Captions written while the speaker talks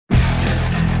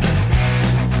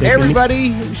Hey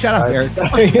everybody, shut up, Eric.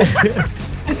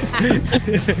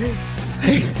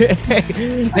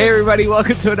 Hey everybody,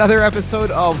 welcome to another episode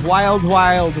of Wild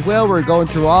Wild Will. We're going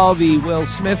through all the Will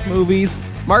Smith movies.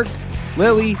 Mark,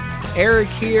 Lily, Eric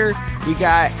here. We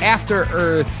got After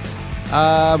Earth.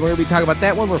 We're going to be talking about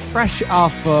that one. We're fresh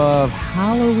off of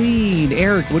Halloween.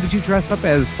 Eric, what did you dress up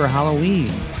as for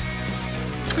Halloween?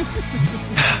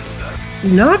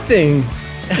 Nothing.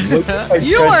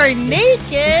 You were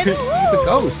naked. The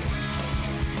ghost.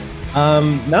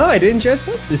 No, I didn't dress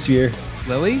up this year.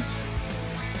 Lily?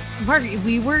 Mark,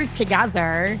 we were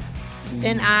together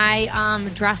and I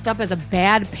dressed up as a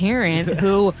bad parent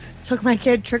who took my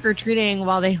kid trick-or-treating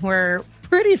while they were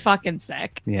pretty fucking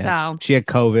sick. Yeah. So She had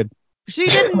COVID. she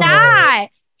did not.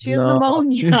 She has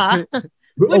pneumonia.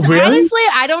 Which really? honestly,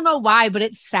 I don't know why, but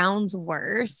it sounds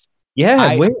worse.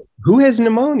 Yeah, wait, who has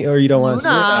pneumonia? Or you don't want to say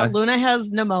that? Luna has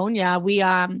pneumonia.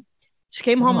 She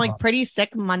came home like pretty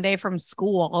sick Monday from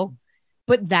school,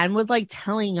 but then was like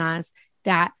telling us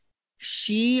that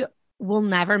she will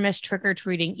never miss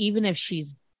trick-or-treating, even if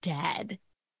she's dead.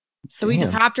 So we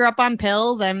just hopped her up on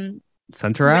pills and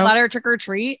sent her out. Let her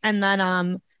trick-or-treat. And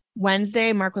then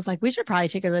Wednesday, Mark was like, we should probably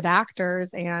take her to the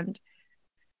doctors. And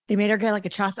they made her get like a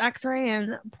chest x-ray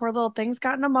and poor little thing's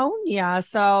got pneumonia.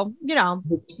 So, you know.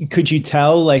 Could you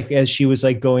tell, like, as she was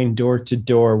like going door to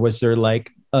door, was there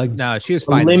like No, she was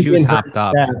fine. She was hopped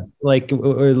up. Like a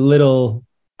little.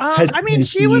 I mean,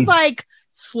 she was like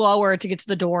slower to get to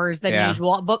the doors than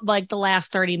usual, but like the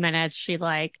last 30 minutes, she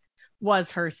like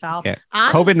was herself. Yeah.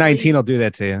 COVID-19 will do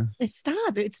that to you.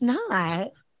 Stop. It's not.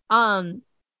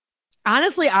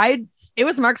 Honestly, it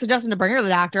was Mark suggesting to bring her to the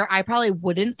doctor. I probably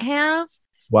wouldn't have.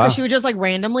 Wow. She would just like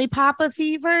randomly pop a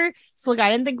fever. So like I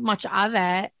didn't think much of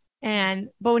it.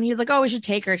 But when he was like, oh, we should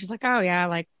take her, she's like, oh yeah,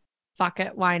 like fuck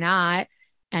it, why not?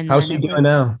 And how's she doing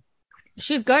now?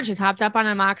 She's good. She's hopped up on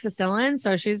amoxicillin,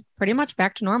 so she's pretty much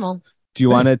back to normal. Do you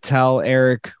want to tell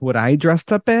Eric what I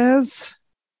dressed up as?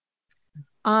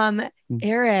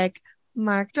 Eric,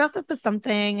 Mark dressed up as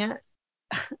something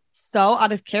so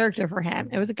out of character for him.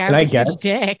 It was a guy Can I with a huge guess?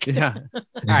 dick. Yeah.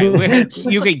 All right.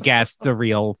 You can guess the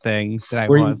real thing that I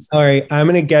was. All right. I'm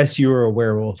going to guess you were a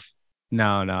werewolf. No.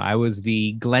 I was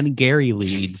the Glengarry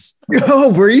Leeds.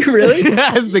 Oh, were you really?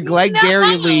 The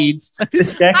Glengarry Leeds. The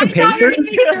stack of paper?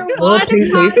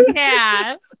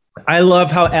 I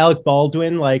love how Alec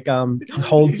Baldwin like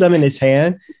holds them in his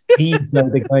hand. He's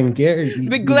the Glengarry.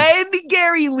 The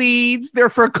Glengarry Leeds. They're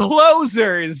for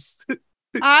closers.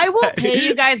 I will pay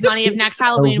you guys money if next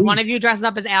Halloween one of you dresses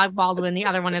up as Alec Baldwin, the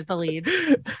other one is the lead.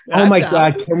 Oh my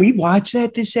God. Can we watch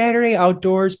that this Saturday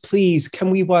outdoors? Please. Can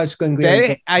we watch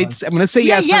Glengarry? I'm going to say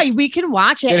yes. Yeah, we can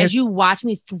watch it as you watch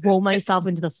me throw myself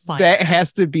into the fire. That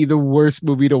has to be the worst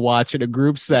movie to watch in a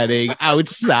group setting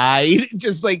outside.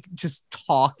 just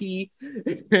talky.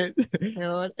 Dude,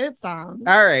 it sounds.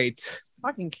 All right.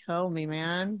 Fucking kill me,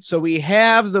 man. So we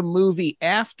have the movie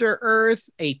After Earth,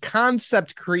 a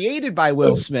concept created by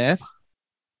Will Smith,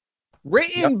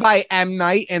 written by M.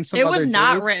 Night and some other It was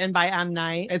not dude. written by M.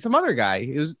 Night. And some other guy.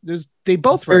 They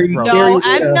both wrote. No,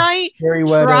 M. Night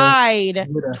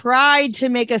tried to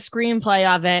make a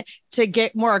screenplay of it to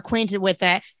get more acquainted with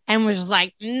it and was just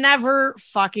like, never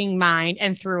fucking mind,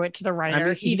 and threw it to the writer. I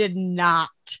mean, he did not.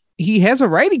 He has a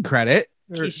writing credit.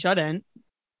 He shouldn't.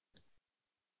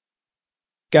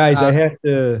 Guys, I have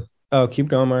to. Oh, keep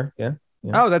going, Mark. Yeah.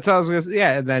 Oh, that's what I was going to say.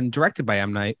 Yeah. And then directed by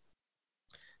M. Night.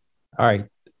 All right.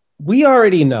 We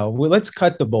already know. Well, let's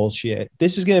cut the bullshit.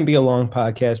 This is going to be a long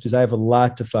podcast because I have a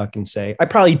lot to fucking say. I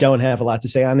probably don't have a lot to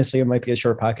say. Honestly, it might be a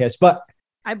short podcast, but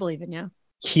I believe in you.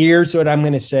 Here's what I'm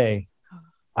going to say.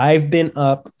 I've been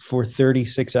up for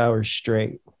 36 hours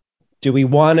straight. Do we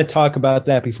want to talk about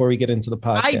that before we get into the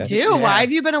podcast? I do. Yeah. Why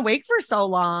have you been awake for so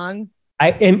long?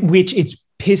 Which it's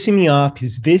pissing me off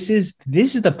because this is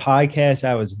the podcast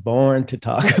I was born to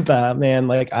talk about, man.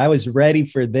 Like I was ready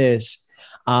for this.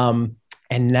 And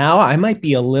now I might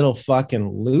be a little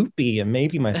fucking loopy and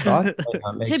maybe my thoughts might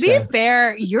not make To sense. be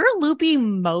fair, you're loopy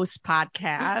most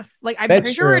podcasts. Like I'm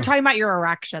pretty sure we were talking about your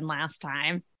erection last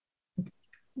time.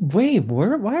 Wait,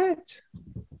 what?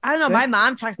 I don't know. My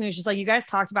mom texted me. She's like, you guys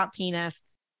talked about penis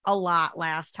a lot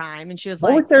last time. And she was what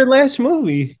like, was their last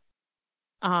movie?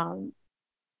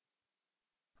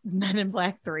 Men in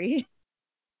Black 3.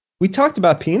 We talked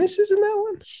about penises in that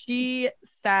one? She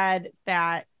said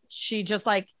that she just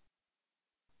like,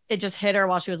 it just hit her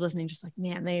while she was listening. Just like,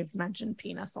 man, they've mentioned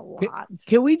penis a lot.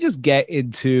 Can we just get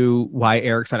into why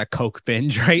Eric's on a Coke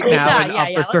binge right now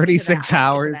and up for 36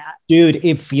 hours? Dude,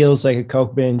 it feels like a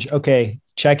Coke binge. Okay,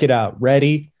 check it out.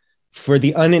 Ready? For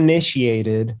the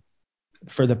uninitiated,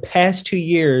 for the past 2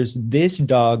 years, this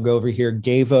dog over here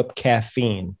gave up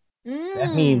caffeine.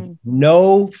 That means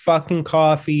no fucking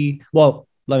coffee. Well,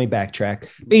 let me backtrack.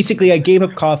 Basically, I gave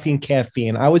up coffee and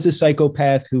caffeine. I was a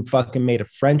psychopath who fucking made a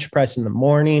French press in the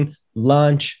morning,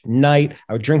 lunch, night.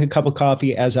 I would drink a cup of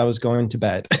coffee as I was going to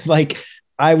bed. Like,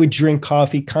 I would drink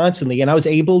coffee constantly and I was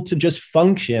able to just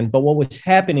function. But what was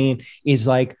happening is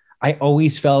like, I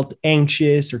always felt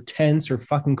anxious or tense or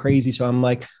fucking crazy. So I'm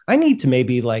like, I need to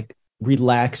maybe like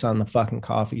relax on the fucking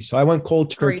coffee. So I went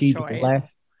cold turkey.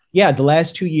 The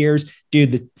last 2 years,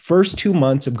 dude, the first 2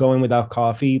 months of going without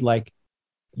coffee, like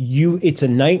it's a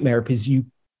nightmare because you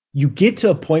get to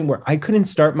a point where I couldn't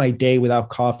start my day without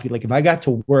coffee. Like if I got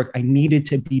to work, I needed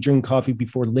to be drinking coffee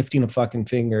before lifting a fucking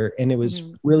finger. And it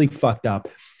was really fucked up.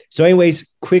 So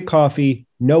anyways, quick coffee,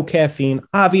 no caffeine.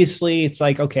 Obviously it's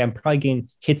like, okay, I'm probably getting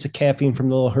hits of caffeine from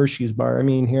the little Hershey's bar. I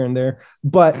mean, here and there,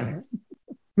 but I'm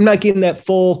not getting that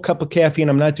full cup of caffeine.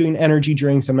 I'm not doing energy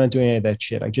drinks. I'm not doing any of that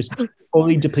shit. I just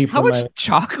totally deplete. How much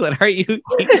chocolate are you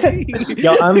eating?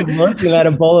 Yo, I'm looking at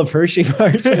a bowl of Hershey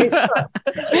bars. Here's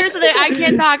the thing. I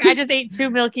can't talk. I just ate 2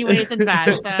 Milky Ways in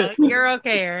bed. So you're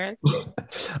okay, Eric.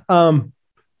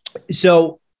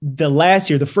 So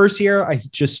the first year, I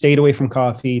just stayed away from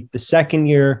coffee. The second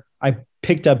year, I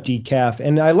picked up decaf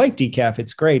and I like decaf.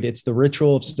 It's great. It's the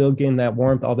ritual of still getting that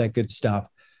warmth, all that good stuff.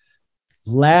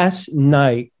 Last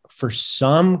night, for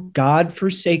some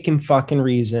godforsaken fucking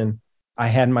reason, I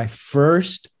had my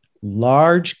first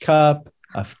large cup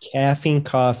of caffeine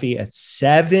coffee at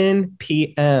 7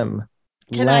 p.m.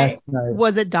 last night.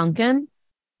 Was it Dunkin'?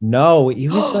 No, it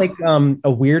was like a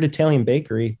weird Italian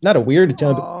bakery. Not a weird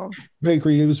Italian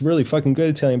bakery. It was really fucking good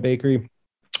Italian bakery.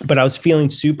 But I was feeling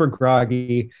super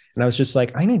groggy and I was just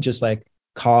like, I need just like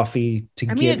coffee to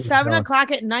get. I mean, it's 7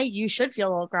 o'clock at night. You should feel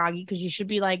a little groggy because you should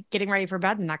be like getting ready for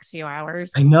bed the next few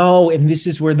hours. I know. And this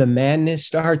is where the madness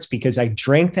starts because I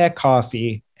drank that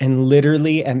coffee and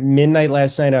literally at midnight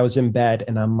last night, I was in bed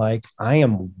and I'm like, I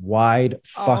am wide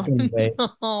fucking awake.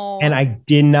 No. And I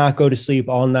did not go to sleep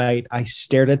all night. I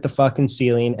stared at the fucking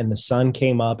ceiling and the sun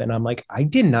came up and I'm like, I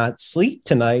did not sleep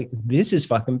tonight. This is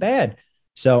fucking bad.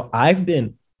 So I've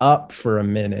been up for a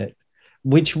minute.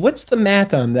 What's the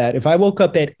math on that? If I woke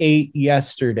up at 8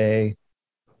 yesterday,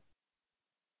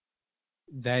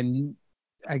 then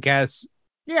I guess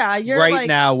you're right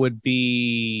now would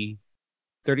be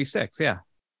 36. Yeah.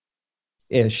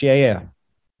 Yeah.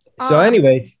 So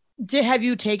anyways. Have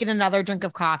you taken another drink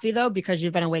of coffee though, because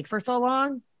you've been awake for so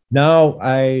long? No,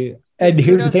 and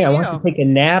here's the thing. I want to take a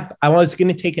nap. I was going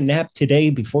to take a nap today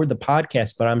before the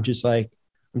podcast, but I'm just going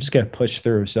to push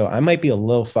through. So I might be a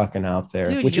little fucking out there.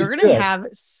 Dude, you're going to have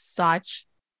such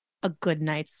a good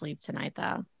night's sleep tonight,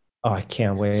 though. Oh, I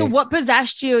can't wait. So what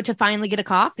possessed you to finally get a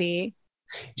coffee?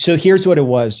 So here's what it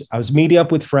was. I was meeting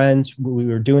up with friends. We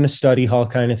were doing a study hall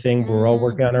kind of thing. We were all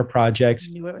working on our projects.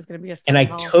 I knew it was going to be a study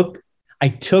hall. I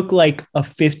took like a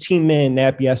 15-minute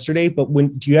nap yesterday, but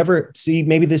do you ever see,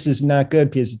 maybe this is not good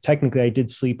because technically I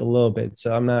did sleep a little bit.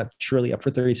 So I'm not surely up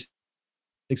for 36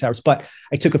 hours, but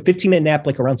I took a 15-minute nap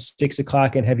like around 6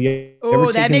 o'clock. And have you ever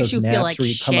taken that makes those you naps feel like where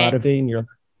you shit. come out of it and you're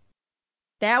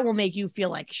that will make you feel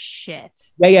like shit.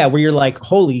 Yeah, where you're like,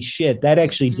 holy shit, that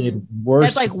actually did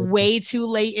worse. That's like way too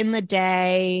late in the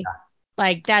day.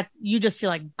 Like that, you just feel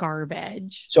like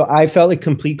garbage. So I felt like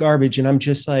complete garbage. And I'm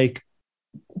just like,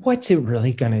 what's it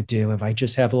really going to do if I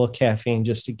just have a little caffeine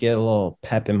just to get a little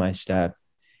pep in my step?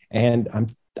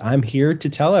 And I'm here to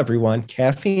tell everyone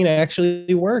caffeine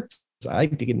actually works. I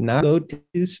did not go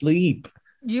to sleep.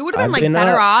 You would have been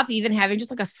better off even having just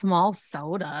like a small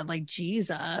soda. Like,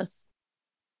 Jesus.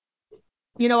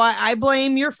 You know what? I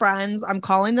blame your friends. I'm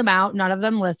calling them out. None of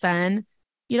them listen.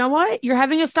 You know what? You're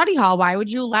having a study hall. Why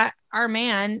would you let our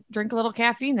man drink a little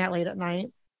caffeine that late at night?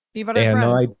 Be better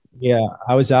friends.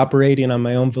 I was operating on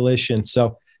my own volition.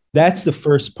 So that's the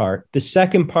first part. The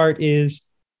second part is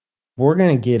we're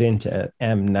going to get into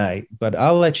M. Night, but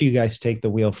I'll let you guys take the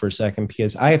wheel for a second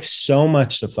because I have so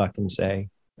much to fucking say.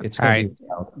 It's going to be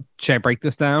wild. Should I break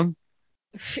this down?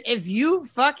 If you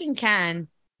fucking can.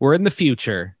 We're in the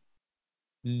future.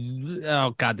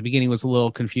 Oh God, the beginning was a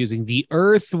little confusing. The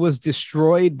Earth was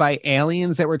destroyed by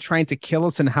aliens that were trying to kill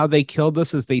us, and how they killed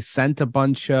us is they sent a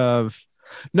bunch of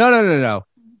No.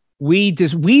 We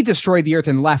destroyed the Earth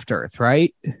and left Earth,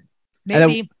 right? Maybe.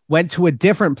 And then went to a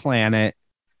different planet.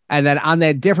 And then on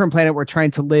that different planet, we're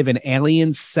trying to live, and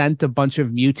aliens sent a bunch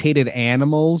of mutated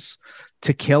animals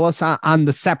to kill us on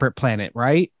the separate planet,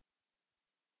 right?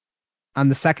 On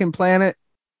the second planet.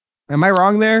 Am I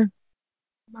wrong there?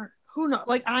 Mark, who knows?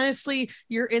 Like, honestly,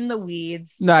 you're in the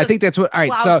weeds. No, I think that's what. All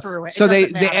right. So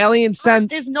the aliens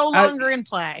sent is no longer in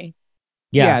play.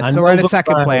 Yeah, so we're on a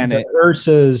second planet. The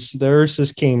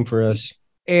Ursas came for us.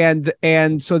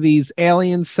 And so these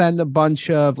aliens send a bunch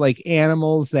of like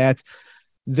animals that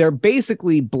they're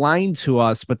basically blind to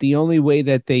us, but the only way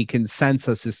that they can sense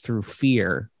us is through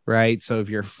fear, right? So if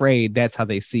you're afraid, that's how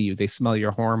they see you. They smell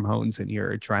your hormones and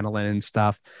your adrenaline and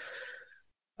stuff.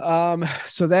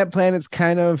 So that planet's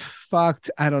kind of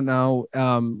fucked. I don't know.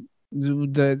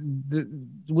 The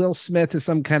Will Smith is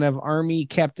some kind of army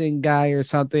captain guy or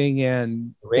something,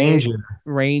 and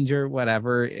Ranger,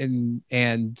 whatever, and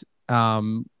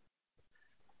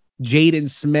Jaden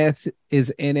Smith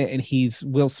is in it, and he's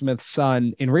Will Smith's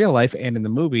son in real life and in the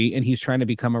movie, and he's trying to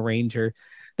become a ranger.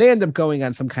 They end up going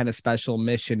on some kind of special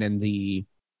mission, and the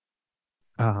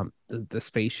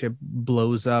spaceship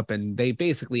blows up, and they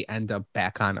basically end up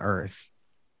back on Earth,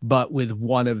 but with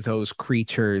one of those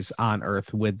creatures on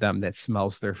Earth with them that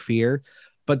smells their fear.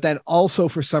 But then also,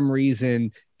 for some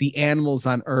reason, the animals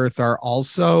on Earth are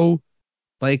also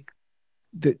like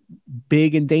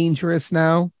big and dangerous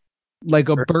now. Like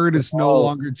a bird is no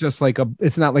longer just like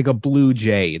it's not like a blue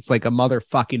jay. It's like a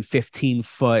motherfucking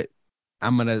 15-foot,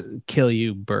 I'm going to kill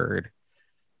you bird.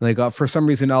 Like for some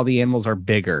reason, all the animals are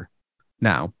bigger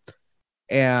now.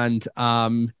 And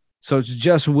so it's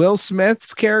just Will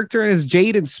Smith's character and his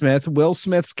Jaden Smith. Will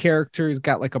Smith's character has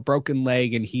got like a broken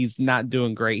leg and he's not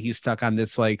doing great. He's stuck on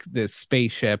this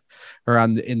spaceship, or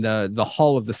in the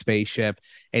hull of the spaceship,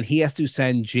 and he has to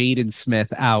send Jaden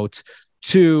Smith out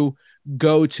to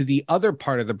go to the other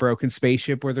part of the broken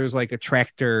spaceship where there's like a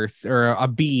tractor or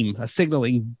a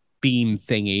signaling beam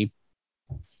thingy,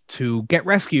 to get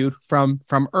rescued from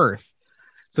Earth.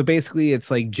 So basically it's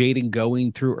like Jaden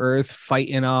going through Earth,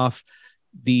 fighting off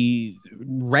the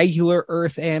regular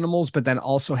Earth animals, but then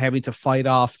also having to fight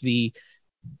off the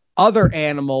other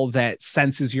animal that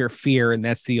senses your fear, and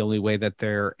that's the only way that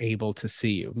they're able to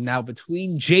see you. Now,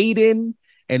 between Jaden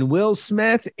and Will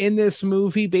Smith in this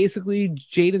movie, basically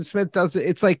Jaden Smith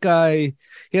it's like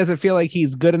he doesn't feel like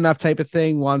he's good enough type of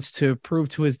thing, wants to prove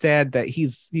to his dad that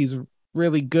he's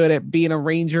really good at being a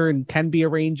ranger and can be a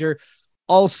ranger.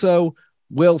 Also,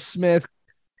 Will Smith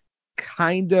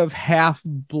kind of half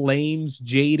blames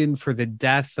Jaden for the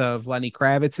death of Lenny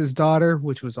Kravitz's daughter,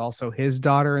 which was also his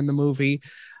daughter in the movie.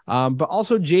 But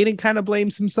also Jaden kind of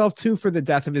blames himself too for the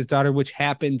death of his daughter, which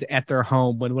happened at their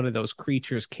home when one of those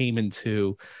creatures came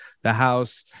into the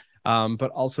house.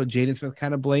 But also Jaden Smith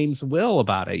kind of blames Will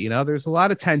about it. You know, there's a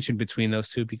lot of tension between those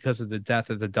two because of the death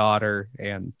of the daughter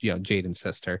and, you know, Jaden's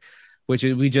sister, which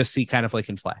we just see kind of like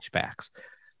in flashbacks.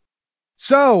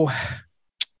 So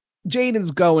Jaden's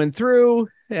going through,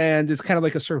 and it's kind of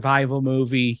like a survival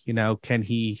movie. You know, can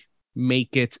he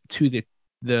make it to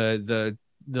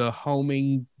the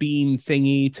homing beam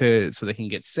thingy so they can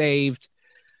get saved?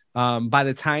 By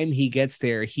the time he gets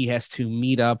there, he has to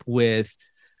meet up with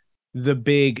the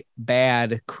big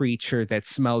bad creature that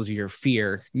smells your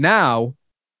fear. Now,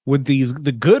 with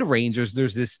the good rangers,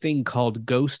 there's this thing called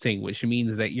ghosting, which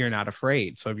means that you're not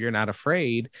afraid. So if you're not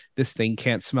afraid, this thing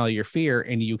can't smell your fear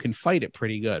and you can fight it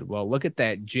pretty good. Well, look at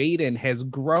that. Jaden has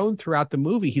grown throughout the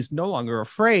movie. He's no longer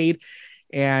afraid,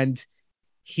 and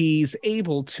he's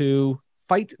able to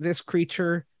fight this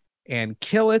creature and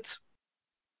kill it.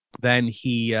 Then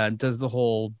he does the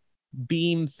whole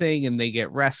beam thing, and they get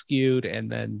rescued,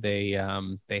 and then they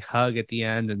hug at the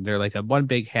end, and they're like one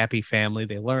big happy family.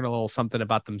 They learn a little something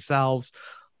about themselves,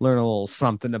 learn a little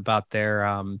something about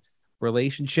their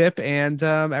relationship, and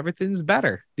everything's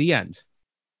better. The end.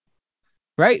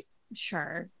 Right?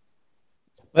 Sure.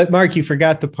 But Mark, you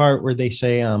forgot the part where they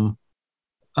say,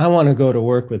 I want to go to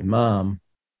work with mom.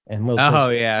 And Will says,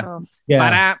 yeah.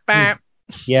 Yeah.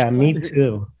 Yeah, me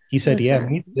too. He said, yeah,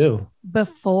 me too.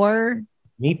 Before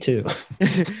Me too.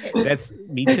 That's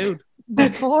me too.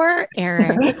 Before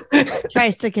Eric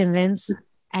tries to convince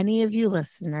any of you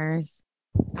listeners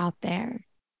out there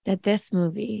that this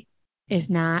movie is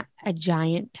not a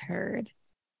giant turd,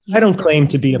 I don't claim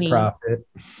to be a prophet.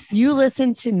 You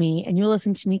listen to me, and you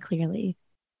listen to me clearly.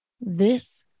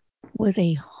 This was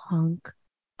a hunk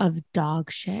of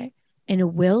dog shit,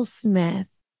 and Will Smith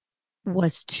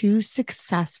was too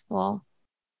successful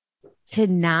to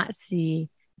not see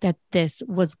that this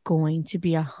was going to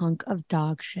be a hunk of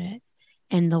dog shit.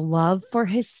 And the love for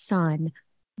his son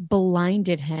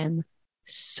blinded him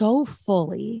so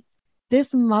fully.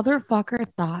 This motherfucker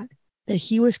thought that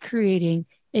he was creating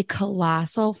a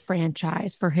colossal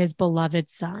franchise for his beloved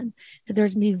son. That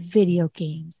there's going to be video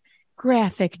games,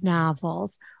 graphic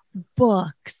novels,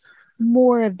 books,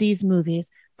 more of these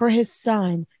movies for his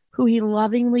son, who he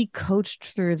lovingly coached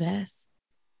through this.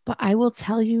 But I will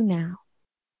tell you now,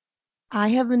 I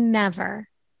have never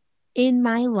in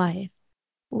my life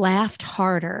laughed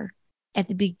harder at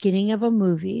the beginning of a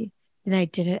movie than I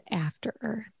did at After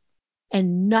Earth.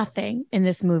 And nothing in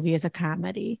this movie is a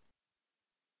comedy.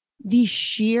 The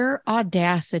sheer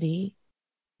audacity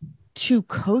to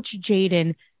coach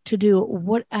Jaden to do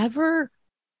whatever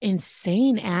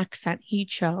insane accent he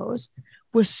chose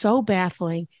was so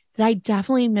baffling that I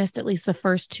definitely missed at least the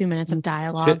first 2 minutes of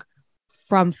dialogue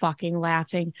from fucking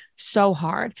laughing so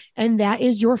hard. And that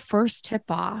is your first tip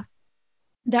off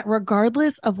that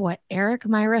regardless of what Eric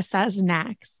Myra says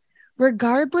next,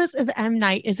 regardless if M.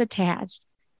 Night is attached,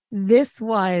 this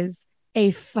was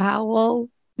a foul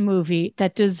movie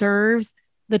that deserves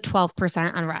the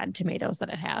 12% on Rotten Tomatoes that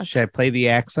it has. Should I play the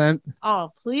accent?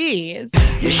 Oh, please.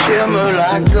 You shimmer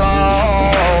like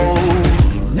gold.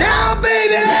 Now,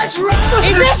 baby, let's rock.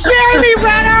 Is this Jeremy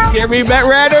Renner? Jeremy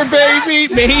Renner,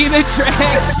 baby. Main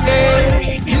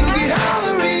attraction. You get all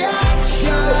the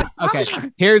reaction. Okay,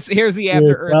 here's the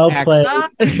After Earth Well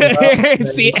accent.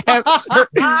 It's the after.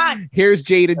 God. Here's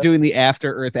Jada doing the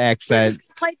After Earth accent.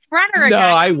 Like Renner No, again.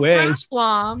 I wish.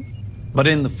 Problem. But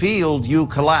in the field, you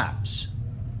collapse.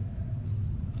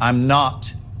 I'm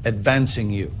not advancing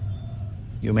you.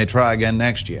 You may try again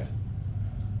next year.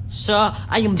 Sir,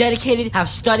 I am dedicated, have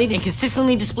studied, and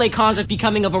consistently display conduct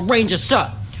becoming of a ranger,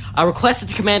 sir. I request that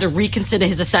the commander reconsider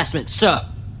his assessment, sir.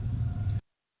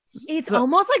 It's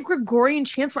almost like Gregorian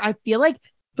chants where I feel like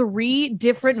 3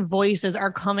 different voices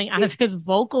are coming out of his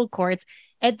vocal cords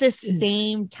at the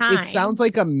same time. It sounds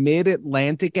like a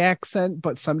mid-Atlantic accent,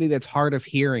 but somebody that's hard of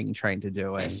hearing trying to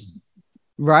do it.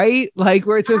 Right? Like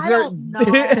where it says I don't know.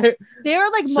 There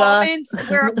are like moments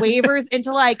where it wavers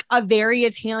into like a very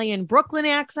Italian Brooklyn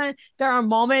accent. There are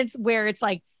moments where it's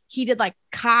like he did like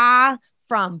Ka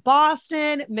from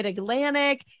Boston,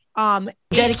 Mid-Atlantic.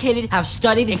 Dedicated, have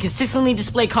studied, and consistently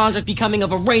display conduct becoming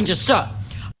of a ranger, sir.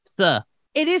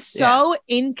 It is so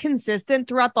inconsistent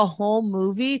throughout the whole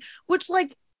movie, which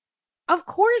like, of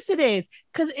course it is,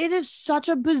 because it is such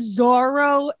a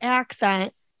bizarro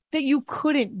accent that you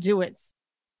couldn't do it.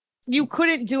 You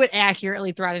couldn't do it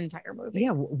accurately throughout an entire movie.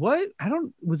 Yeah, what?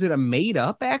 Was it a made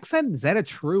up accent? Is that a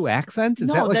true accent? Is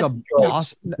No, that like a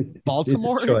that's-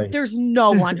 Baltimore? There's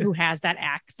no one who has that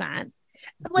accent.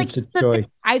 Like, It's a choice.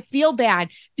 I feel bad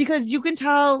because you can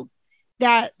tell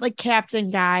that like Captain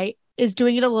Guy is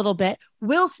doing it a little bit.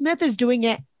 Will Smith is doing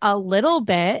it a little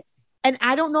bit. And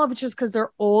I don't know if it's just because they're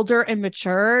older and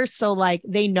mature. So like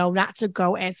they know not to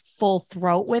go as full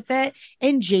throat with it.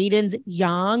 And Jaden's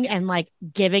young and like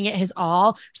giving it his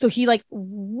all. So he like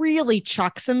really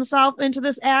chucks himself into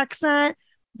this accent.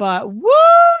 But woo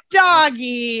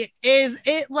doggy, is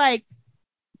it like,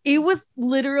 it was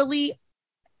literally,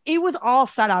 it was all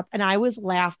set up. And I was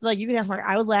laughing. Like you can ask Mark,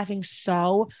 I was laughing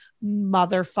so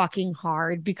motherfucking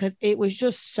hard because it was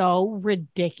just so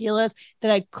ridiculous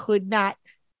that I could not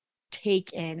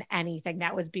take in anything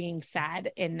that was being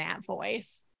said in that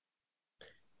voice.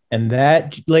 And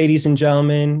that, ladies and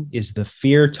gentlemen, is the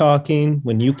fear talking.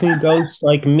 When you can ghost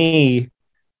like me,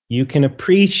 you can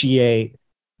appreciate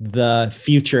the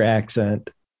future accent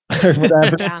or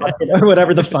whatever, or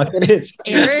whatever the fuck it is.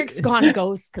 Eric's gone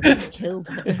ghost because he killed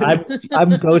him.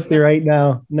 I'm ghosted right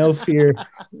now. No fear.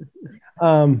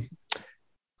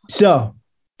 So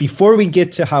before we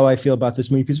get to how I feel about this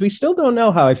movie, because we still don't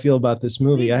know how I feel about this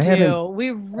movie. We I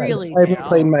haven't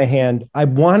played my hand. I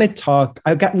want to talk.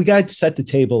 We got to set the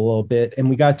table a little bit, and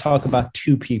we got to talk about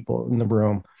 2 people in the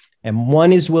room. And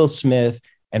one is Will Smith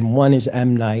and one is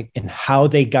M. Night, and how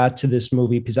they got to this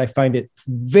movie, because I find it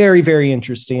very, very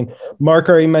interesting. Mark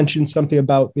already mentioned something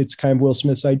about it's kind of Will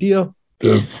Smith's idea.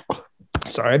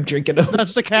 Sorry, I'm drinking.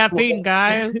 That's the caffeine,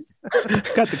 guys.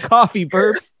 Got the coffee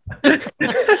burps.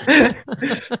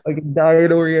 Like a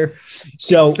diet over here.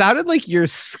 So it sounded like your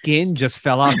skin just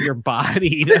fell off your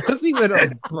body. That wasn't even a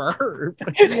burp.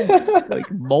 Like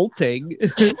molting.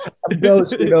 I'm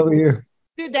ghosted over here.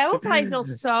 Dude, that would probably feel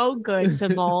so good to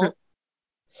molt.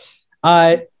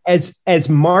 As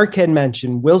Mark had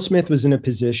mentioned, Will Smith was in a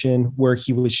position where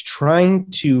he was trying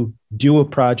to do a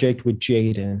project with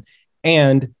Jaden,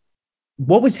 and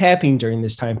what was happening during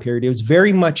this time period, it was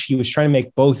very much he was trying to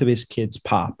make both of his kids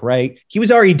pop, right? He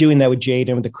was already doing that with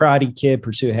Jaden, with the Karate Kid,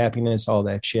 Pursuit of Happiness, all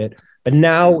that shit. But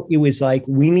now it was like,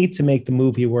 we need to make the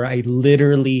movie where I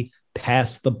literally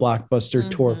pass the blockbuster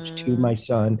torch to my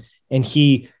son. And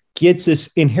he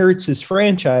inherits this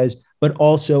franchise, but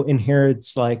also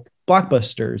inherits like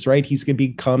blockbusters, right? He's going to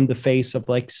become the face of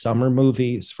like summer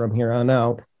movies from here on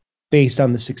out based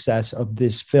on the success of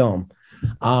this film.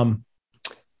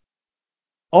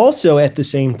 Also, at the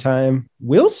same time,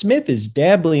 Will Smith is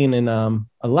dabbling in a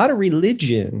lot of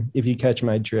religion, if you catch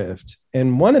my drift.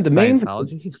 And one of the main,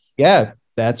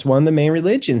 that's one of the main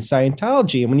religions,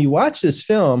 Scientology. And when you watch this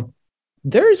film,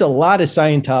 there's a lot of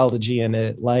Scientology in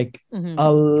it, like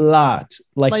a lot.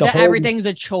 Like the that whole, everything's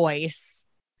a choice.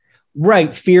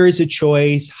 right. Fear is a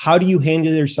choice. How do you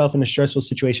handle yourself in a stressful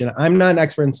situation? I'm not an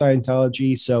expert in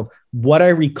Scientology. So what I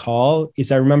recall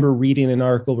is I remember reading an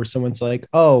article where someone's like,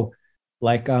 oh,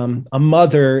 like a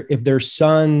mother, if their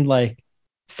son like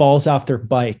falls off their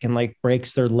bike and like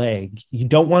breaks their leg, you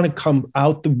don't want to come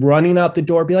out running out the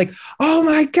door, be like, oh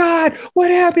my God, what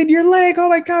happened? Your leg. Oh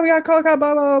my God, we got called, blah,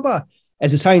 blah, blah, blah.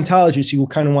 As a Scientologist, you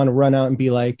kind of want to run out and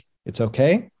be like, it's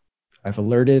okay. I've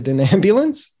alerted an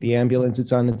ambulance. The ambulance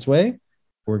is on its way.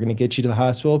 We're going to get you to the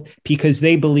hospital, because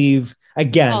they believe,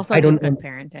 again, Also, I don't just know. good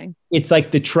parenting. It's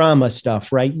like the trauma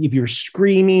stuff, right? If you're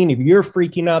screaming, if you're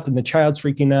freaking out, then the child's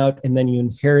freaking out. And then you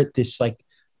inherit this like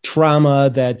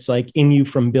trauma that's like in you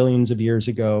from billions of years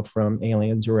ago from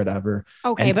aliens or whatever.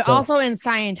 Okay, And but so, also in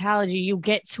Scientology, you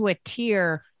get to a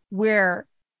tier where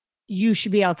you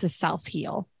should be able to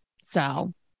self-heal.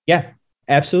 So yeah,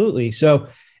 absolutely. So,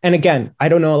 and again, I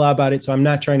don't know a lot about it, so I'm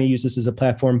not trying to use this as a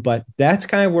platform, but that's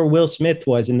kind of where Will Smith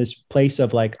was, in this place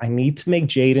of like, I need to make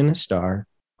Jaden a star.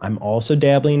 I'm also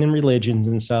dabbling in religions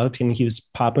and stuff. And he was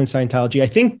popping Scientology. I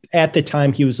think at the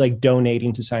time he was like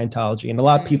donating to Scientology. And a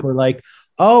lot of people are like,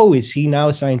 oh, is he now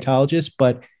a Scientologist?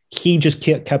 But he just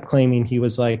kept claiming he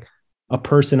was like a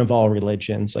person of all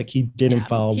religions. Like he didn't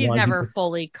follow he's one. never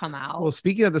fully come out. Well,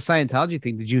 speaking of the Scientology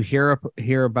thing, did you hear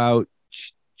about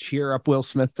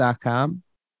cheerupwillsmith.com?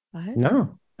 What?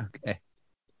 No. Okay.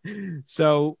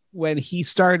 So when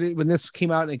this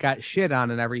came out and it got shit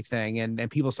on and everything, and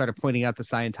people started pointing out the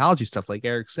Scientology stuff, like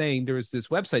Eric's saying, there was this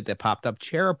website that popped up,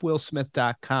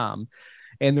 cheerupwillsmith.com,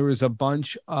 and there was a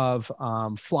bunch of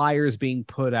flyers being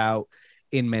put out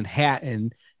in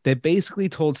Manhattan that basically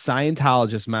told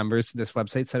Scientologist members, this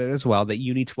website said it as well, that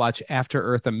you need to watch After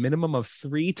Earth a minimum of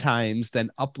 3 times,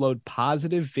 then upload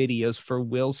positive videos for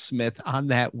Will Smith on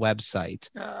that website.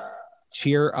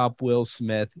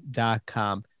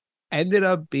 Cheerupwillsmith.com. Ended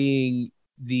up being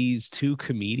these 2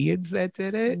 comedians that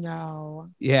did it. No.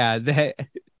 Yeah,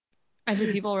 I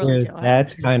think people really do it.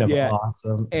 That's kind of Yeah.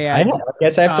 awesome. And I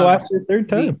guess I have to watch it a third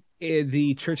time.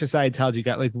 The Church of Scientology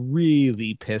got like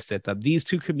really pissed at them. These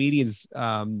 2 comedians,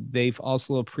 they've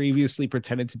also previously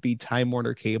pretended to be Time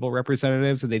Warner Cable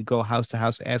representatives, and they'd go house to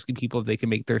house asking people if they can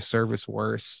make their service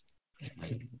worse.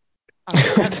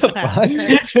 That's They classic.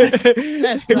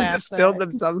 would just film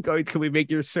themselves going, can we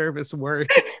make your service worse?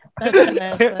 That's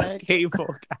classic.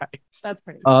 Cable guys. That's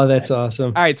pretty Oh, that's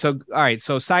awesome. All right, so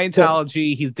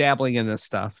Scientology, he's dabbling in this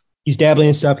stuff. He's dabbling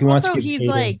in stuff. He wants to Also, get he's paid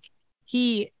in. like,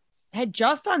 he had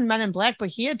just done Men in Black, but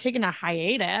he had taken a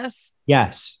hiatus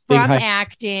Yes. from Big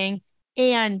acting.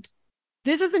 And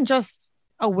this isn't just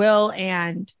a Will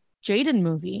and Jaden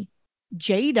movie.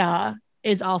 Jada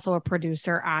is also a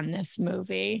producer on this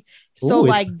movie. So Ooh,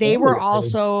 like they were it's-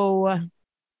 also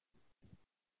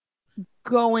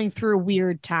going through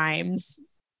weird times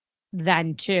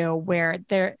then too, where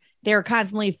they're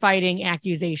constantly fighting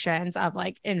accusations of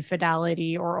like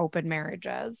infidelity or open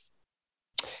marriages.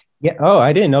 Yeah. Oh,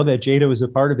 I didn't know that Jada was a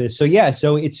part of this. So yeah,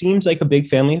 so it seems like a big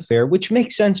family affair, which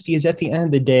makes sense because at the end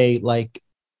of the day, like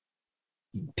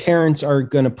parents are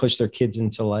going to push their kids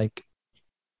into like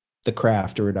the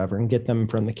craft or whatever and get them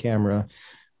from the camera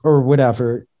or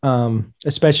whatever.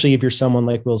 Especially if you're someone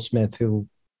like Will Smith who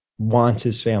wants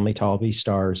his family to all be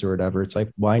stars or whatever. It's like,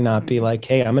 why not be like,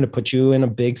 hey, I'm going to put you in a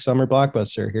big summer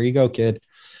blockbuster. Here you go, kid.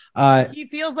 He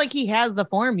feels like he has the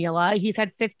formula. He's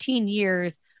had 15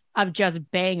 years of just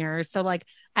bangers. So like,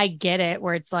 I get it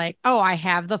where it's like, oh, I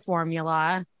have the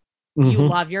formula. You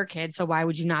love your kid. So why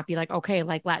would you not be like, okay,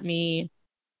 like, let me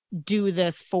do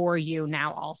this for you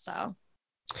now also.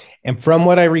 And from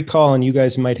what I recall, and you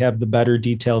guys might have the better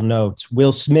detailed notes,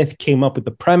 Will Smith came up with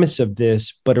the premise of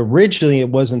this, but originally it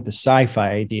wasn't the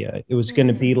sci-fi idea. It was going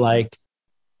to be like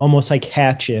almost like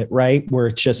Hatchet, right? Where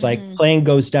it's just like plane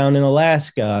goes down in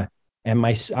Alaska and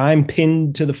I'm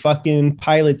pinned to the fucking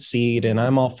pilot seat and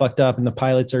I'm all fucked up and the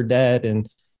pilots are dead and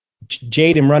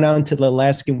Jaden run out into the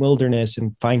Alaskan wilderness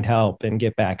and find help and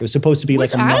get back. It was supposed to be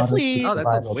Which like a honestly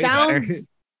way sounds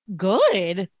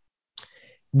good.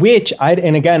 Which I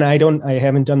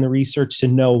haven't done the research to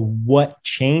know what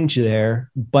changed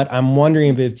there, but I'm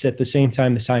wondering if it's at the same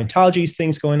time the Scientology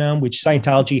thing's going on, which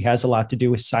Scientology has a lot to do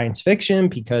with science fiction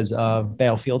because of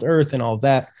Battlefield Earth and all of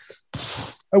that.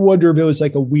 I wonder if it was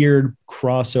like a weird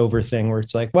crossover thing where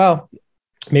it's like, well,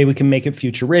 maybe we can make it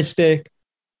futuristic,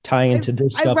 tie into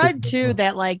this stuff. I read too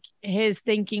that like his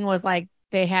thinking was like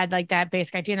they had like that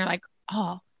basic idea and they're like,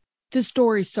 oh, this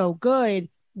story's so good.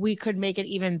 We could make it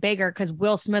even bigger because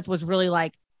Will Smith was really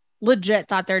like legit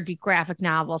thought there'd be graphic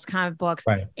novels, comic books,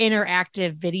 Right.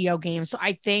 interactive video games. So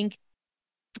I think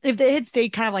if it had stayed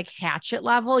kind of like Hatchet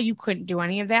level, you couldn't do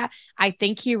any of that. I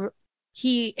think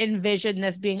he envisioned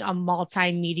this being a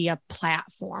multimedia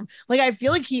platform. Like, I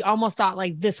feel like he almost thought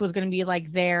like this was going to be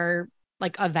like their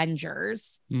like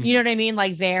Avengers. You know what I mean?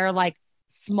 Like their like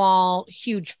small,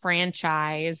 huge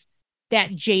franchise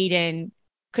that Jaden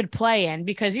could play in,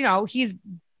 because, you know,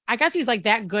 I guess he's like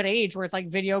that good age where it's like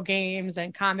video games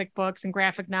and comic books and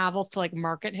graphic novels to like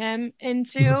market him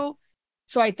into.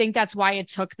 So I think that's why it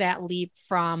took that leap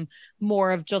from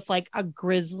more of just like a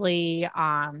grisly,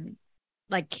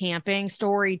 like camping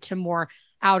story to more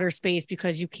outer space,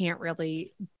 because you can't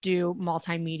really do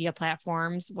multimedia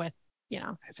platforms with, you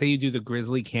know. Say you do the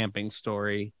grizzly camping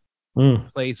story,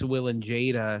 place Will and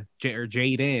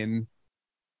Jaden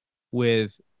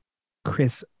with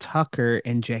Chris Tucker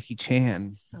and Jackie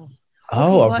Chan.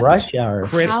 Oh, Okay, a Rush Hour.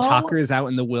 Chris How- Tucker's out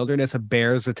in the wilderness of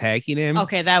bears attacking him.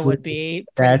 Okay, that would be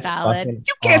pretty That's solid. fucking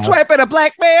You can't awesome. swipe at a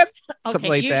black man. Okay, Something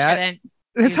like you that. shouldn't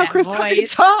That's do how that Chris Tucker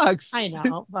voice. talks. I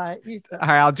know, but you All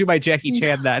right, I'll do my Jackie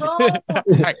Chan then. No. Okay,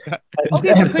 but could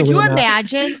Absolutely you not.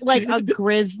 imagine like a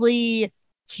grisly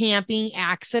camping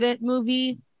accident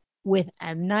movie with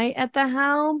M. Night at the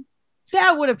helm?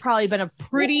 That would have probably been a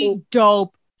pretty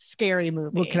dope, scary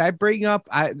movie. Well, can I bring up?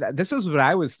 This is what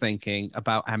I was thinking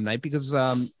about M. Night, because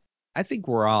I think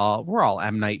we're all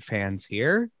M. Night fans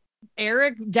here,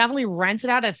 Eric definitely rented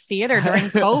out a theater during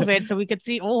COVID so we could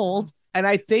see Old. and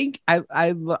I think I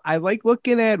like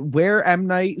looking at where M.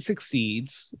 Night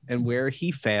succeeds and where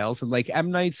he fails, and like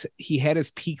M. Night's, he had his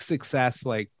peak success,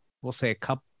 like we'll say a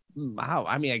couple. Wow,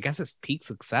 I mean, I guess his peak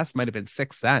success might have been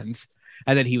Sixth Sense,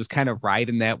 and then he was kind of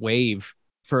riding that wave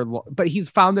but he's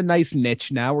found a nice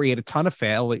niche now where he had a ton of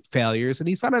failures, and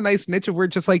he's found a nice niche of where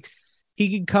just like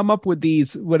he can come up with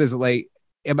these, what is it, like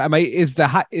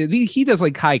he does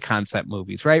like high concept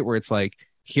movies, right, where it's like,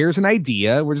 here's an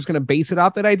idea, we're just going to base it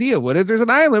off that idea. What if there's an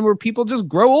island where people just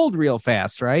grow old real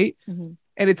fast, right? And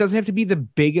it doesn't have to be the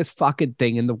biggest fucking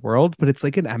thing in the world, but it's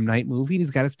like an M. Night movie, and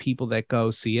he's got his people that go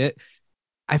see it.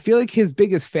 I feel like his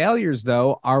biggest failures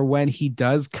though are when he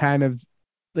does kind of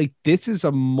like, this is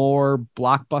a more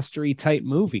blockbustery type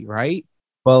movie, right?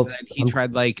 Well, And then he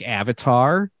tried like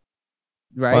Avatar,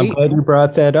 right? I'm glad you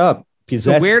brought that up, because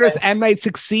So where does M. Night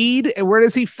succeed and where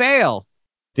does he fail?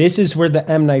 this is where the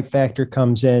M. Night factor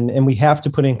comes in, and we have to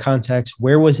put in context,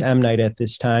 where was M. Night at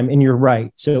this time? And you're right.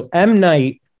 So M.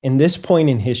 Night, in this point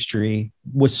in history,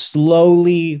 was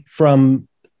slowly, from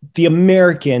the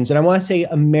Americans, and I want to say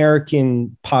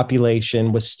American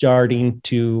population, was starting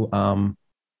to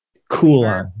cool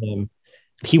on him.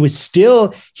 He was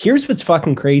still, here's what's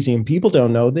fucking crazy, and people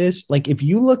don't know this. Like, if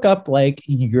you look up like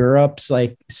Europe's,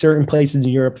 like certain places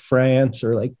in Europe, France,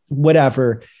 or like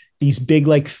whatever, these big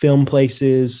like film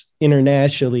places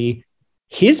internationally,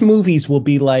 his movies will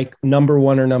be like number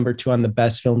 1 or number 2 on the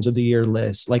best films of the year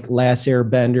list, like Last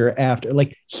Airbender, After,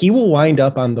 like he will wind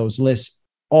up on those lists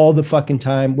all the fucking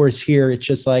time. Whereas here, it's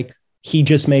just like, he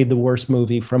just made the worst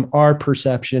movie from our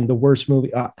perception, the worst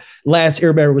movie. Last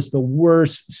Airbender was the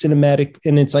worst cinematic,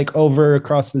 and it's like over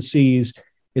across the seas.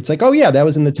 It's like, oh yeah, that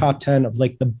was in the top 10 of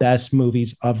like the best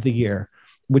movies of the year,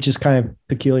 which is kind of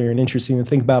peculiar and interesting to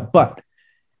think about. But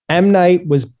M. Night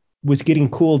was getting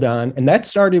cooled on, and that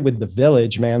started with The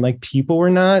Village, man. Like, people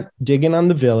were not digging on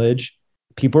The Village.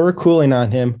 People were cooling on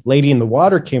him. Lady in the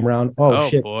Water came around. Oh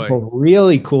shit, boy. people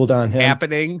really cooled on him.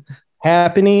 Happening.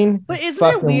 But isn't it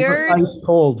Fucking weird? Ice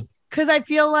cold. Because I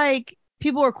feel like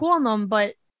people were cool on them,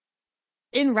 but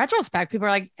in retrospect, people are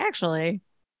like, actually,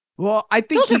 Well, I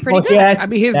think those are pretty good. I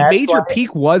mean, his That's major why-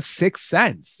 peak was Sixth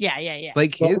Sense. Yeah.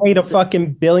 Like He his, made a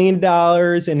fucking $1 billion,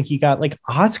 and he got like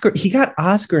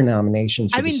Oscar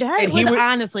nominations. For I mean, this. that And was he was-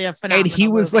 honestly a phenomenal and he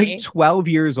was movie. like 12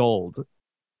 years old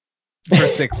for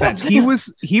Sixth Sense. He was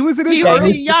in his He Yeah, was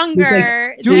early,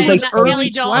 younger dude, was than like early Haley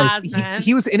Joel 20s. Osment.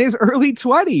 He was in his early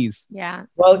 20s. Yeah.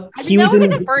 Well, I he mean, was that was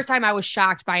in. like the first time I was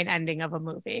shocked by an ending of a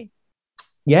movie.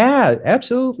 Yeah,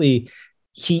 absolutely.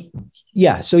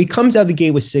 So he comes out of the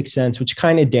gate with Sixth Sense, which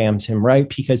kind of damns him, right?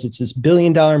 Because it's this $1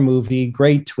 billion movie,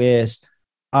 great twist,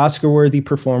 Oscar-worthy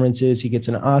performances. He gets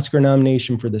an Oscar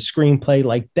nomination for the screenplay.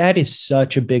 Like, that is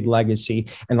such a big legacy.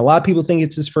 And a lot of people think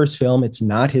it's his first film. It's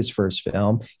not his first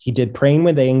film. He did Praying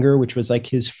with Anger, which was like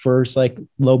his first like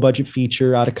low-budget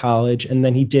feature out of college. And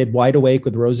then he did Wide Awake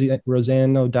with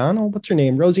Roseanne O'Donnell. What's her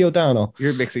name? Rosie O'Donnell.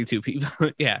 You're mixing two people.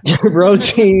 Yeah.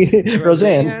 Roseanne.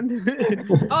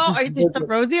 Oh, is it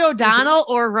Rosie O'Donnell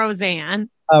or Roseanne?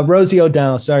 Rosie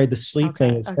O'Donnell. Sorry, the sleep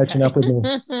thing is catching up with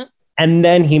me. And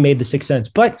then he made The Sixth Sense.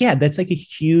 But yeah, that's like a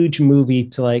huge movie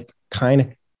to like kind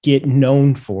of get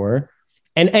known for.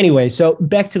 And anyway, so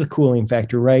back to the cooling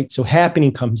factor, right? So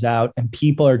Happening comes out and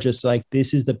people are just like,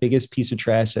 this is the biggest piece of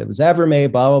trash that was ever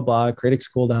made, blah, blah, blah. Critics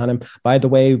cooled on him. By the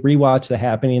way, rewatch The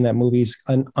Happening. That movie's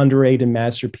an underrated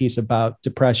masterpiece about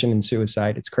depression and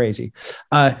suicide. It's crazy.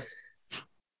 After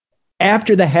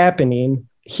The Happening,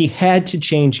 he had to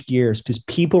change gears because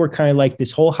people were kind of like,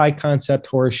 this whole high concept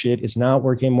horror shit is not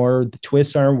working anymore. The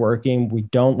twists aren't working. We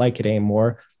don't like it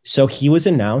anymore. So he was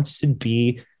announced to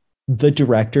be the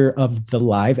director of the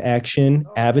live action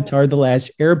Avatar: The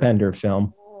Last Airbender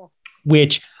film,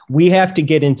 which we have to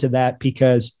get into that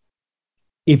because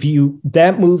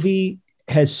that movie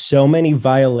has so many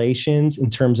violations in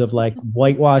terms of like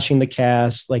whitewashing the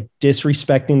cast, like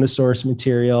disrespecting the source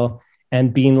material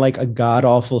and being like a god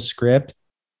awful script.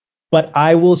 But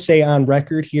I will say on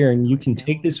record here, and you can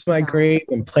take this to my grave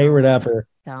and play whatever.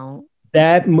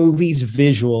 That movie's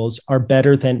visuals are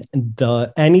better than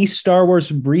any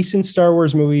recent Star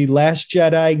Wars movie. Last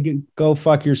Jedi, go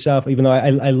fuck yourself. Even though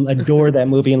I adore that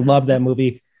movie and love that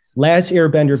movie. Last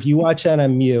Airbender, if you watch that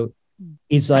on mute,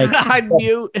 it's like on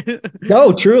mute.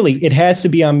 No, truly, it has to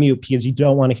be on mute because you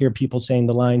don't want to hear people saying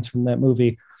the lines from that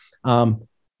movie.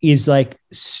 Is like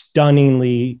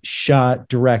stunningly shot,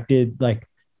 directed, like.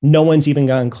 No one's even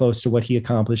gotten close to what he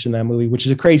accomplished in that movie, which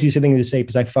is a crazy thing to say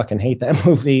because I fucking hate that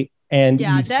movie. And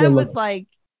yeah, that was like,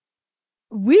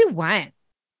 we went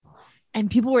and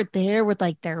people were there with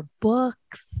like their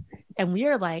books and we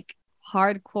are like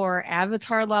hardcore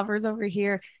Avatar lovers over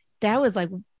here. That was like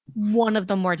one of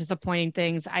the more disappointing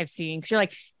things I've seen. 'Cause you're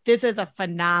like, this is a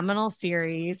phenomenal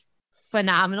series,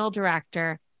 phenomenal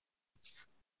director.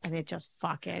 And it just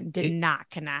fucking did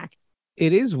not connect.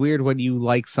 It is weird when you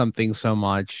like something so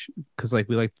much because like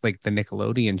we like the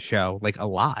Nickelodeon show like a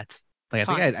lot. Like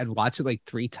I think I'd watch it like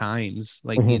 3 times,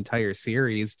 like the entire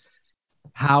series.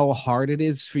 How hard it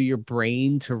is for your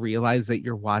brain to realize that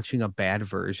you're watching a bad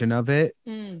version of it.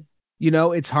 You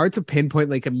know, it's hard to pinpoint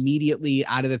like immediately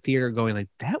out of the theater going like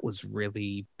that was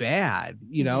really bad,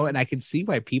 you know, and I can see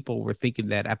why people were thinking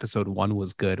that episode 1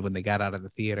 was good when they got out of the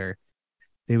theater.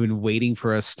 They've been waiting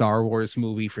for a Star Wars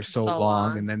movie for so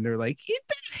long. And then they're like,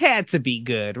 that had to be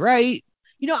good, right?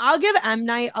 You know, I'll give M.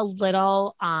 Night a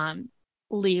little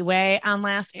leeway on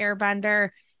Last Airbender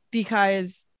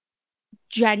because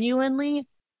genuinely,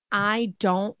 I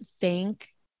don't think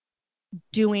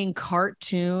doing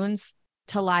cartoons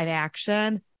to live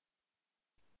action,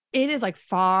 it is like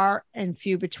far and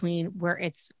few between where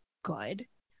it's good.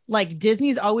 Like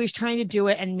Disney's always trying to do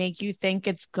it and make you think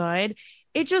it's good.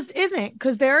 It just isn't,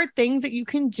 because there are things that you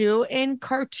can do in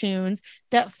cartoons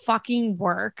that fucking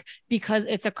work because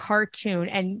it's a cartoon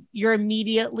and you're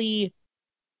immediately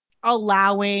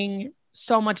allowing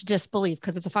so much disbelief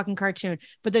because it's a fucking cartoon.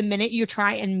 But the minute you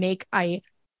try and make a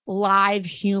live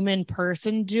human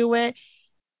person do it,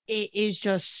 it is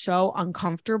just so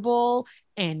uncomfortable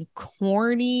and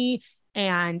corny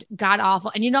and god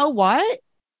awful. And you know what?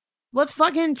 Let's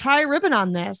fucking tie a ribbon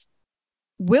on this.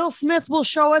 Will Smith will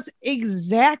show us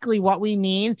exactly what we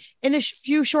mean in a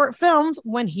few short films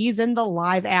when he's in the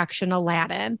live action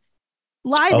Aladdin.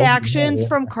 Live actions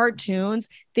from cartoons,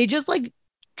 they just like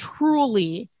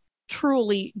truly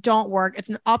don't work. It's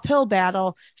an uphill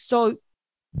battle. So,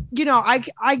 you know,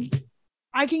 I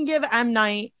can give M.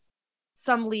 Night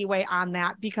some leeway on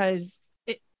that because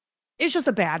it's just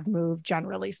a bad move,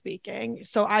 generally speaking.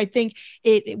 So I think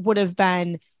it would have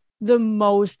been the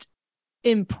most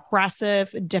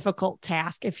impressive, difficult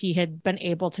task if he had been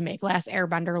able to make Last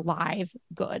Airbender live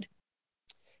good.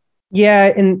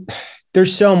 Yeah, and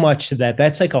there's so much to that.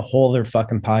 That's like a whole other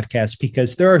fucking podcast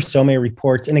because there are so many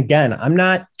reports. And again, I'm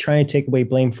not trying to take away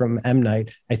blame from M.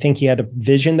 Night. I think he had a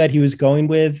vision that he was going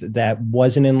with that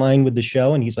wasn't in line with the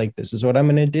show. And he's like, this is what I'm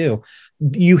going to do.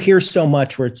 You hear so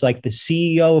much where it's like the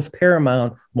CEO of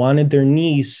Paramount wanted their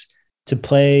niece to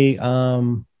play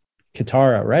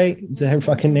Katara, right? Is that her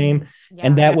fucking name? Yeah.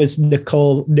 And that was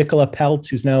Nicola Peltz,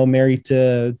 who's now married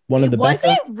to one of the Was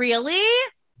it really?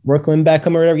 Brooklyn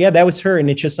Beckham or whatever. Yeah, that was her. And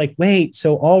it's just like, wait,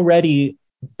 so already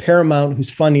Paramount,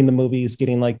 who's funding the movie, is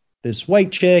getting like this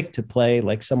white chick to play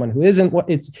like someone who isn't what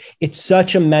it's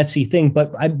such a messy thing.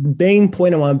 But main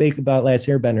point I want to make about Last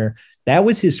Airbender, that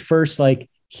was his first, like,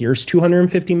 here's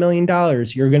 $250 million.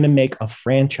 You're going to make a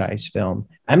franchise film.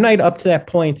 M. Night, up to that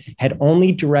point, had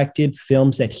only directed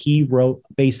films that he wrote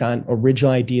based on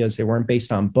original ideas. They weren't based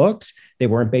on books. They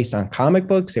weren't based on comic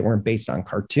books. They weren't based on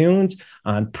cartoons,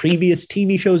 on previous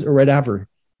TV shows or whatever.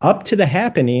 Up to The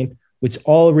Happening was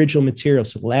all original material.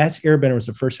 So Last Airbender was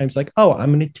the first time it's like, oh,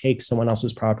 I'm going to take someone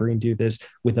else's property and do this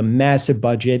with a massive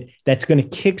budget that's going to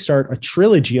kickstart a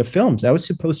trilogy of films. That was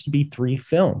supposed to be 3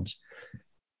 films.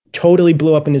 Totally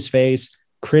blew up in his face.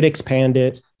 Critics panned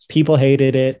it. People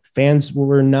hated it. Fans did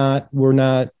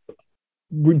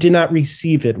not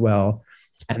receive it well.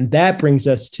 And that brings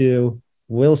us to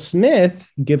Will Smith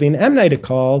giving M. Night a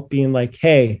call, being like,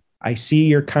 hey, I see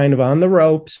you're kind of on the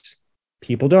ropes.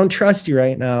 People don't trust you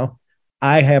right now.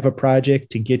 I have a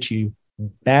project to get you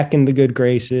back in the good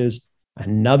graces.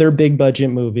 Another big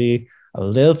budget movie, a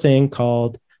little thing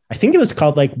called, I think it was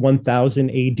called like 1000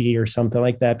 AD or something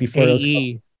like that before it was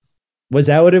called, was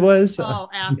that what it was? Oh,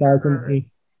 1000 AD.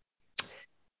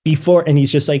 Before, and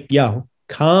he's just like, yo,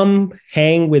 come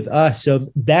hang with us.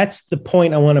 So that's the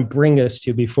point I want to bring us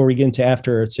to before we get into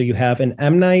After Earth. So you have an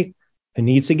M. Night who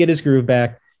needs to get his groove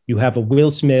back. You have a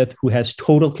Will Smith who has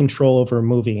total control over a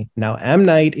movie. Now, M.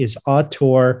 Night is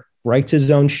auteur, writes his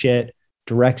own shit,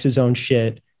 directs his own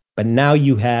shit. But now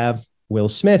you have Will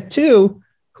Smith, too,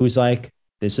 who's like,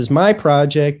 this is my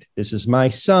project. This is my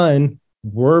son.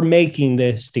 We're making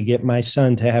this to get my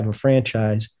son to have a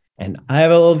franchise. And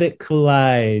all of it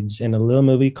collides in a little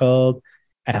movie called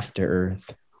After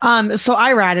Earth. So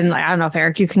I read, and I don't know if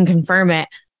Eric, you can confirm it,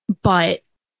 but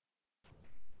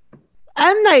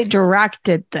M. Night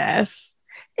directed this,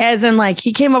 as in like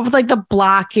he came up with like the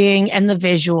blocking and the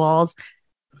visuals.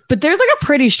 But there's like a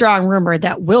pretty strong rumor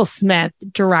that Will Smith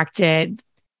directed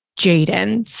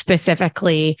Jaden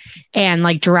specifically and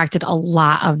like directed a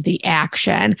lot of the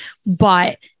action,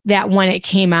 but that when it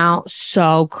came out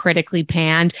so critically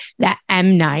panned, that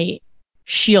M. Night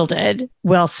shielded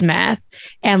Will Smith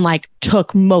and like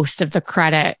took most of the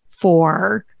credit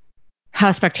for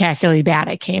how spectacularly bad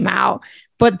it came out.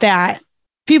 But that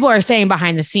people are saying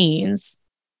behind the scenes,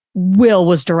 Will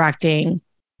was directing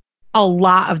a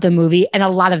lot of the movie and a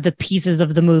lot of the pieces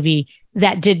of the movie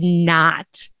that did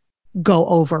not go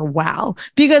over well,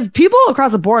 because people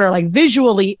across the board are like,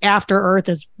 visually After Earth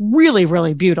is really,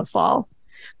 really beautiful.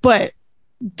 But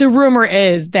the rumor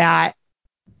is that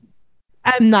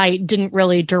M. Night didn't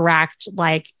really direct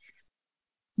like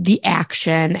the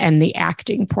action and the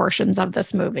acting portions of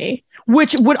this movie,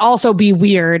 which would also be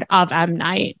weird of M.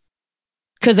 Night.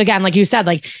 Because again, like you said,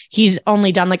 like he's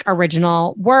only done like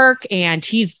original work, and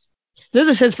this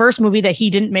is his first movie that he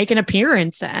didn't make an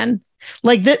appearance in.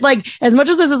 Like that, like as much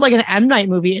as this is like an M. Night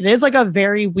movie, it is like a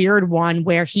very weird one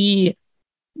where he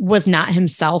was not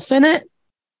himself in it.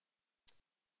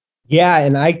 Yeah,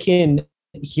 and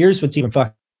here's what's even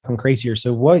fucking crazier.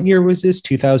 So what year was this?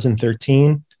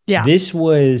 2013? Yeah. This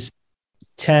was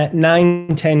 10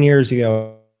 years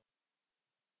ago,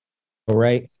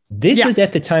 right? This was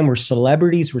at the time where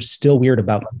celebrities were still weird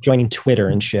about joining Twitter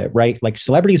and shit, right? Like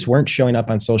celebrities weren't showing up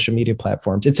on social media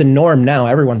platforms. It's a norm now.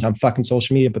 Everyone's on fucking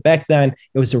social media. But back then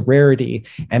it was a rarity.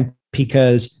 And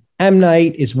because M.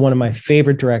 Night is one of my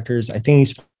favorite directors, I think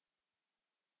he's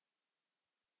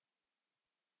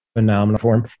phenomenal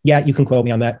for him. Yeah, you can quote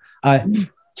me on that.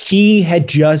 He had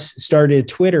just started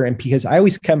Twitter, and because I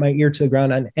always kept my ear to the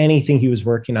ground on anything he was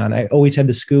working on, I always had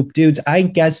the scoop. Dudes, I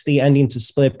guessed the ending to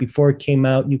Split before it came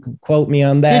out. You can quote me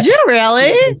on that. Did you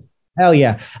really? Hell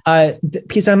yeah.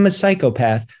 Because I'm a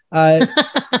psychopath.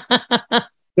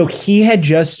 So he had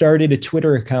just started a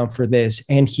Twitter account for this,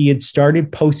 and he had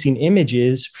started posting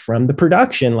images from the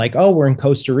production, like, oh, we're in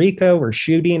Costa Rica, we're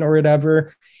shooting or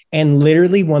whatever. And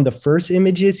literally one of the first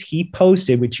images he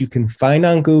posted, which you can find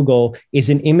on Google, is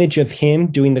an image of him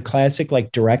doing the classic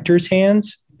like director's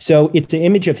hands. So it's an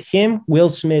image of him, Will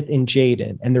Smith, and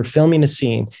Jaden, and they're filming a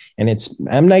scene. And it's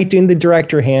M. Night doing the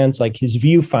director hands, like his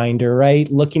viewfinder,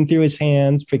 right? Looking through his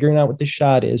hands, figuring out what the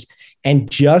shot is. And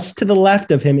just to the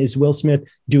left of him is Will Smith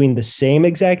doing the same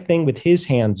exact thing with his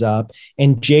hands up,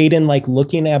 and Jaden like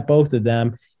looking at both of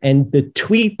them. And the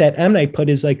tweet that M. Night put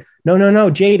is like, no,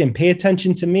 Jaden, pay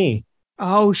attention to me.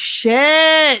 Oh,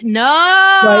 shit.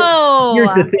 No. But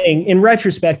here's the thing. In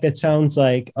retrospect, that sounds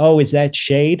like, oh, is that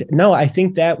shade? No, I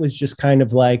think that was just kind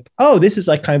of like, oh, this is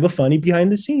like kind of a funny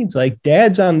behind the scenes. Like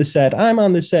dad's on the set. I'm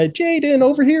on the set. Jaden,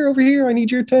 over here. I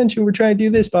need your attention. We're trying to do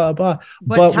this, blah, blah.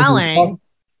 But telling.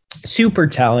 Super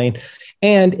telling.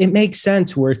 And it makes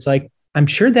sense where it's like, I'm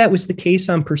sure that was the case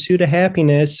on Pursuit of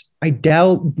Happiness. I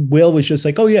doubt Will was just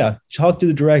like, oh yeah, talk to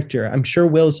the director. I'm sure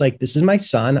Will's like, this is my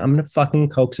son. I'm going to fucking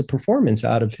coax a performance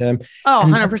out of him. Oh,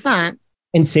 100%.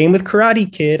 And same with Karate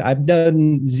Kid. I've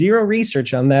done zero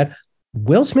research on that.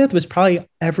 Will Smith was probably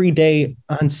every day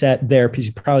on set there because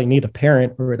you probably need a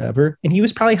parent or whatever. And he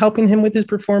was probably helping him with his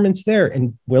performance there.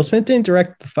 And Will Smith didn't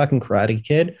direct the fucking Karate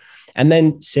Kid. And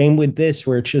then same with this,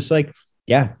 where it's just like,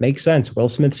 yeah, makes sense. Will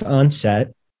Smith's on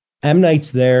set. M. Night's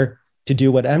there to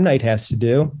do what M. Night has to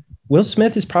do. Will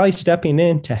Smith is probably stepping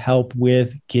in to help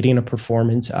with getting a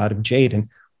performance out of Jaden,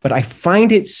 But I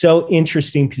find it so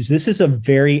interesting because this is a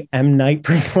very M. Night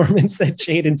performance that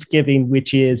Jaden's giving,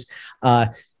 which is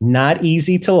not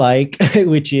easy to like,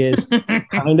 which is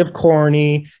kind of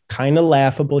corny, kind of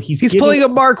laughable. He's pulling a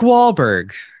Mark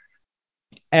Wahlberg.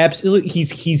 Absolutely.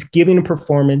 He's giving a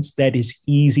performance that is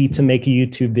easy to make a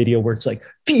YouTube video where it's like,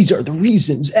 these are the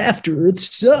reasons After Earth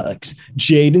sucks.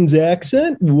 Jaden's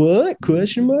accent? What?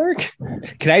 Question mark?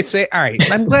 Can I say, all right,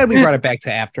 I'm glad we brought it back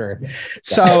to After Earth.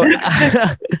 So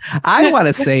I want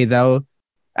to say, though,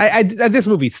 this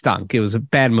movie stunk. It was a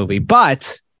bad movie.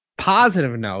 But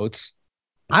positive notes,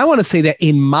 I want to say that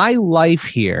in my life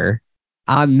here,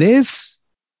 on this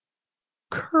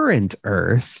current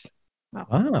Earth,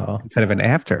 wow, instead of an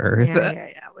After Earth, Yeah,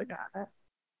 we got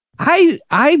it.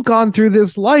 I've gone through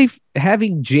this life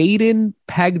having Jaden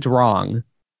pegged wrong.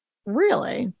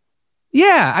 Really?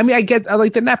 Yeah, I mean, I get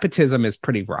like the nepotism is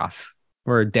pretty rough,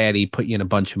 where daddy put you in a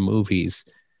bunch of movies.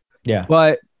 Yeah,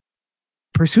 but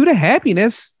Pursuit of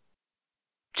Happiness,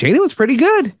 Jaden was pretty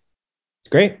good.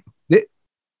 Great.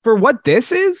 For what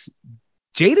this is,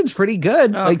 Jaden's pretty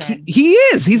good. Okay. Like he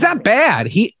is. He's not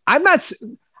bad. I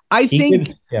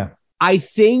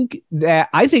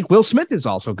think Will Smith is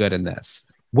also good in this.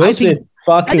 Will Smith is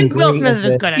good in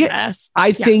this.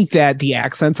 I think that the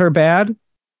accents are bad,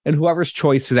 and whoever's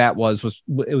choice that was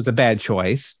a bad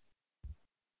choice.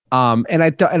 And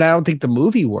I don't think the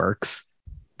movie works,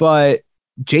 but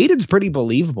Jaden's pretty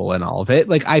believable in all of it.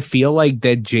 Like I feel like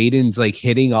that Jaden's like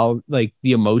hitting all like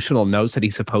the emotional notes that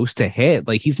he's supposed to hit.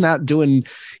 Like he's not doing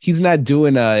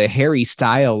a Harry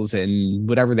Styles and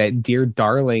whatever that Dear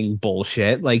Darling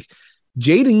bullshit. Like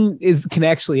Jaden can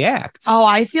actually act. Oh,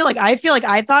 I feel like I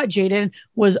thought Jaden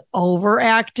was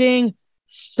overacting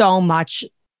so much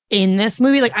in this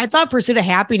movie. Like I thought Pursuit of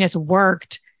Happiness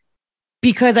worked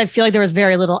because I feel like there was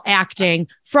very little acting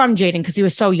from Jaden because he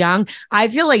was so young. I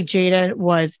feel like Jaden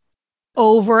was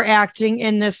overacting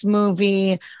in this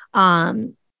movie. I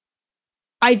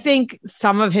think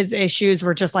some of his issues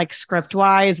were just like script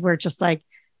wise, where just like,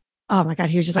 oh my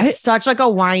God, he was just like such like a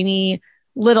whiny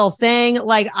little thing.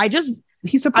 Like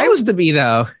he's supposed to be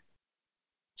though.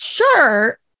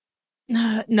 Sure.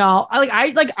 No,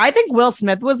 I think Will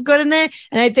Smith was good in it.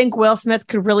 And I think Will Smith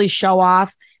could really show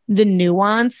off the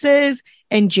nuances,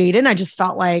 and Jaden, I just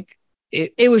felt like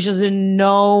it was just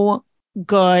no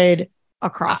good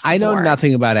across. I know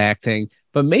nothing about acting,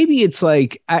 but maybe it's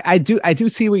like I do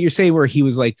see what you're saying, where he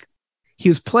was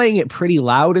playing it pretty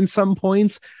loud in some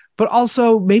points, but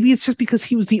also maybe it's just because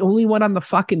he was the only one on the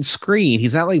fucking screen.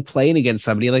 He's not like playing against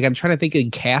somebody. Like I'm trying to think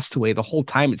in Castaway, the whole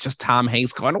time it's just Tom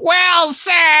Hanks going,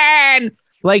 Wilson!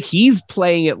 Like he's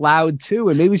playing it loud too.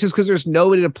 And maybe it's just because there's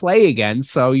nobody to play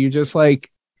against. So you're just like,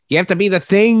 you have to be the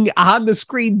thing on the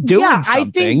screen doing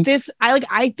something.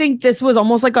 I think this was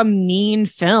almost like a mean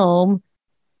film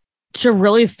to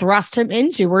really thrust him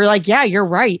into. We're like, yeah, you're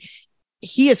right.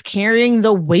 He is carrying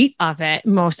the weight of it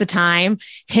most of the time.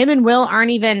 Him and Will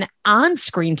aren't even on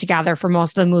screen together for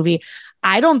most of the movie.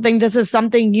 I don't think this is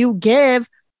something you give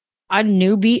a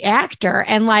newbie actor.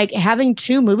 And like having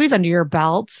 2 movies under your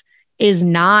belt is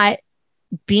not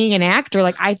being an actor.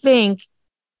 Like I think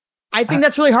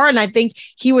that's really hard. And I think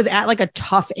he was at like a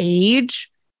tough age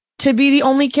to be the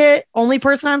only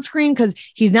person on screen, because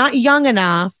he's not young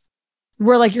enough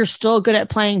where like you're still good at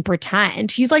playing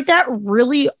pretend. He's like that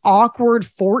really awkward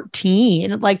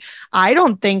 14. Like I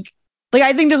think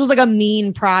this was like a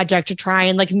mean project to try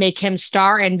and like make him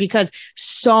star in, because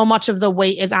so much of the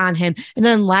weight is on him. And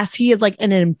unless he is like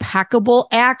an impeccable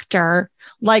actor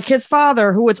like his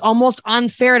father, who it's almost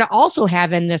unfair to also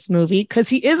have in this movie because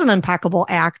he is an impeccable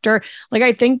actor, like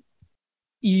I think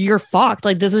you're fucked.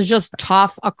 Like this is just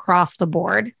tough across the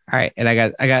board. All right. And I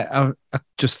got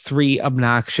just 3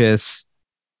 obnoxious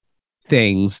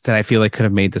things that I feel like could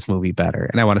have made this movie better.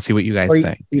 And I want to see what you guys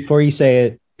think. Before you say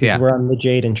it, yeah, we're on the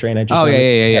Jaden train. I just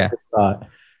this thought.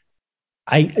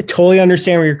 I totally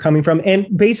understand where you're coming from, and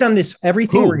based on this,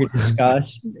 everything we're going to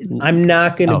discuss, I'm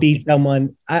not going to be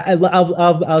someone.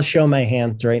 I'll show my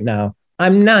hands right now.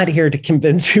 I'm not here to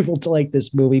convince people to like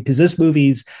this movie, because this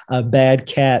movie's a bad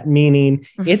cat, meaning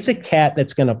it's a cat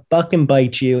that's going to fucking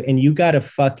bite you, and you got to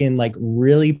fucking like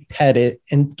really pet it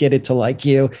and get it to like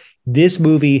you. This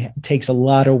movie takes a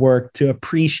lot of work to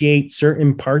appreciate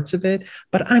certain parts of it,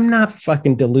 but I'm not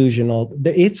fucking delusional.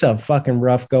 It's a fucking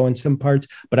rough go in some parts,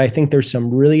 but I think there's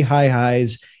some really high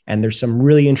highs and there's some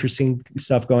really interesting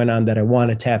stuff going on that I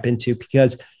want to tap into,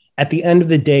 because at the end of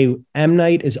the day, M.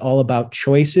 Night is all about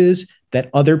choices that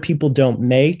other people don't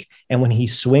make. And when he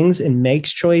swings and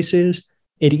makes choices,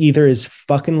 it either is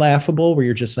fucking laughable, where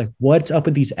you're just like, what's up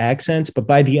with these accents? But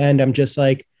by the end, I'm just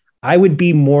like, I would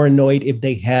be more annoyed if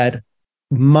they had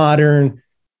modern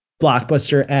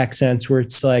blockbuster accents where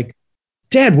it's like,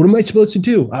 Dad, what am I supposed to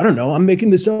do? I don't know. I'm making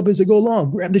this up as I go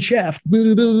along. Grab the shaft. Blah,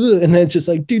 blah, blah. And then it's just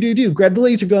like, do. Grab the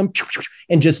laser gun.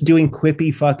 And just doing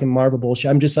quippy fucking Marvel bullshit.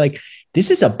 I'm just like,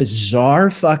 this is a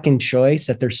bizarre fucking choice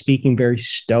that they're speaking very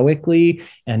stoically.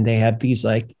 And they have these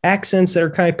like accents that are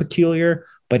kind of peculiar.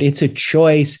 But it's a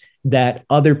choice that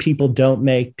other people don't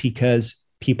make because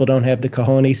people don't have the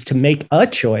cojones to make a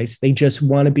choice. They just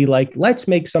want to be like, let's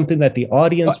make something that the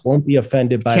audience won't be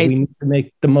offended by. We need to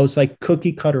make the most like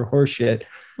cookie cutter horseshit.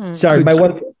 Sorry, my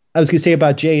one I was going to say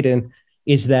about Jaden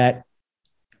is that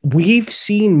we've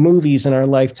seen movies in our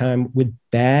lifetime with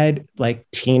bad like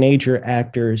teenager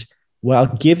actors. What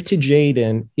I'll give to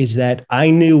Jaden is that I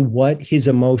knew what his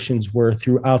emotions were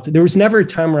throughout. There was never a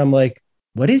time where I'm like,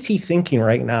 what is he thinking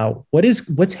right now?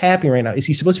 What's happening right now? Is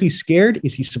he supposed to be scared?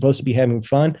 Is he supposed to be having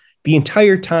fun? The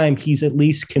entire time he's at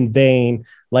least conveying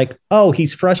like, oh,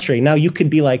 he's frustrated. Now you could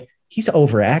be like, he's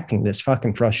overacting this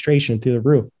fucking frustration through the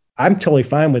roof. I'm totally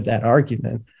fine with that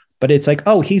argument. But it's like,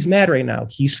 oh, he's mad right now.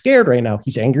 He's scared right now.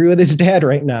 He's angry with his dad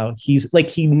right now. He's like,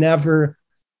 he never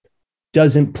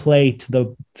doesn't play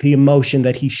to the emotion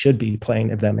that he should be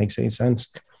playing, if that makes any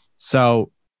sense.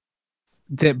 So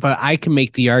but I can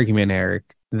make the argument, Eric,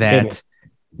 that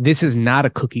this is not a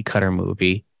cookie cutter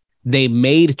movie. They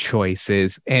made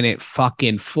choices and it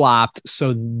fucking flopped.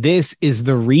 So this is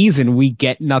the reason we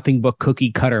get nothing but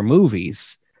cookie cutter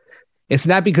movies. It's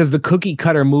not because the cookie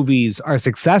cutter movies are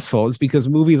successful. It's because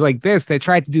movies like this, they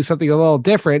tried to do something a little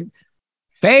different,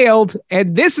 failed,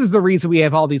 and this is the reason we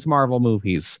have all these Marvel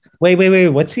movies. Wait.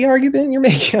 What's the argument you're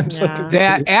making? I'm so confused.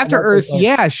 That After Earth,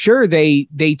 yeah, sure. They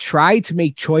tried to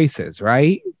make choices,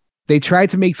 right? They tried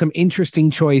to make some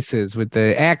interesting choices with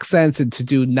the accents and to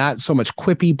do not so much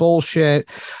quippy bullshit,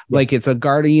 like it's a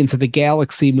Guardians of the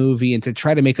Galaxy movie, and to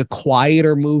try to make a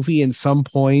quieter movie in some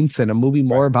points and a movie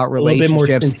more about relationships. A little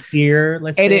bit more sincere,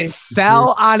 let's say. And it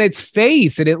fell on its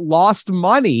face and it lost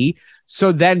money.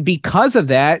 So then because of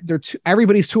that,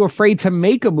 everybody's too afraid to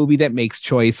make a movie that makes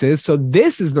choices. So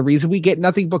this is the reason we get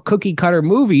nothing but cookie cutter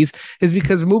movies, is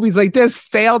because movies like this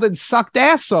failed and sucked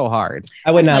ass so hard.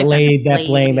 I would not lay that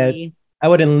blame at. I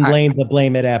wouldn't lay the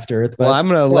blame at After Earth. But well, I'm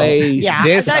going to lay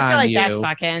this on you. I feel like that's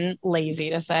fucking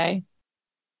lazy to say.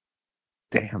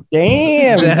 Damn.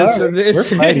 We're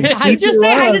fighting. I just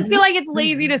feel like it's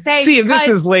lazy to say. See, if this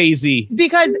is lazy.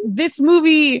 Because this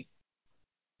movie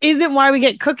isn't why we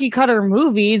get cookie cutter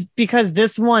movies, because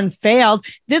this one failed.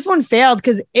 This one failed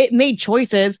because it made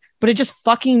choices, but it just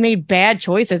fucking made bad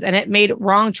choices and it made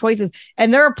wrong choices.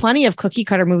 And there are plenty of cookie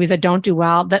cutter movies that don't do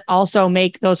well that also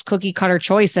make those cookie cutter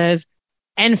choices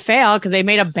and fail because they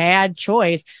made a bad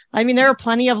choice. I mean, there are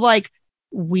plenty of like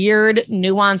weird,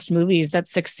 nuanced movies that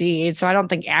succeed. So I don't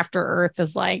think After Earth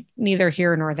is like neither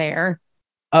here nor there.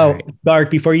 Oh, Mark,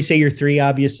 before you say your three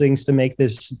obvious things to make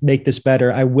this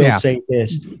better, I will say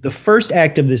this. The first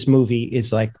act of this movie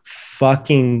is like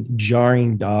fucking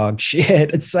jarring dog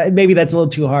shit. It's like, maybe that's a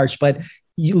little too harsh, but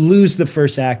you lose the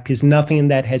first act because nothing in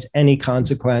that has any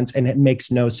consequence and it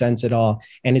makes no sense at all.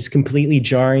 And it's completely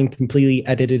jarring, completely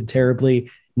edited terribly.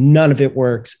 None of it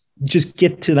works. Just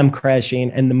get to them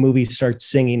crashing and the movie starts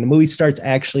singing. The movie starts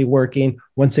actually working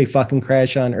once they fucking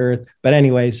crash on Earth. But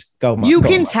anyways, go. You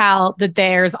can tell that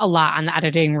there's a lot on the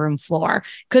editing room floor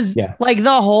because like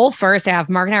the whole first half,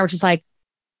 Mark and I were just like,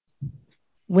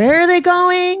 where are they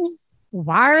going?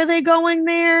 Why are they going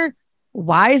there?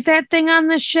 Why is that thing on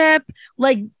the ship?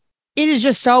 Like, it is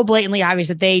just so blatantly obvious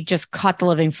that they just cut the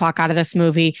living fuck out of this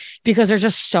movie because there's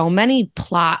just so many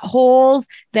plot holes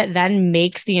that then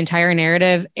makes the entire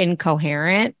narrative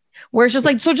incoherent, where it's just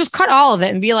like, so just cut all of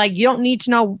it and be like, you don't need to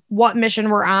know what mission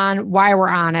we're on, why we're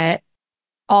on it.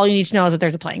 All you need to know is that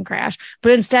there's a plane crash.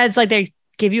 But instead, it's like they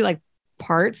give you like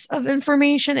parts of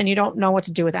information and you don't know what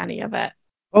to do with any of it.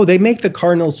 Oh, they make the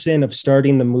cardinal sin of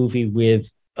starting the movie with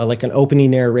like an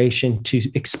opening narration to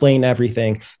explain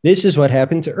everything. This is what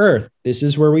happened to Earth. This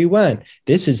is where we went.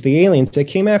 This is the aliens that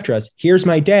came after us. Here's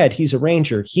my dad. He's a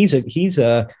ranger. He's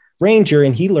a ranger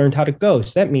and he learned how to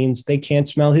ghost. That means they can't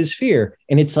smell his fear.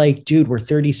 And it's like, dude, we're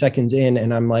 30 seconds in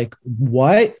and I'm like,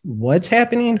 what's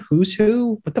happening? Who's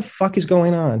who? What the fuck is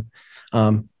going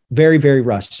on? Very, very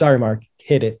rushed. Sorry, Mark.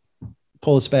 Hit it.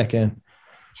 Pull us back in.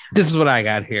 This is what I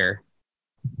got here.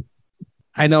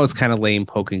 I know it's kind of lame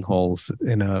poking holes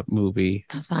in a movie,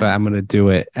 but I'm going to do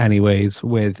it anyways.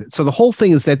 So the whole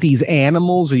thing is that these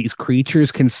animals or these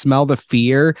creatures can smell the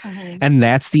fear, and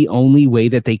that's the only way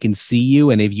that they can see you.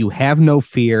 And if you have no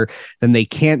fear, then they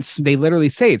can't. They literally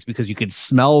say it's because they could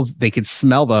smell the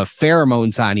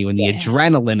pheromones on you and the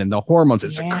adrenaline and the hormones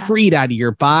that secrete out of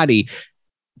your body.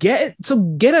 get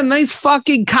a nice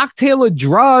fucking cocktail of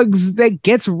drugs that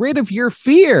gets rid of your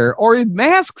fear or it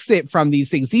masks it from these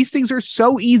things. These things are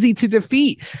so easy to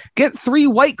defeat. Get 3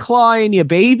 White Claw in you,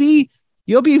 baby.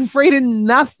 You'll be afraid of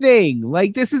nothing.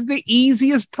 Like, this is the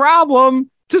easiest problem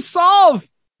to solve.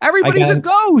 Everybody's a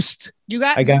ghost.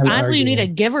 Honestly, you need a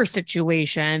giver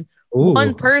situation. Ooh.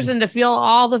 One person to feel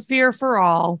all the fear for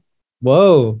all.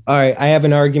 Whoa. All right. I have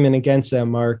an argument against that,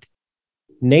 Mark.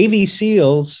 Navy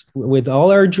SEALs, with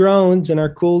all our drones and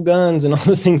our cool guns and all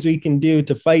the things we can do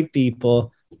to fight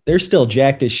people, they're still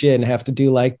jacked as shit and have to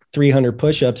do like 300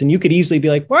 push-ups. And you could easily be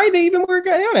like, why they even work?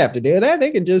 They don't have to do that.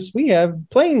 They can just, we have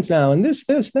planes now and this,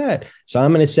 that. So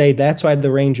I'm going to say that's why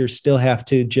the Rangers still have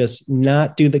to just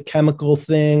not do the chemical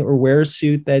thing or wear a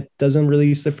suit that doesn't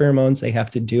release the pheromones. They have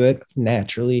to do it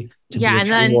naturally. Yeah, and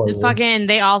then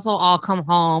they also all come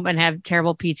home and have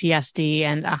terrible PTSD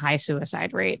and a high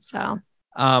suicide rate. So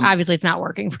obviously it's not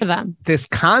working for them. This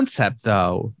concept,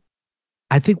 though,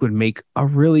 I think would make a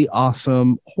really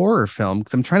awesome horror film,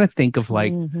 because I'm trying to think of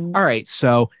like, all right,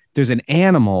 so there's an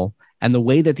animal, and the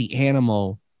way that the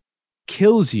animal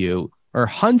kills you or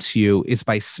hunts you is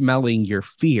by smelling your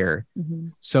fear.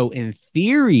 So in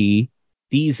theory,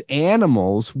 these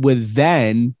animals would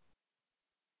then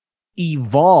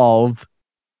evolve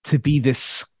to be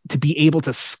able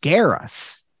to scare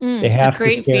us. They have to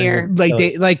create fear.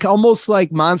 Like almost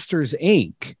like Monsters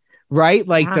Inc. Right?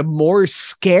 Like the more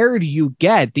scared you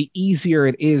get, the easier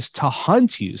it is to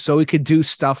hunt you. So it could do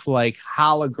stuff like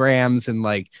holograms and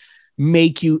like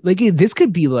make you like, this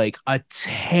could be like a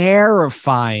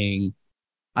terrifying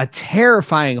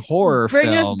horror film.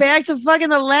 Bring us back to fucking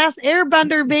The Last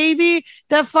Airbender, baby.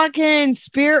 The fucking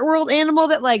spirit world animal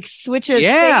that like switches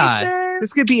faces.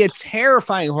 This could be a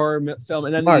terrifying horror film.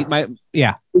 And then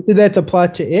Isn't that the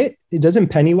plot to it? It doesn't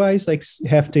Pennywise like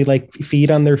have to like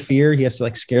feed on their fear? He has to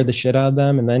like scare the shit out of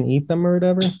them and then eat them or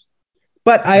whatever.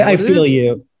 But I feel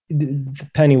you.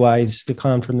 Pennywise, the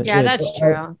clown from the that's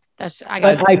true.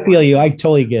 I feel you. I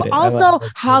totally get it. Also,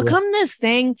 how come this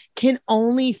thing can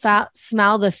only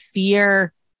smell the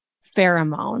fear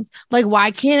pheromones? Like,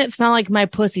 why can't it smell like my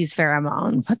pussy's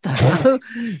pheromones? What the hell?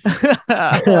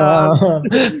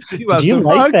 She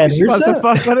must have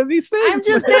fucked one of these things. I'm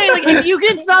just saying, like, if you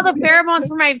can smell the pheromones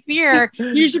for my fear,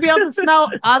 you should be able to smell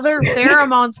other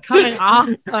pheromones coming off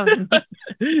of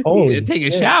me. Take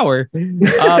a shower.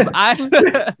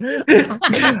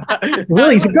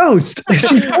 Lily's a ghost.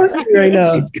 She's ghosting right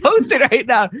now. She's ghosting right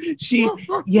now.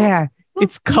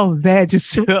 It's called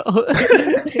Vagisil.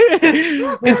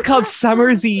 It's called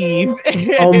Summer's Eve.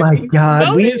 Oh my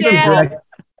God. We need to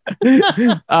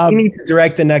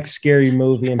direct the next scary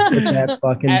movie and put that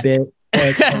fucking bit.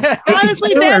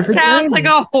 Honestly, that sounds like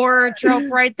a horror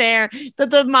trope right there, that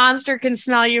the monster can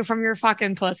smell you from your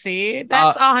fucking pussy.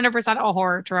 That's 100% a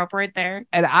horror trope right there.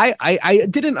 And I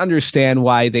didn't understand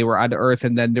why they were on Earth,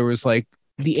 and then there was like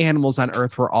the animals on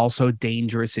Earth were also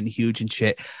dangerous and huge and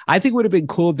shit. I think it would have been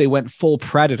cool if they went full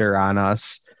Predator on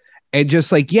us and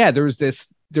just like, there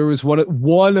was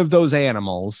one of those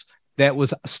animals that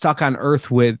was stuck on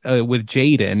Earth with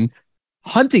Jaden,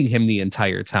 hunting him the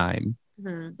entire time.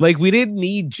 Like, we didn't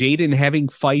need Jaden having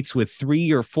fights with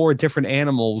 3 or 4 different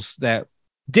animals that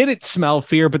didn't smell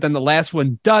fear, but then the last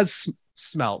one does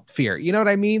smell fear. You know what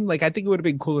I mean? Like, I think it would have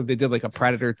been cool if they did like a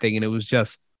Predator thing and it was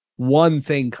just one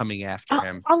thing coming after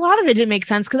him. A lot of it didn't make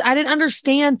sense because I didn't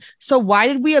understand. So why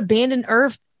did we abandon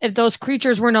Earth if those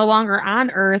creatures were no longer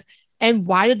on Earth? And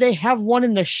why did they have one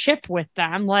in the ship with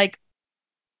them? Like,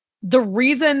 the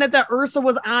reason that the Ursa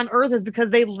was on Earth is because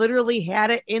they literally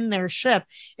had it in their ship.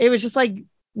 It was just like,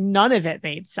 none of it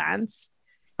made sense.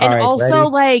 And also,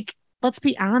 like, let's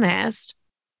be honest,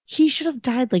 he should have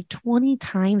died like 20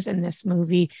 times in this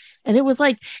movie. And it was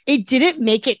like, it didn't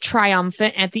make it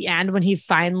triumphant at the end when he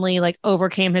finally like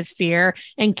overcame his fear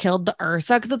and killed the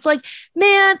Ursa. Cause it's like,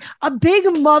 man, a big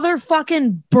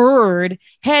motherfucking bird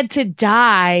had to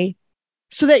die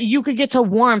so that you could get to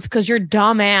warmth because your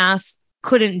dumb ass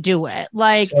couldn't do it.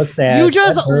 Like, so you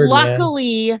just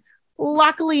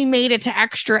luckily made it to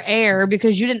extra air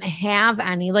because you didn't have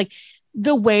any. Like,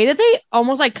 the way that they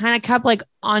almost like kind of kept like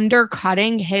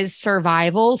undercutting his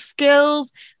survival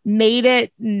skills made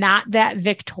it not that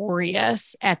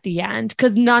victorious at the end,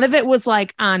 because none of it was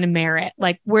like on merit,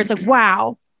 like where it's like,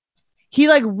 wow, he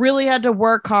like really had to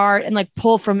work hard and like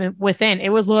pull from within. It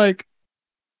was like,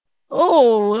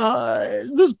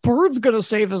 this bird's gonna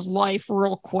save his life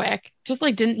real quick. Just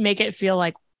like didn't make it feel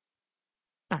like,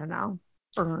 I don't know,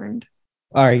 earned.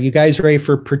 All right, you guys ready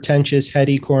for pretentious,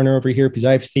 heady corner over here? Because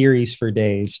I have theories for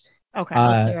days. Okay,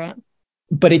 let's hear it.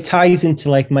 but it ties into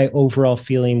like my overall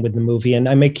feeling with the movie. And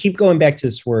I may keep going back to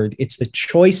this word. It's the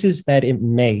choices that it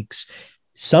makes.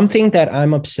 Something that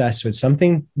I'm obsessed with,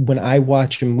 something when I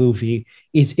watch a movie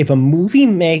is if a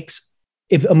movie's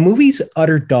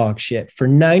utter dog shit for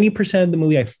 90% of the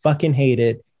movie, I fucking hate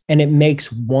it. And it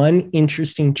makes one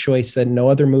interesting choice that no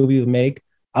other movie would make.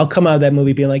 I'll come out of that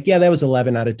movie being like, yeah, that was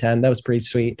 11 out of 10. That was pretty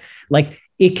sweet. Like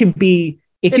it could be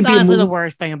honestly the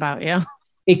worst thing about you.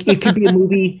 It could be a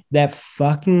movie that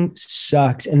fucking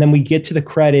sucks. And then we get to the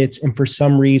credits, and for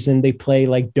some reason they play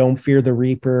like Don't Fear the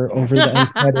Reaper over the end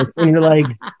credits. And you're like,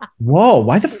 whoa,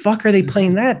 why the fuck are they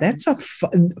playing that? That's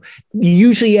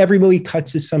usually every movie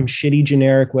cuts to some shitty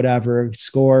generic, whatever,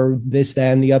 score, this,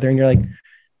 that, and the other. And you're like,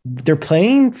 they're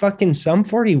playing fucking Sum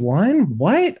 41.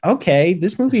 What? Okay,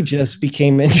 this movie just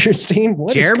became interesting.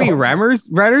 What Jeremy Renner's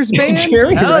band?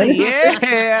 Jeremy Renner?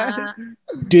 Yeah.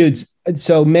 Dudes,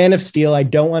 so Man of Steel, I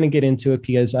don't want to get into it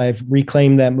because I've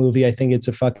reclaimed that movie. I think it's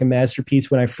a fucking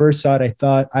masterpiece. When I first saw it, I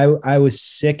thought I was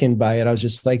sickened by it. I was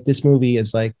just like, this movie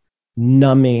is like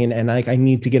numbing, and like I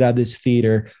need to get out of this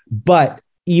theater. But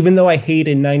even though I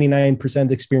hated 99% of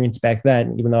the experience back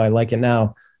then, even though I like it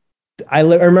now, I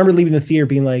remember leaving the theater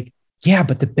being like, yeah,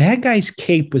 but the bad guy's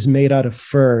cape was made out of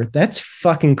fur. That's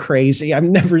fucking crazy. I've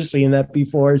never seen that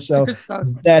before. So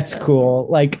that's cool.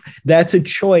 Like that's a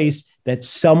choice that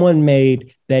someone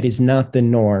made that is not the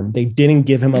norm. They didn't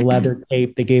give him a leather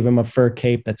cape. They gave him a fur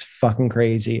cape. That's fucking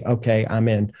crazy. Okay, I'm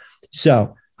in.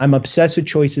 So I'm obsessed with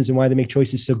choices and why they make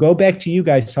choices. So go back to you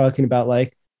guys talking about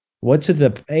like, what's with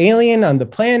the alien on the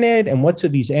planet and what's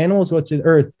with these animals? What's with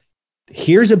Earth?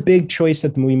 Here's a big choice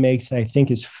that the movie makes that I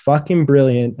think is fucking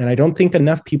brilliant. And I don't think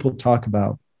enough people talk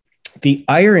about the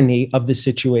irony of the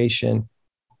situation.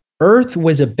 Earth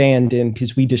was abandoned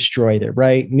because we destroyed it,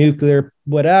 right? Nuclear,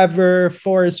 whatever,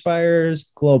 forest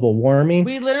fires, global warming.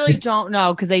 We literally don't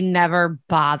know because they never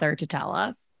bother to tell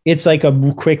us. It's like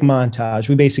a quick montage.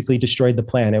 We basically destroyed the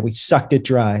planet. We sucked it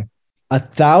dry.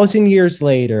 1,000 years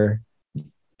later,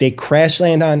 they crash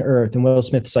land on Earth. And Will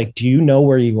Smith's like, do you know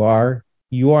where you are?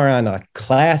 You are on a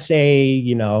class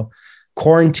A,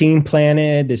 quarantine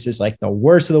planet. This is like the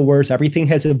worst of the worst. Everything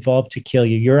has evolved to kill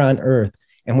you. You're on Earth.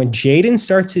 And when Jaden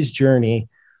starts his journey,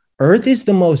 Earth is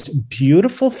the most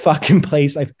beautiful fucking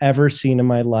place I've ever seen in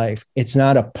my life. It's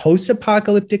not a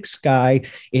post-apocalyptic sky.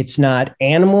 It's not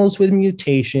animals with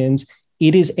mutations.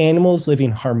 It is animals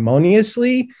living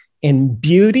harmoniously in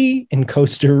beauty in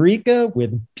Costa Rica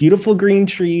with beautiful green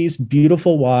trees,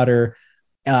 beautiful water.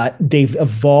 They've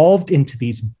evolved into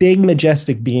these big,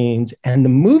 majestic beings. And the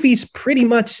movie's pretty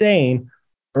much saying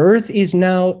Earth is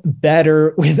now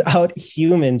better without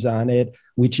humans on it,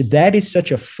 which that is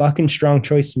such a fucking strong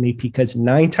choice to me because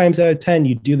 9 times out of 10,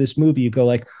 you do this movie, you go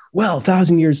like, well,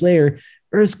 1,000 years later,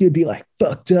 Earth's going to be like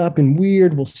fucked up and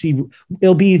weird. We'll see,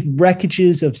 it'll be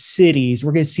wreckages of cities.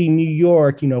 We're going to see New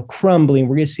York, crumbling.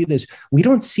 We're going to see this. We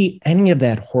don't see any of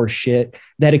that horse shit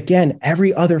that, again,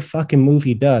 every other fucking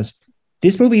movie does.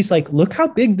 This movie's like, look how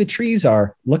big the trees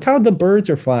are. Look how the birds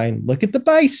are flying. Look at the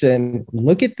bison.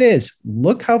 Look at this.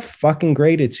 Look how fucking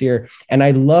great it's here. And I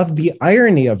love the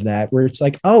irony of that, where it's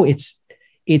like, oh,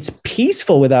 it's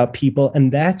peaceful without people.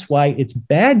 And that's why it's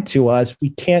bad to us.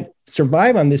 We can't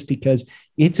survive on this because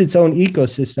it's its own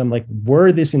ecosystem. Like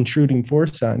we're this intruding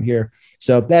force on here.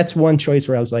 So that's one choice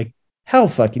where I was like, hell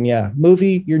fucking yeah,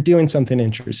 movie, you're doing something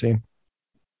interesting.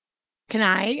 Can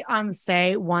I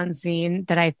say one scene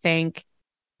that I think,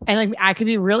 and like I could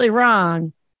be really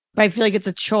wrong, but I feel like it's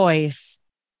a choice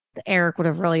that Eric would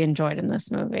have really enjoyed in this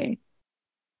movie.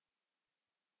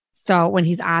 So when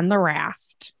he's on the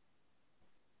raft,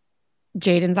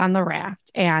 Jaden's on the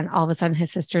raft, and all of a sudden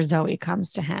his sister Zoe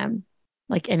comes to him,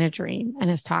 like in a dream,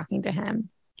 and is talking to him.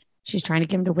 She's trying to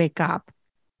get him to wake up.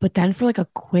 But then for like a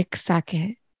quick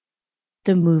second,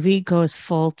 the movie goes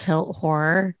full tilt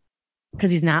horror because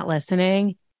he's not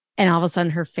listening. And all of a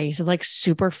sudden her face is like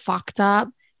super fucked up.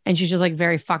 And she's just like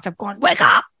very fucked up going, wake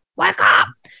up.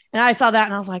 And I saw that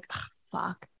and I was like, oh,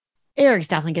 fuck. Eric's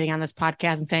definitely getting on this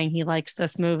podcast and saying he likes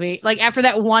this movie. Like after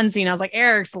that one scene, I was like,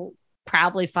 Eric's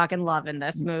probably fucking loving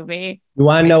this movie. You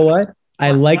want to know what?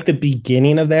 I like the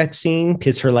beginning of that scene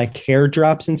because her like hair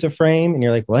drops into frame and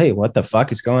you're like, wait, what the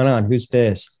fuck is going on? Who's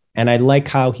this? And I like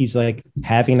how he's like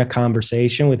having a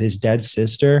conversation with his dead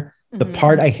sister. The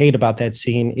part I hate about that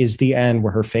scene is the end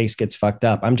where her face gets fucked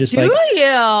up. I'm just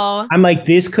I'm like,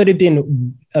 this could have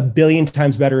been a billion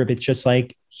times better if it's just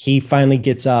like he finally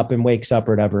gets up and wakes up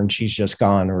or whatever, and she's just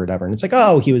gone or whatever. And it's like,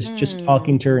 oh, he was just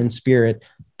talking to her in spirit.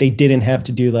 They didn't have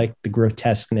to do like the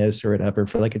grotesqueness or whatever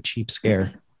for like a cheap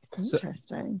scare.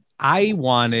 Interesting. So I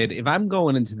wanted, if I'm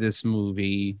going into this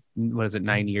movie, what is it,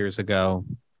 9 years ago,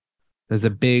 as a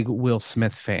big Will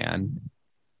Smith fan,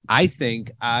 I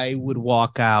think I would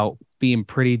walk out being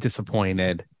pretty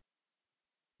disappointed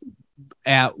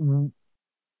at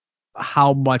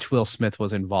how much Will Smith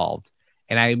was involved.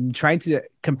 And I'm trying to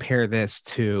compare this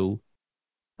to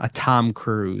a Tom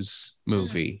Cruise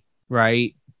movie,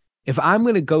 right? If I'm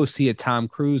going to go see a Tom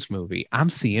Cruise movie, I'm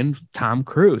seeing Tom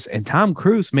Cruise, and Tom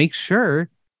Cruise makes sure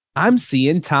I'm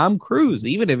seeing Tom Cruise,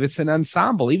 even if it's an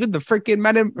ensemble, even the freaking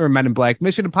Men in Black,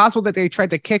 Mission Impossible, that they tried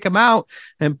to kick him out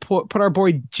and put our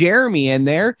boy Jeremy in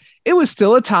there. It was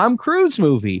still a Tom Cruise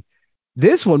movie.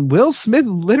 This one, Will Smith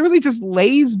literally just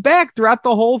lays back throughout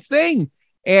the whole thing.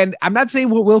 And I'm not saying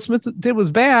what Will Smith did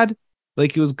was bad.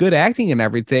 Like, it was good acting and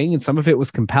everything, and some of it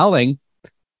was compelling.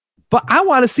 But I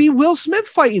want to see Will Smith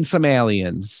fighting some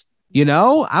aliens. You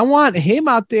know, I want him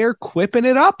out there quipping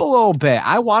it up a little bit.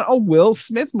 I want a Will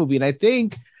Smith movie. And I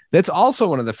think that's also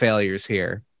one of the failures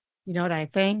here. You know what I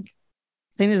think?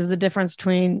 I think this is the difference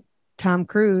between Tom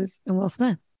Cruise and Will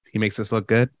Smith. He makes us look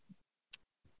good.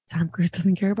 Tom Cruise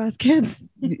doesn't care about his kids.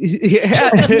 Yeah.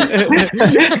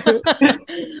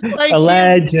 Like,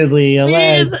 Allegedly.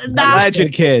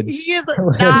 Alleged kids. He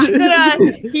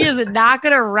is not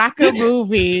gonna wreck a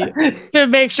movie to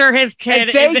make sure his kid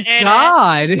is Thank in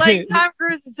God. it. Like, Tom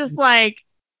Cruise is just like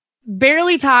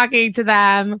barely talking to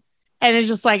them, and it's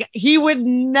just like he would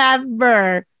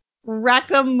never wreck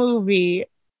a movie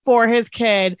for his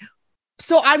kid.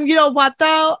 So you know what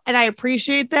though? And I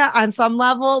appreciate that on some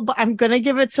level, but I'm going to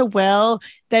give it to Will.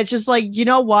 That's just like, you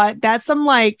know what? That's some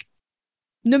like,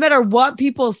 no matter what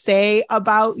people say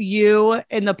about you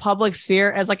in the public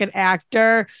sphere as like an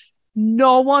actor,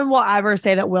 no one will ever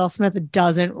say that Will Smith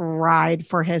doesn't ride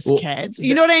for his kids.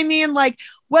 You know what I mean? Like,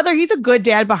 whether he's a good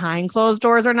dad behind closed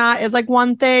doors or not is like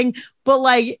one thing, but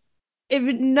like, if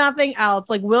nothing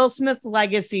else, like Will Smith's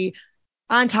legacy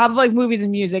on top of like movies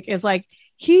and music is like,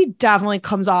 he definitely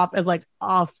comes off as like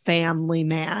a family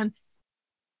man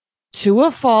to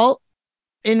a fault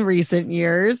in recent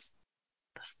years.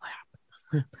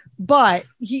 But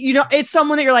he, it's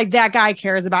someone that you're like, that guy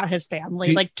cares about his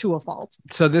family, like to a fault.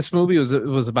 So this movie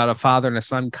was about a father and a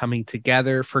son coming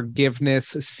together, forgiveness,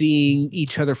 seeing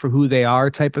each other for who they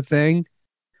are, type of thing.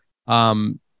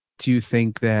 Do you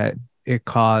think that it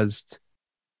caused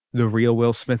the real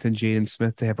Will Smith and Jaden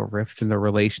Smith to have a rift in their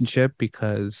relationship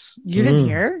because you didn't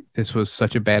hear this was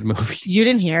such a bad movie? You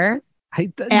didn't hear?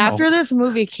 After this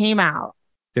movie came out,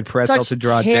 did Perez have to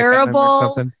draw terrible, or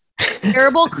something?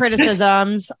 Terrible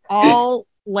criticisms all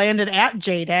landed at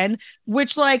Jaden,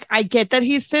 which like I get that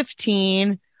he's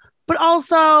 15, but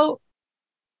also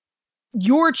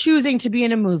you're choosing to be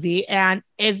in a movie, and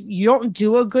if you don't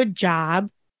do a good job,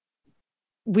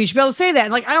 we should be able to say that.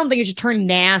 And like, I don't think it should turn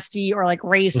nasty or like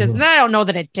racist. Mm-hmm. And I don't know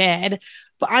that it did,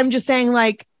 but I'm just saying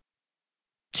like,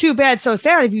 too bad, so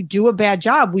sad. If you do a bad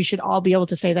job, we should all be able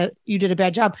to say that you did a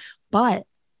bad job. But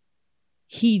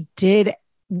Jaden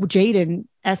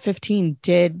at 15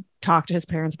 did talk to his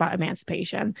parents about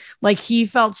emancipation. Like, he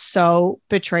felt so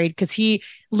betrayed because he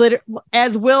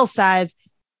as Will says,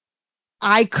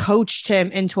 I coached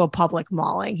him into a public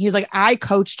mauling. He's like, I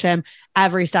coached him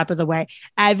every step of the way.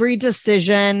 Every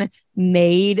decision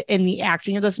made in the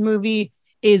acting of this movie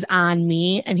is on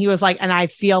me. And he was like, and I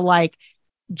feel like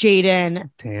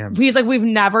Jaden, he's like, we've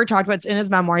never talked about it in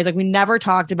his memoir. He's like, we never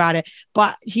talked about it,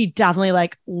 but he definitely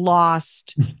like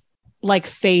lost like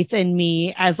faith in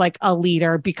me as like a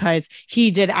leader because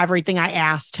he did everything I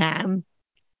asked him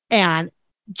and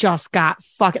just got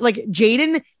fucking like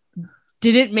Jaden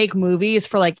didn't make movies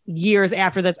for like years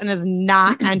after this and has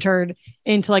not entered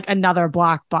into like another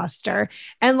blockbuster.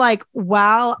 And like,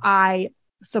 while I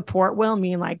support Will,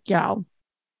 mean like, yo,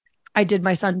 I did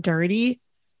my son dirty,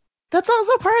 that's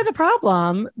also part of the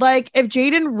problem. Like, if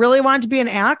Jaden really wanted to be an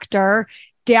actor,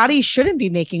 daddy shouldn't be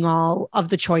making all of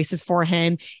the choices for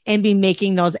him and be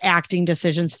making those acting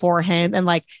decisions for him. And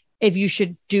like, if you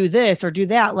should do this or do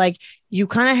that, like, you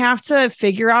kind of have to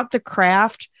figure out the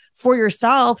craft for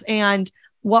yourself. And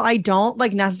while I don't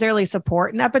like necessarily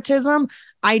support nepotism,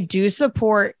 I do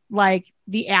support like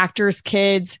the actors'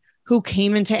 kids who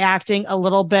came into acting a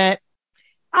little bit,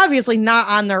 obviously not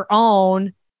on their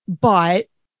own, but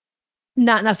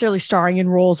not necessarily starring in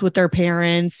roles with their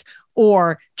parents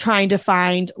or trying to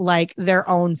find like their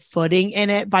own footing in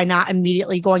it by not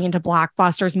immediately going into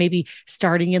blockbusters, maybe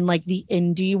starting in like the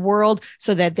indie world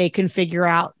so that they can figure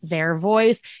out their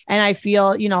voice. And I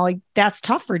feel, like that's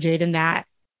tough for Jaden, that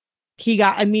he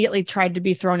got immediately tried to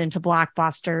be thrown into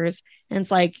blockbusters. And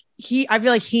it's like, I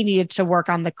feel like he needed to work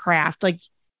on the craft. Like,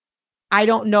 I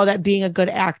don't know that being a good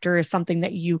actor is something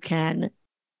that you can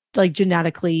like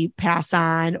genetically pass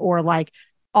on or like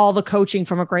all the coaching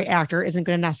from a great actor isn't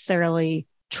going to necessarily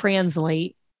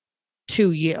translate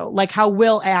to you. Like how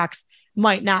Will acts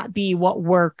might not be what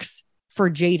works for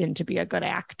Jaden to be a good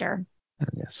actor.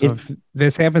 Yeah, so if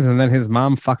this happens and then his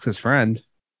mom fucks his friend.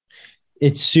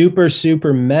 It's super,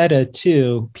 super meta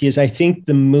too, because I think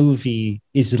the movie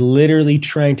is literally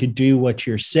trying to do what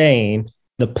you're saying.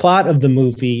 The plot of the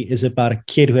movie is about a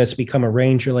kid who has to become a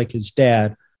ranger like his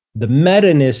dad. The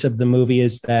meta-ness of the movie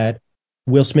is that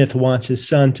Will Smith wants his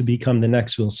son to become the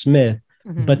next Will Smith.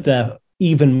 Mhm. But the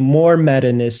even more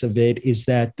meta-ness of it is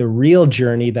that the real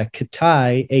journey that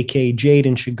Katai, aka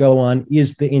Jaden, should go on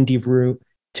is the indie route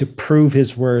to prove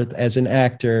his worth as an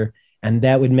actor. And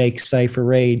that would make Cypher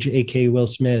Rage, aka Will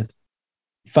Smith,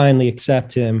 finally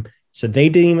accept him. So they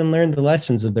didn't even learn the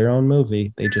lessons of their own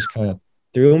movie. They just kind of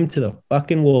threw him to the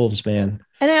fucking wolves, man.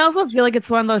 And I also feel like it's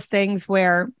one of those things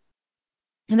where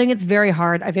I think it's very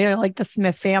hard. I feel like the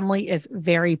Smith family is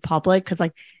very public because,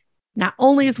 like, not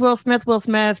only is Will Smith,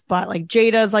 but like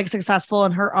Jada's like successful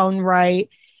in her own right.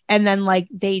 And then like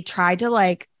they tried to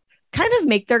like kind of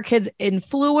make their kids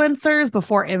influencers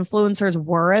before influencers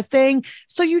were a thing.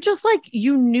 So you just like,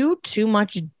 you knew too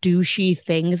much douchey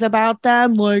things about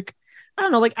them. Like, I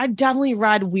don't know, like I definitely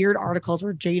read weird articles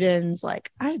where Jaden's like,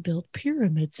 I built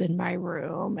pyramids in my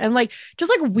room and like just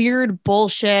like weird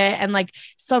bullshit and like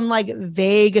some like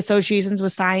vague associations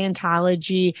with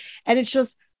Scientology. And it's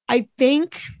just, I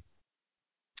think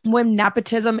when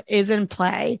nepotism is in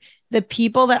play, the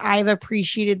people that I've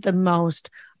appreciated the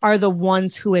most are the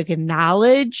ones who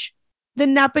acknowledge the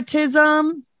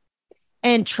nepotism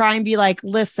and try and be like,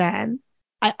 listen,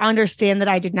 I understand that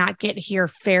I did not get here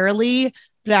fairly,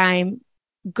 but I'm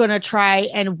going to try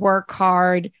and work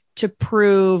hard to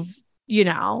prove, you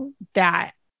know,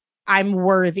 that I'm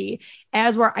worthy.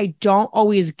 As where I don't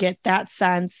always get that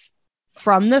sense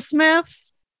from the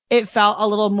Smiths. It felt a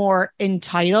little more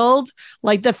entitled,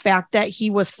 like the fact that he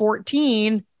was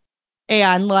 14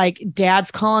 and like dad's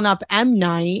calling up M.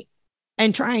 Night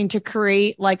and trying to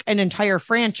create like an entire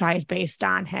franchise based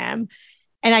on him.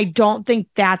 And I don't think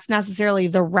that's necessarily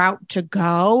the route to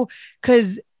go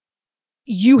because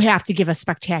you have to give a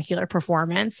spectacular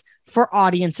performance for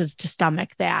audiences to stomach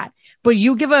that. But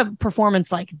you give a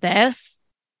performance like this,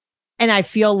 and I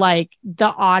feel like the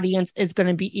audience is going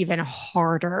to be even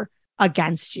harder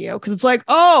against you because it's like,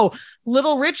 oh,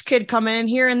 little rich kid coming in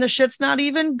here and the shit's not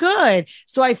even good.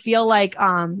 So I feel like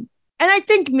and I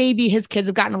think maybe his kids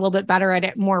have gotten a little bit better at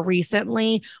it more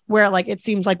recently, where like it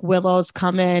seems like Willow's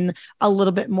come in a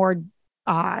little bit more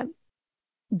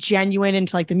genuine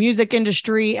into like the music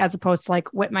industry as opposed to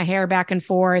like whip my hair back and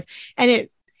forth. And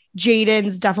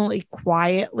Jaden's definitely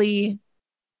quietly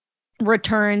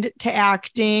returned to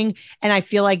acting, and I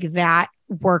feel like that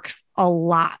works a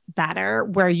lot better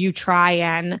where you try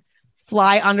and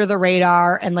fly under the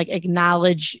radar and like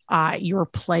acknowledge your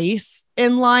place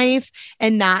in life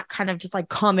and not kind of just like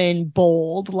come in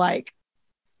bold like,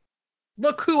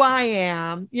 look who I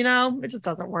am, you know. It just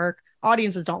doesn't work.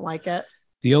 Audiences don't like it.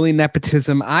 The only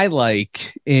nepotism I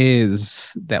like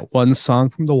is that one song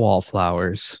from the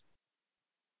Wallflowers.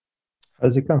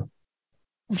 How's it go?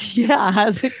 Yeah,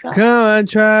 how's it going? Come on,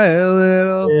 try a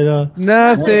little.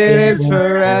 Nothing is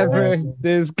forever.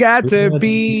 There's got to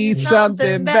be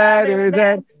something better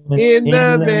than in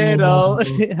the middle.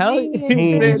 Hell,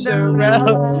 it's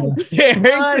around.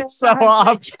 It's so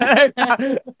off. Hey,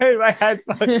 my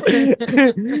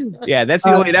headphones. Yeah, that's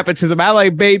the only nepotism I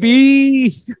like,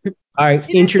 baby. All right,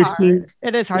 interesting.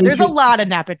 It is hard. There's a lot of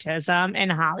nepotism in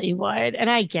Hollywood, and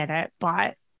I get it,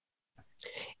 but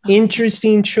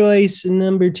interesting choice.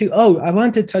 Number 2. Oh, I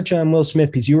want to touch on Will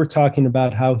Smith because you were talking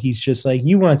about how he's just like,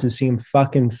 you want to see him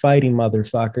fucking fighting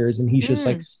motherfuckers, and he's just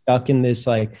like stuck in this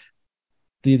like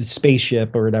the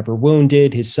spaceship or whatever,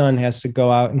 wounded. His son has to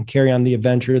go out and carry on the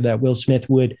adventure that Will Smith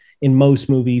would in most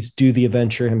movies do the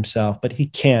adventure himself, but he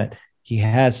can't. He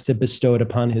has to bestow it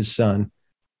upon his son.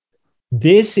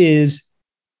 This is,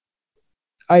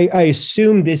 I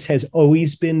assume this has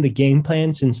always been the game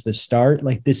plan since the start.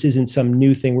 Like, this isn't some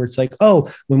new thing where it's like, oh,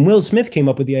 when Will Smith came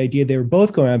up with the idea, they were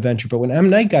both going on adventure. But when M.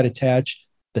 Night got attached,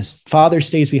 the father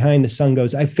stays behind, the son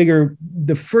goes. I figure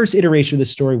the first iteration of the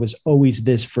story was always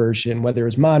this version, whether it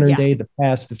was modern day, the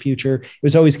past, the future. It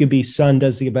was always going to be son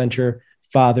does the adventure,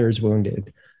 father is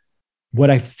wounded. What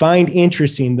I find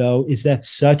interesting, though, is that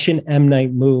such an M.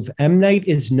 Night move. M. Night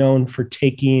is known for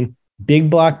taking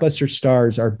big blockbuster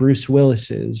stars, our Bruce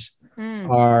Willis's,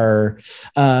 our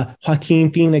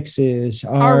Joaquin Phoenix's,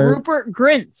 our Rupert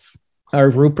Grint's.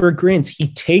 He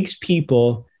takes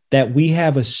people that we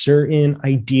have a certain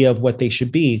idea of what they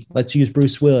should be. Let's use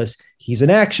Bruce Willis. He's an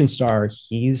action star.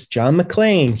 He's John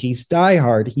McClane. He's Die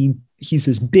Hard. He he's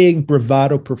this big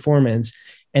bravado performance.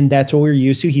 And that's what we're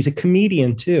used to. He's a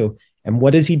comedian too. And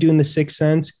what does he do in The Sixth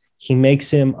Sense? He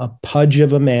makes him a pudge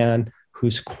of a man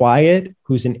who's quiet,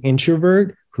 who's an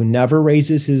introvert, who never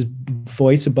raises his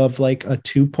voice above like a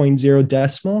 2.0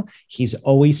 decimal. He's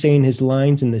always saying his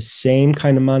lines in the same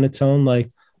kind of monotone,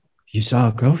 like, you saw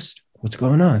a ghost? What's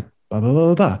going on? Blah, blah,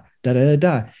 blah, blah, blah, da, da, da,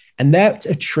 da. And that's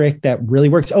a trick that really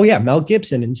works. Oh yeah, Mel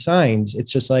Gibson in Signs.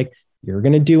 It's just like, you're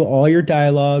going to do all your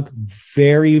dialogue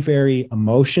very, very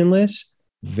emotionless,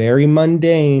 very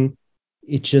mundane.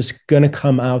 It's just going to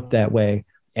come out that way.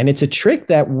 And it's a trick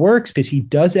that works because he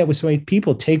does that with so many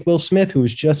people. Take Will Smith, who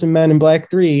was just in Men in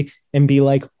Black 3, and be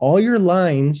like, all your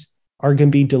lines are going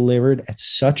to be delivered at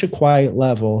such a quiet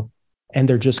level, and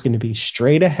they're just going to be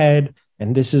straight ahead.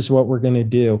 And this is what we're going to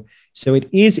do. So it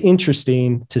is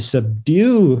interesting to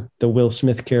subdue the Will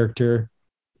Smith character.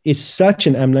 It's such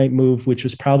an M. Night move, which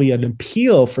was probably an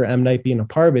appeal for M. Night being a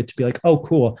part of it, to be like, oh,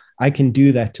 cool, I can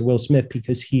do that to Will Smith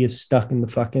because he is stuck in the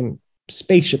fucking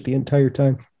spaceship the entire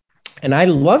time. And I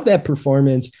love that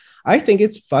performance. I think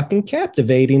it's fucking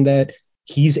captivating that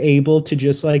he's able to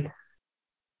just like,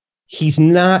 he's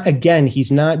not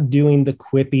doing the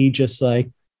quippy, just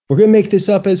like, we're going to make this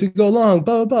up as we go along,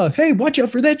 blah, blah, blah. Hey, watch out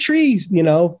for that tree.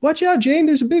 Watch out, Jane.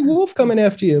 There's a big wolf coming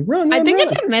after you. Run, I think run.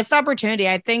 it's a missed opportunity.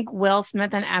 I think Will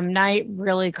Smith and M. Night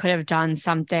really could have done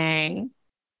something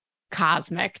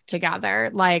cosmic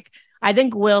together. Like, I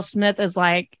think Will Smith is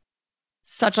like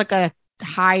such like a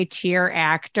high tier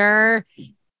actor.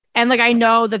 And like, I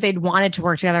know that they'd wanted to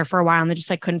work together for a while and they just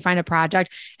like couldn't find a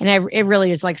project. And it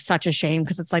really is like such a shame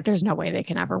because it's like, there's no way they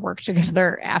can ever work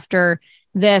together after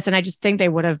this. And I just think they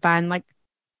would have been like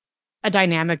a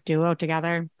dynamic duo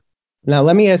together. Now,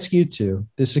 let me ask you two.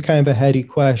 This is kind of a heady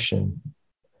question.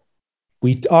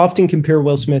 We often compare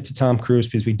Will Smith to Tom Cruise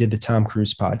because we did the Tom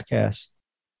Cruise podcast.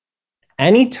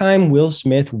 Anytime Will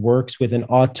Smith works with an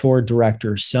auteur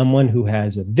director, someone who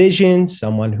has a vision,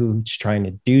 someone who's trying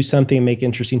to do something, make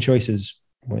interesting choices.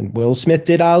 When Will Smith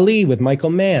did Ali with Michael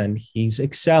Mann, he's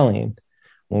excelling.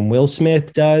 When Will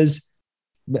Smith does,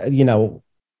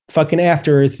 fucking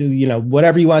After Earth,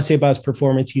 whatever you want to say about his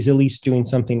performance, he's at least doing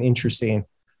something interesting.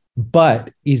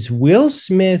 But is Will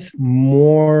Smith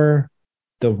more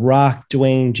The Rock,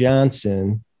 Dwayne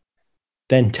Johnson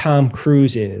than Tom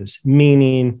Cruise is?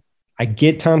 Meaning, I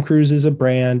get Tom Cruise as a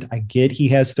brand. I get he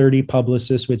has 30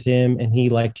 publicists with him and he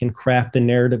like can craft the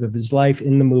narrative of his life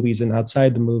in the movies and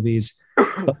outside the movies.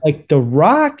 But like The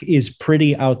Rock is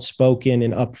pretty outspoken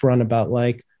and upfront about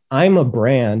like, I'm a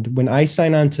brand. When I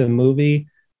sign on to a movie,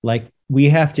 like we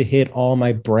have to hit all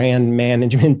my brand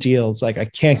management deals. Like I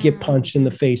can't get punched in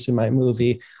the face in my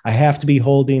movie. I have to be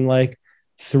holding like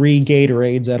 3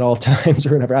 Gatorades at all times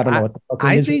or whatever. I don't know what the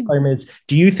fuck his requirements.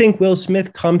 Do you think Will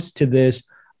Smith comes to this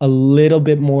a little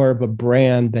bit more of a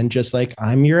brand than just like,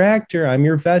 I'm your actor, I'm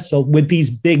your vessel with these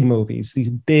big movies, these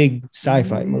big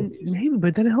sci-fi movies? Maybe,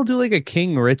 but then he'll do like a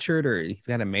King Richard, or he's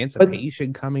got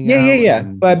Emancipation coming out. Yeah.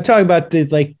 But I'm talking about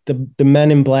the Men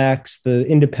in Blacks, the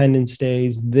Independence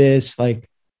Days, this like,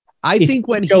 I think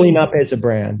when showing up as a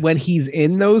brand, when he's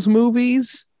in those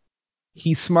movies,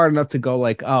 he's smart enough to go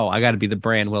like, oh, I got to be the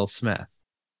brand Will Smith.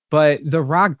 But The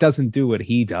Rock doesn't do what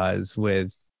he does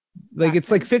with like,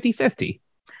 it's like 50-50.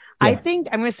 Yeah. I think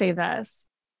I'm going to say this.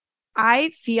 I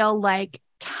feel like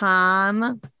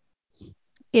Tom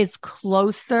is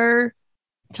closer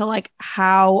to like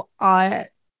how a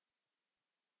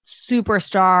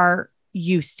superstar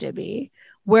used to be,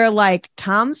 where like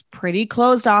Tom's pretty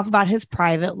closed off about his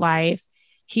private life.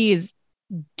 He's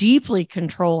deeply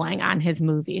controlling on his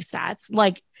movie sets,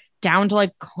 like down to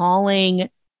like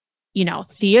calling,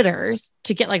 theaters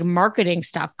to get like marketing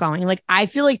stuff going. Like, I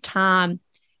feel like Tom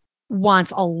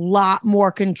wants a lot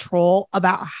more control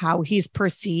about how he's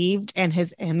perceived and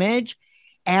his image,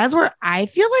 as where I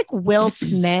feel like Will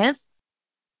Smith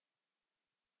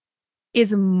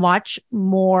is much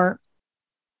more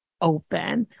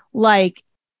open. Like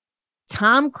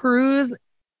Tom Cruise,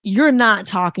 you're not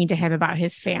talking to him about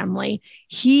his family.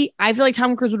 I feel like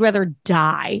Tom Cruise would rather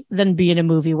die than be in a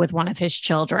movie with one of his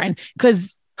children,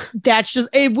 because that's just,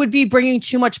 it would be bringing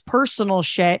too much personal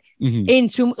shit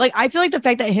into, like, I feel like the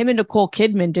fact that him and Nicole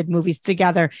Kidman did movies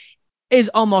together is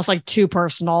almost like too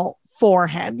personal for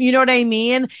him. You know what I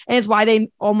mean? And it's why they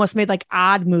almost made like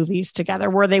odd movies together,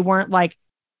 where they weren't like,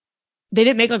 they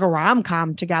didn't make like a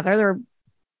rom-com together. They're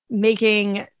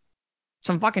making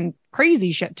some fucking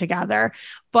crazy shit together.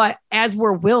 But as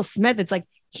we're Will Smith, it's like,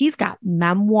 he's got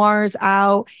memoirs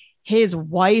out. His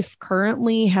wife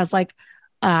currently has like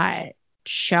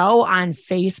show on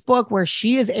Facebook where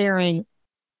she is airing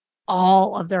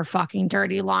all of their fucking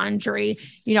dirty laundry.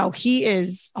 You know, he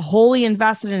is wholly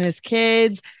invested in his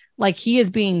kids. Like, he is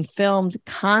being filmed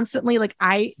constantly. Like,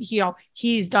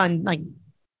 he's done like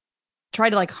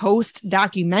tried to like host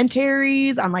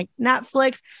documentaries on like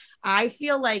Netflix. I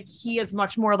feel like he is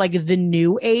much more like the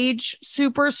new age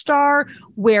superstar,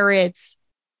 where it's,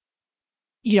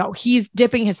 you know, he's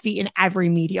dipping his feet in every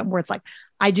medium, where it's like,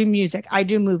 I do music, I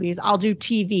do movies, I'll do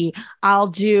TV, I'll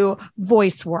do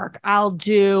voice work, I'll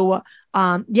do,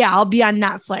 I'll be on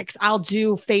Netflix, I'll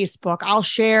do Facebook, I'll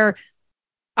share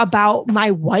about my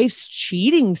wife's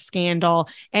cheating scandal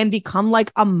and become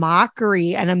like a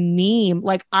mockery and a meme.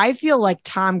 Like, I feel like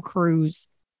Tom Cruise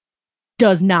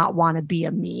does not want to be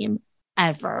a meme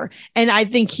ever. And I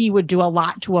think he would do a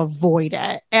lot to avoid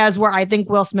it, as where I think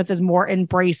Will Smith is more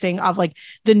embracing of like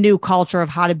the new culture of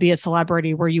how to be a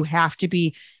celebrity, where you have to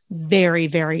be very,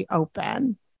 very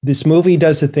open. This movie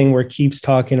does the thing where it keeps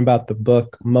talking about the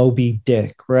book Moby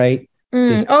Dick, right?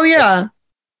 Oh, yeah.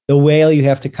 The whale you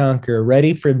have to conquer.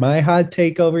 Ready for my hot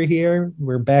take over here?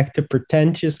 We're back to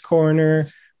pretentious corner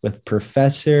with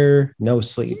Professor No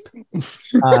Sleep.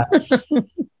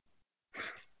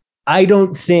 I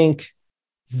don't think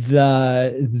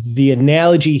the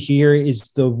analogy here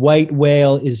is the white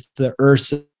whale is the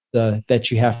Ursa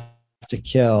that you have to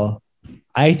kill.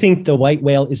 I think the white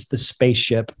whale is the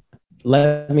spaceship.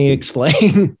 Let me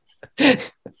explain.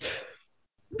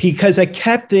 Because I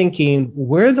kept thinking,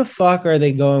 where the fuck are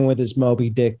they going with this Moby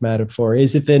Dick metaphor?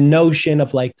 Is it the notion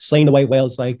of like slaying the white whale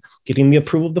is like getting the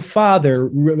approval of the father,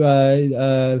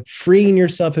 freeing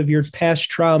yourself of your past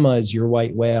trauma as your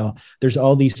white whale? There's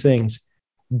all these things.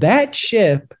 That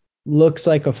ship looks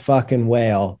like a fucking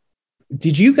whale.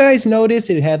 Did you guys notice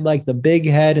it had like the big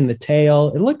head and the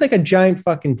tail? It looked like a giant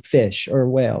fucking fish or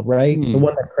whale, right? The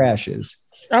one that crashes.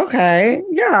 Okay.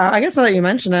 Yeah, I guess now that you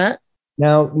mention it.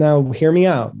 Now, hear me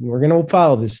out. We're going to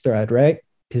follow this thread, right?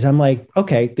 Because I'm like,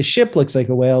 okay, the ship looks like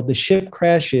a whale. The ship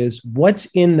crashes. What's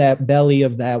in that belly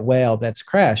of that whale that's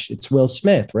crashed? It's Will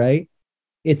Smith, right?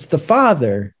 It's the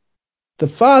father. The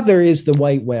father is the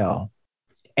white whale.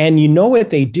 And you know what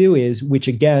they do is, which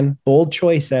again, bold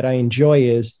choice that I enjoy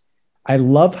is, I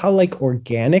love how like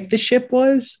organic the ship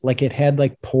was. Like it had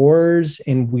like pores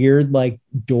and weird like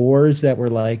doors that were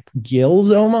like gills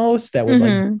almost that would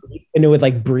like, and it would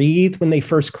like breathe when they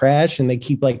first crash and they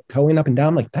keep like going up and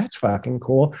down. Like, that's fucking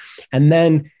cool. And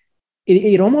then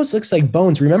it almost looks like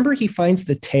bones. Remember, he finds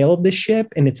the tail of the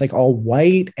ship and it's like all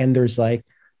white and there's like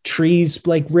trees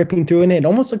like ripping through it. It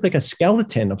almost looked like a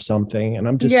skeleton of something. And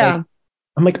I'm just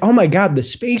like, oh my God, the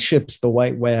spaceship's the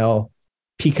white whale.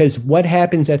 Because what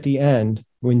happens at the end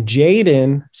when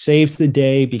Jaden saves the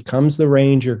day, becomes the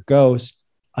Ranger, Ghost,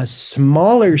 a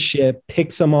smaller ship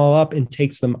picks them all up and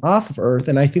takes them off of Earth.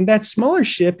 And I think that smaller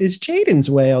ship is Jaden's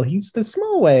whale. He's the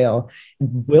small whale.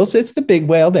 Will Smith's the big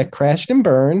whale that crashed and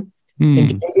burned.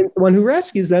 And Jaden's the one who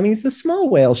rescues them. He's the small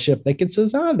whale ship that gets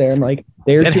us out of there. I'm like,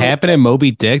 does that happen in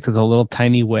Moby Dick? Does a little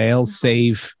tiny whale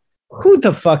save? Who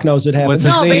the fuck knows what happens?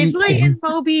 No, basically in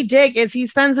Moby Dick is he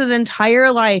spends his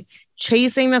entire life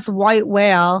chasing this white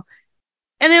whale,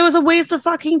 and it was a waste of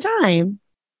fucking time.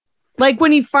 Like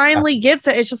when he finally gets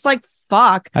it, it's just like,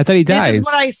 fuck. I thought he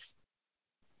dies.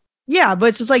 Yeah, but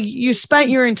it's just like you spent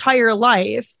your entire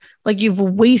life, like you've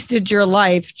wasted your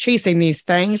life chasing these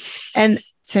things. And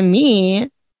to me,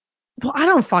 well, I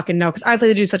don't fucking know, because I think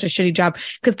they do such a shitty job.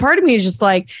 Because part of me is just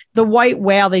like the white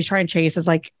whale they try and chase is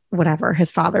like whatever,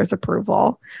 his father's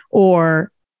approval,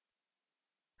 or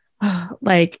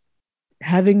like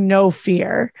having no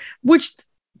fear, which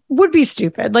would be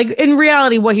stupid. Like in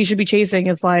reality, what he should be chasing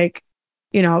is like,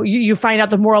 you know, you find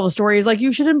out the moral of the story is like,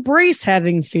 you should embrace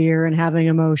having fear and having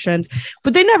emotions,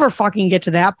 but they never fucking get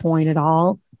to that point at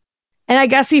all. And I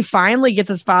guess he finally gets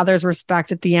his father's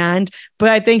respect at the end, but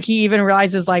I think he even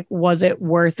realizes like, was it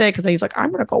worth it? Because he's like, I'm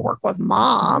going to go work with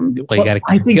mom. Well, you got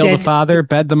to kill the father,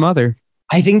 bed the mother.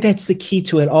 I think that's the key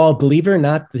to it all. Believe it or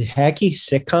not, the hacky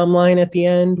sitcom line at the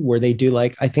end where they do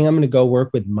like, I think I'm going to go work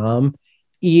with mom,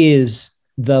 is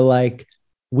the like,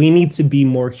 we need to be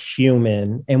more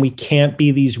human and we can't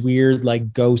be these weird,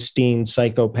 like ghosting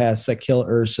psychopaths that kill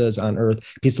Ursas on Earth,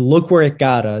 because look where it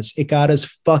got us. It got us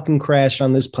fucking crashed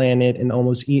on this planet and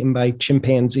almost eaten by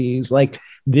chimpanzees. Like,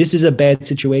 this is a bad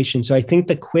situation. So I think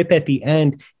the quip at the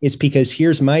end is because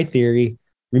here's my theory.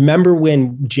 Remember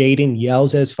when Jaden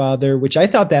yells at his father, which I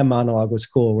thought that monologue was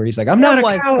cool, where he's like, I'm not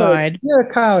a coward. You're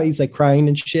a cow. He's like crying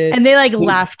and shit. And they like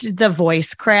left the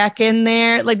voice crack in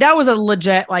there. Like that was a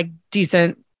legit, like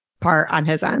decent part on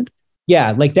his end.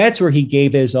 Yeah, like that's where he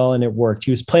gave his all and it worked.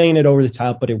 He was playing it over the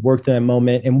top, but it worked in that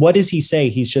moment. And what does he say?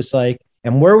 He's just like,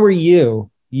 and where were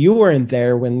you You weren't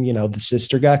there when, the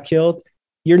sister got killed.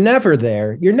 You're never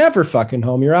there. You're never fucking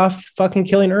home. You're off fucking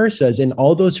killing Ursas. And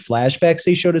all those flashbacks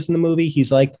they showed us in the movie,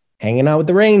 he's like hanging out with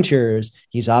the Rangers.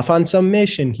 He's off on some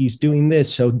mission. He's doing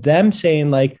this. So them saying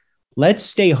like, let's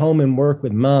stay home and work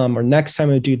with mom, or next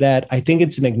time I do that, I think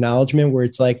it's an acknowledgement where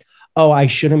it's like, oh, I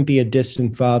shouldn't be a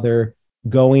distant father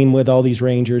going with all these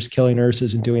Rangers, killing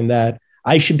Ursas and doing that.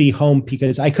 I should be home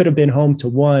because I could have been home to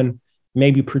one,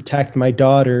 maybe protect my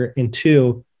daughter, and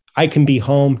two, I can be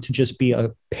home to just be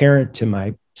a parent to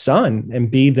my son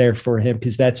and be there for him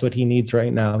because that's what he needs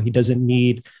right now. He doesn't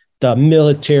need the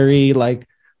military, like,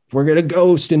 we're going to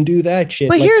ghost and do that shit.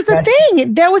 But like, here's the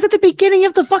thing. That was at the beginning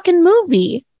of the fucking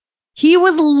movie. He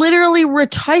was literally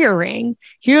retiring.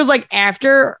 He was like,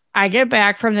 after I get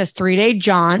back from this 3-day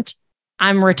jaunt,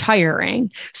 I'm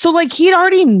retiring. So like he'd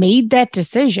already made that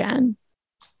decision.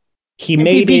 He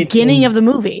made the beginning of the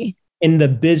movie. In the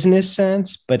business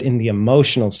sense, but in the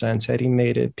emotional sense had he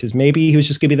made it, because maybe he was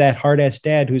just gonna be that hard-ass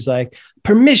dad who's like,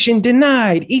 permission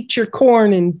denied, eat your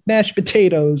corn and mashed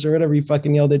potatoes, or whatever he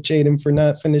fucking yelled at Jaden for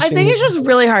not finishing. I think it's just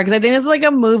really hard because I think it's like a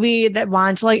movie that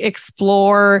wanted to like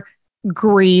explore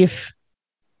grief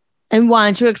and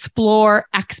wanted to explore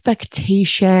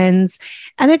expectations,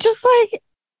 and it just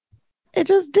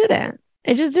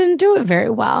didn't do it very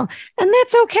well, and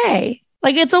that's okay.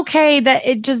 Like, it's okay that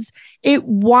it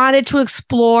wanted to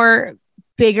explore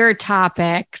bigger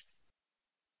topics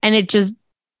and it just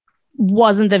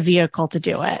wasn't the vehicle to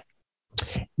do it.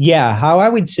 Yeah. How I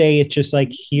would say it's just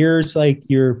like, here's like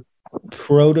your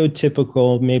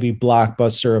prototypical maybe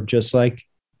blockbuster of just like,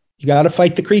 you got to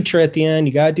fight the creature at the end.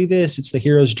 You got to do this. It's the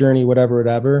hero's journey,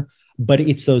 whatever. But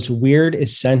it's those weird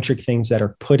eccentric things that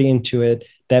are put into it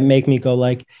that make me go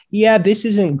like, yeah, this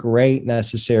isn't great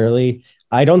necessarily.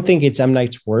 I don't think it's M.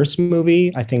 Night's worst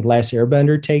movie. I think Last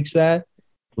Airbender takes that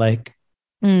like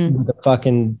with a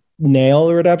fucking nail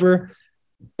or whatever.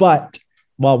 But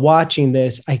while watching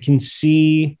this, I can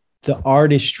see the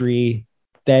artistry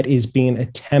that is being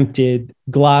attempted,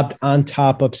 globbed on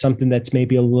top of something that's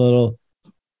maybe a little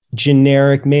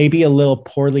generic, maybe a little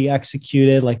poorly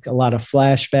executed, like a lot of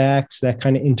flashbacks that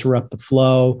kind of interrupt the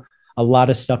flow, a lot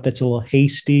of stuff that's a little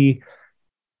hasty.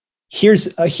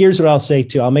 Here's what I'll say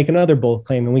too. I'll make another bold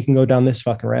claim and we can go down this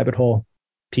fucking rabbit hole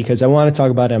because I want to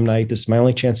talk about M. Night. This is my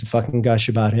only chance to fucking gush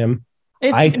about him.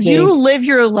 You live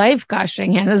your life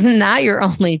gushing, and it's not your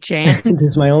only chance. This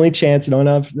is my only chance. I don't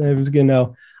know if I was going to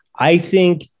know. I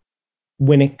think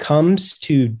when it comes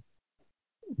to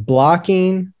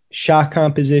blocking, shot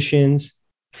compositions,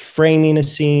 framing a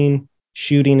scene,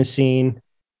 shooting a scene,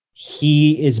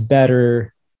 he is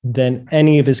better than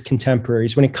any of his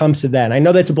contemporaries when it comes to that. And I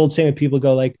know that's a bold statement. People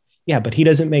go like, yeah, but he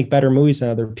doesn't make better movies than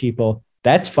other people.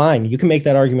 That's fine. You can make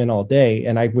that argument all day.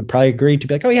 And I would probably agree to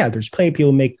be like, oh yeah, there's plenty of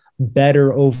people who make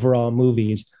better overall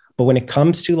movies. But when it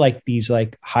comes to like these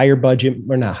like higher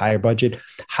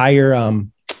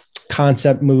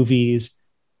concept movies,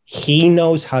 he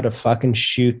knows how to fucking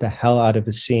shoot the hell out of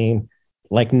a scene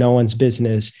like no one's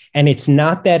business. And it's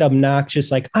not that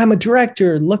obnoxious, like, I'm a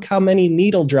director, look how many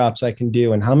needle drops I can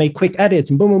do and how many quick edits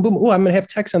and boom, boom, boom. Oh, I'm going to have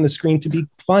text on the screen to be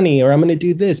funny, or I'm going to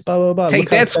do this, blah, blah, blah. Take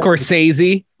that,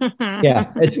 Scorsese.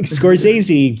 Yeah,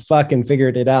 Scorsese fucking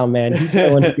figured it out, man. He's the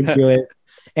one who can do it.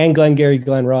 And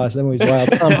Glenn Ross. That movie's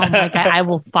wild. Oh my God, I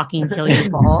will fucking kill you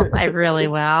both. I really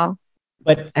will.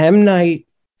 But M. Night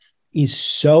is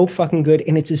so fucking good,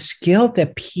 and it's a skill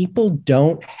that people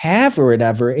don't have or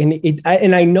whatever. And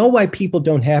I know why people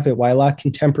don't have it, why a lot of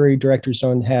contemporary directors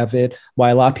don't have it,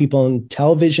 why a lot of people in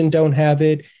television don't have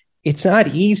it. It's not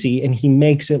easy, and he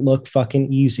makes it look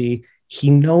fucking easy. He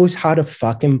knows how to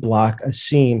fucking block a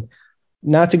scene.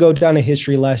 Not to go down a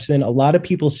history lesson, a lot of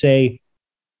people say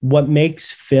what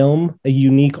makes film a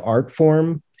unique art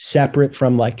form separate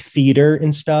from like theater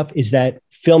and stuff is that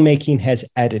filmmaking has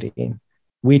editing,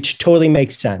 which totally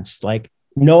makes sense. Like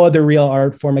no other real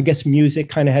art form, I guess music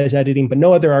kind of has editing, but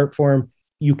no other art form,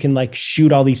 you can like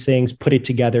shoot all these things, put it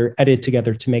together, edit it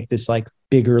together to make this like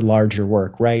bigger, larger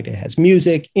work, right? It has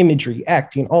music, imagery,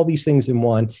 acting, all these things in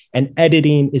one, and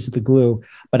editing is the glue.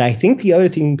 But I think the other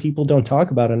thing people don't talk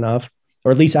about enough,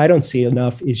 or at least I don't see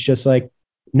enough, is just like,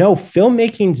 no,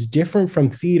 filmmaking is different from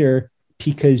theater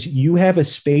because you have a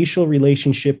spatial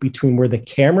relationship between where the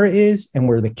camera is and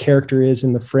where the character is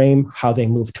in the frame, how they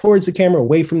move towards the camera,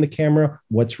 away from the camera,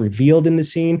 what's revealed in the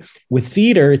scene. With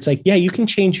theater, it's like, yeah, you can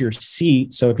change your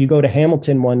seat. So if you go to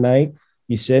Hamilton one night,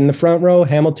 you sit in the front row,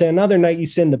 Hamilton another night, you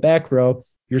sit in the back row,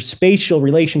 your spatial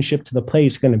relationship to the play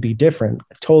is going to be different.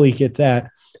 I totally get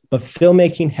that. But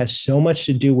filmmaking has so much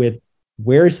to do with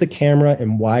where is the camera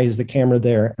and why is the camera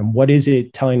there? And what is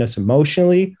it telling us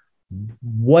emotionally?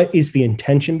 what is the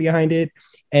intention behind it?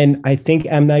 And I think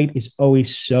M. Night is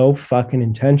always so fucking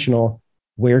intentional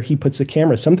where he puts the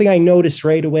camera. Something I noticed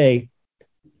right away.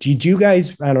 Did you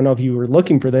guys, I don't know if you were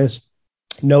looking for this,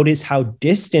 notice how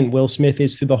distant Will Smith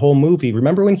is through the whole movie?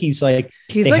 Remember when he's like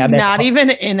not even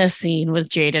in a scene with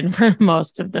Jaden for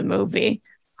most of the movie.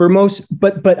 For most,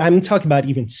 but I'm talking about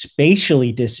even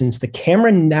spatially distanced. The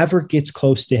camera never gets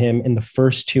close to him in the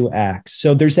first two acts.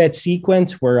 So there's that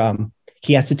sequence where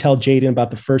he has to tell Jaden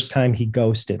about the first time he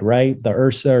ghosted, right? The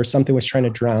Ursa or something was trying to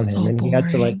drown him, and he had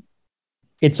to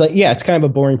it's kind of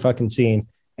a boring fucking scene.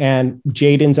 And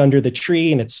Jaden's under the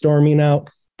tree and it's storming out.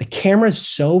 The camera's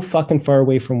so fucking far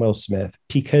away from Will Smith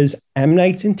because M.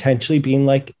 Night's intentionally being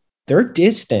like, they're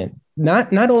distant.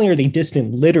 Not only are they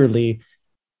distant literally,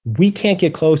 we can't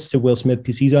get close to Will Smith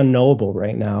because he's unknowable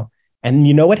right now. And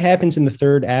you know what happens in the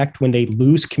third act when they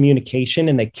lose communication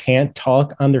and they can't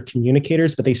talk on their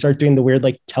communicators, but they start doing the weird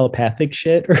like telepathic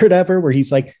shit or whatever, where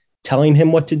he's like telling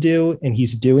him what to do and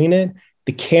he's doing it.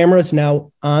 The camera's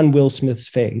now on Will Smith's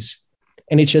face.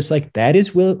 And it's just like, that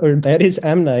is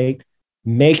M. Night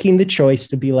making the choice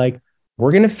to be like,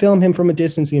 we're going to film him from a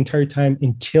distance the entire time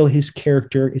until his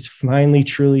character is finally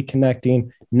truly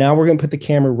connecting. Now we're going to put the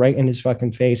camera right in his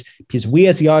fucking face because we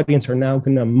as the audience are now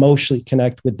going to emotionally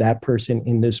connect with that person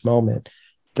in this moment.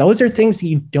 Those are things that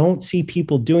you don't see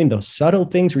people doing, those subtle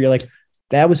things where you're like,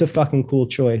 that was a fucking cool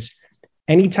choice.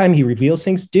 Anytime he reveals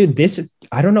things, dude,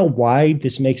 I don't know why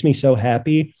this makes me so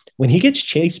happy. When he gets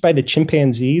chased by the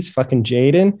chimpanzees, fucking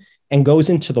Jaden, and goes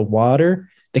into the water,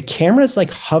 the camera's like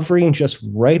hovering just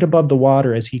right above the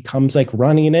water as he comes like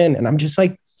running in. And I'm just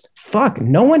like, fuck,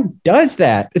 no one does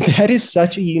that. That is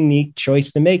such a unique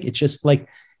choice to make. It's just like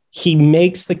he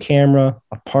makes the camera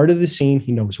a part of the scene.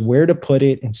 He knows where to put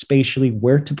it and spatially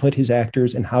where to put his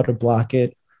actors and how to block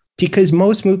it. Because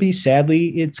most movies, sadly,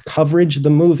 it's coverage of the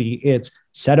movie. It's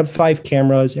set up 5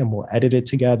 cameras and we'll edit it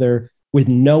together with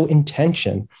no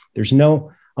intention. There's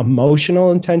no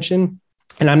emotional intention.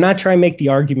 And I'm not trying to make the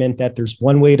argument that there's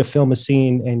one way to film a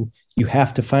scene and you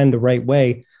have to find the right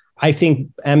way. I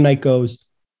think M. Night goes,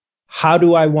 how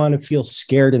do I want to feel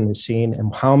scared in this scene?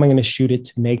 And how am I going to shoot it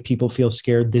to make people feel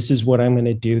scared? This is what I'm going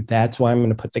to do. That's why I'm going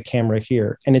to put the camera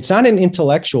here. And it's not an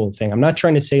intellectual thing. I'm not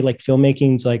trying to say like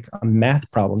filmmaking's like a math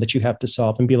problem that you have to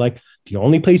solve and be like, the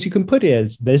only place you can put it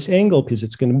is this angle because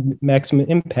it's going to maximum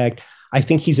impact. I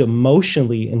think he's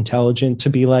emotionally intelligent to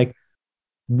be like,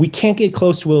 we can't get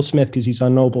close to Will Smith because he's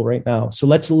unknowable right now. So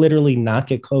let's literally not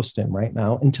get close to him right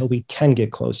now until we can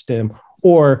get close to him.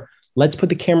 Or let's put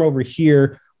the camera over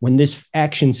here when this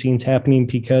action scene's happening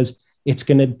because it's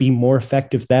going to be more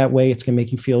effective that way. It's going to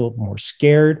make you feel more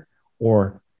scared.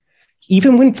 Or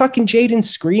even when fucking Jaden's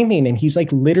screaming and he's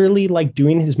like literally like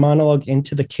doing his monologue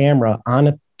into the camera on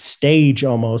a stage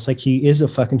almost like he is a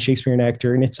fucking Shakespearean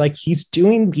actor. And it's like he's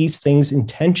doing these things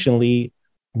intentionally,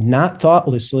 not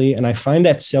thoughtlessly. And I find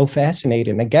that so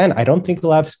fascinating. Again, I don't think a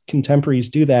lot of contemporaries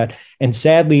do that. And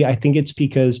sadly, I think it's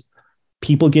because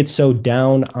people get so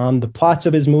down on the plots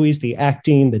of his movies, the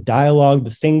acting, the dialogue, the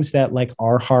things that like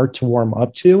are hard to warm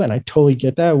up to. And I totally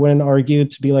get that. I wouldn't argue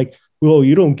to be like, well,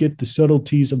 you don't get the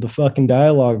subtleties of the fucking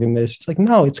dialogue in this. It's like,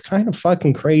 no, it's kind of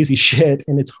fucking crazy shit.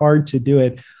 And it's hard to do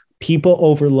it. People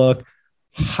overlook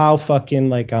how fucking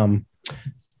like,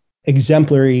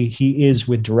 exemplary he is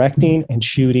with directing and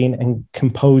shooting and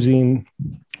composing.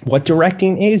 What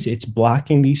directing is, it's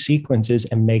blocking these sequences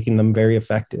and making them very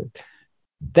effective.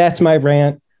 That's my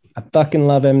rant. I fucking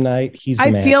love M. Night. He's the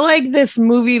man. I feel like this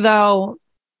movie though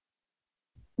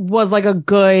was like a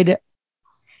good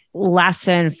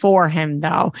lesson for him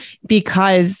though,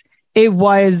 because it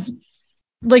was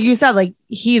like you said, like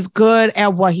he's good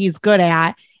at what he's good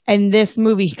at. And this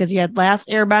movie, because he had Last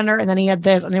Airbender and then he had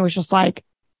this, and it was just like,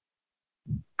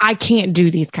 I can't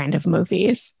do these kind of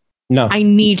movies. No, I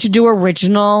need to do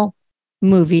original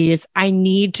movies. I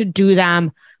need to do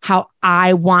them how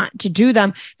I want to do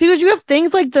them, because you have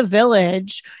things like The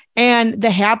Village and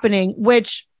The Happening,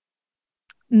 which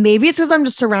maybe it's because I'm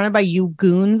just surrounded by you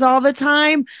goons all the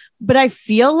time, but I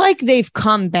feel like they've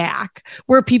come back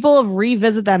where people have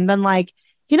revisited them, been like,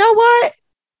 you know what?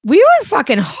 We were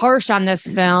fucking harsh on this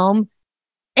film.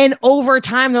 And over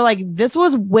time, they're like, this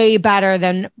was way better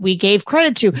than we gave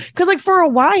credit to. Because like for a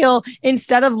while,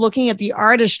 instead of looking at the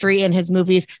artistry in his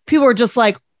movies, people were just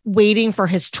like waiting for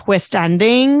his twist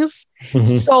endings.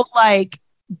 Mm-hmm. So like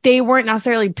they weren't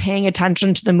necessarily paying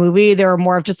attention to the movie. They were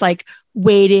more of just like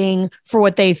waiting for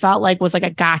what they felt like was like a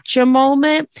gotcha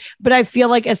moment. But I feel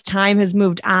like as time has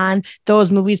moved on, those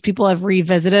movies people have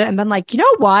revisited and been like, you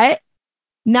know what?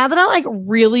 Now that I'm like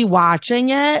really watching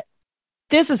it,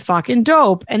 this is fucking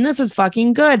dope and this is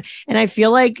fucking good. And I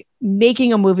feel like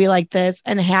making a movie like this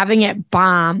and having it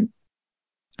bomb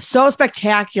so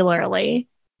spectacularly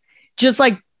just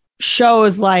like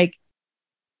shows like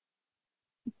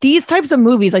these types of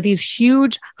movies, like these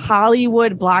huge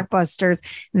Hollywood blockbusters,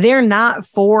 they're not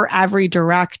for every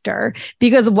director,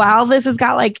 because while this has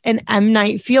got like an M.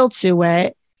 Night feel to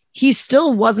it, he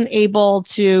still wasn't able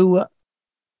to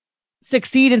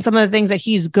succeed in some of the things that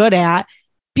he's good at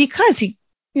because he,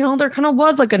 there kind of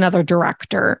was like another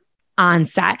director on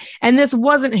set. And this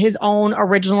wasn't his own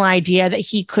original idea that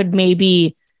he could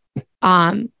maybe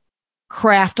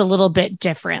craft a little bit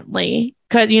differently.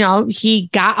 Because, he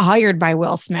got hired by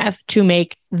Will Smith to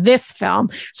make this film.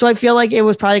 So I feel like it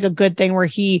was probably like a good thing where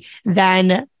he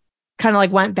then kind of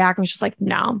like went back and was just like,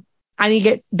 no, I need to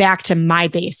get back to my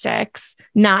basics,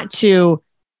 not to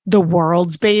the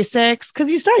world's basics. Because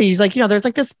he's like, there's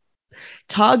like this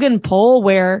tug and pull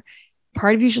where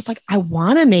part of you is just like, I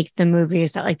want to make the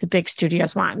movies that like the big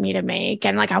studios want me to make.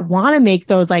 And like, I want to make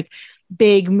those like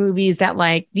big movies that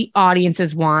like the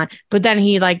audiences want. But then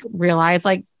he like realized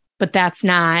like, but that's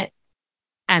not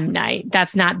M. Night.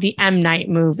 That's not the M. Night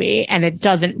movie. And it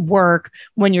doesn't work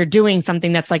when you're doing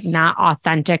something that's like not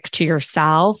authentic to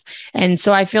yourself. And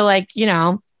so I feel like,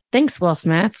 thanks Will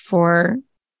Smith for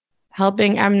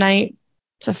helping M. Night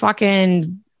to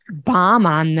fucking bomb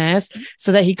on this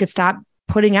so that he could stop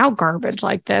putting out garbage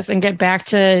like this and get back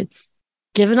to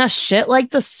giving us shit like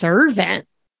The Servant,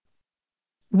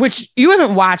 which you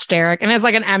haven't watched, Eric. And as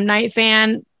like an M. Night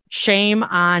fan, shame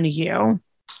on you.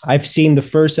 I've seen the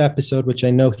first episode, which I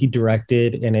know he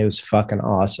directed, and it was fucking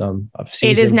awesome.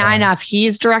 It is not enough.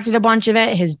 He's directed a bunch of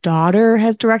it. His daughter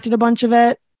has directed a bunch of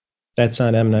it. That's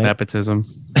not M. Night. Nepotism.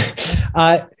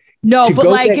 No, but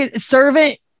like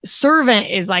Servant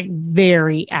is like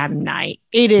very M. Night.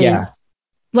 It is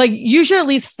like you should at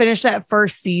least finish that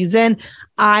first season.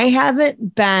 I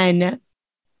haven't been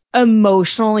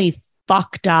emotionally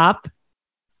fucked up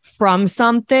from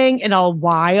something in a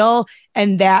while,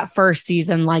 and that first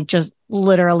season like just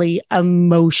literally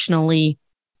emotionally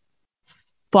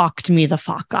fucked me the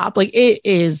fuck up. Like it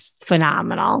is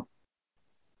phenomenal.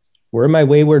 Where are my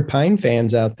Wayward Pine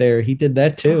fans out there? He did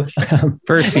that too.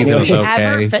 First season was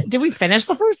okay. Did we finish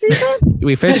the first season?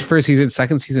 We finished first season.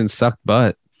 Second season sucked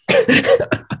butt.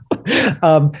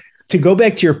 To go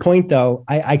back to your point, though,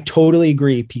 I totally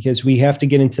agree, because we have to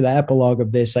get into the epilogue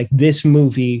of this. Like, this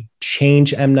movie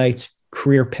changed M. Night's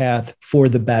career path for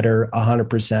the better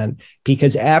 100%,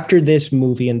 because after this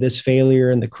movie and this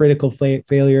failure and the critical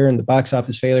failure and the box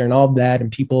office failure and all that, and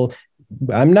people,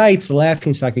 M. Night's the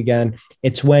laughingstock again,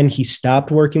 it's when he stopped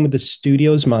working with the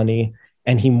studio's money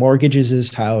and he mortgages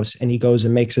his house and he goes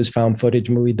and makes his found footage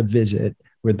movie, The Visit,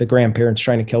 with the grandparents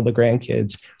trying to kill the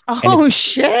grandkids. Oh,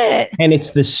 shit. And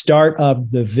it's the start of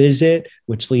The Visit,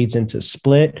 which leads into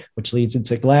Split, which leads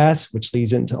into Glass, which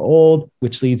leads into Old,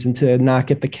 which leads into Knock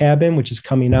at the Cabin, which is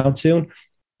coming out soon.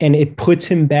 And it puts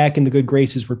him back in the good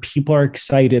graces where people are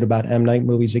excited about M. Night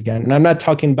movies again. And I'm not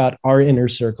talking about our inner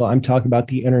circle. I'm talking about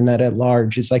the internet at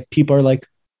large. It's like people are like,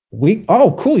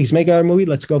 cool, he's making our movie.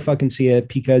 Let's go fucking see it.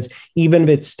 Because even if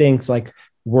it stinks, like,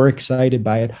 we're excited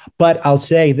by it. But I'll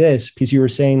say this, because you were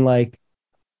saying like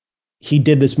he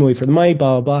did this movie for the money,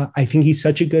 blah, blah, blah. I think he's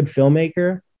such a good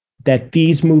filmmaker that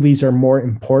these movies are more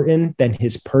important than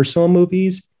his personal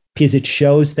movies, because it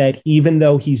shows that even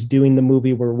though he's doing the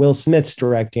movie where Will Smith's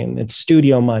directing, it's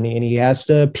studio money and he has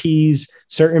to appease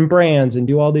certain brands and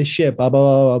do all this shit, blah, blah,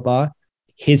 blah, blah, blah,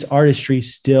 his artistry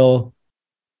still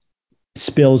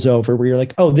spills over, where you're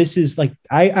like, oh, this is like,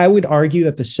 I would argue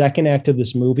that the second act of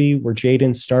this movie, where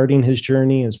Jaden's starting his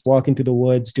journey, is walking through the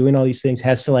woods, doing all these things,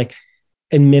 has to like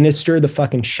administer the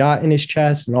fucking shot in his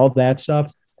chest and all that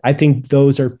stuff. I think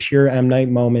those are pure M. Night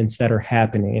moments that are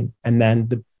happening. And then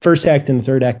the first act and the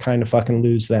third act kind of fucking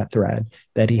lose that thread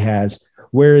that he has.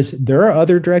 Whereas there are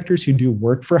other directors who do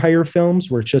work for hire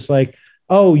films where it's just like,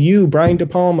 oh, Brian De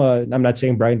Palma. I'm not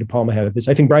saying Brian De Palma had this.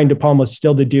 I think Brian De Palma is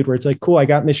still the dude where it's like, cool, I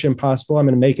got Mission Impossible, I'm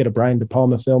going to make it a Brian De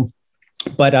Palma film.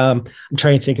 But I'm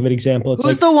trying to think of an example. It's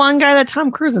Who's like the one guy that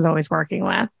Tom Cruise is always working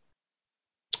with?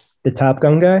 The Top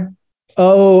Gun guy.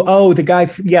 Oh, the guy.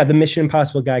 Yeah, the Mission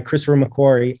Impossible guy, Christopher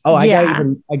McQuarrie. Oh, I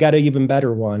got an even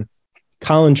better one.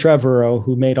 Colin Trevorrow,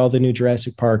 who made all the new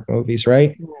Jurassic Park movies,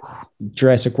 right?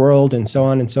 Jurassic World and so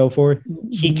on and so forth.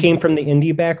 He came from the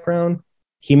indie background.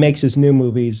 He makes his new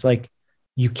movies. Like,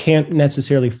 you can't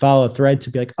necessarily follow a thread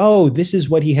to be like, oh, this is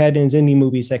what he had in his indie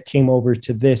movies that came over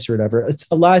to this or whatever. It's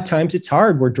a lot of times it's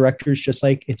hard where directors just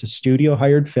like, it's a studio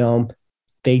hired film.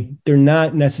 They're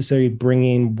not necessarily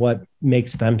bringing what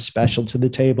makes them special to the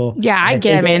table. Yeah, I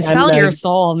get it, man. Sell your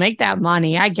soul, make that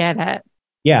money. I get it.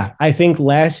 Yeah, I think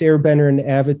Last Airbender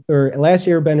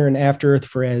and After Earth,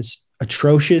 for as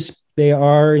atrocious they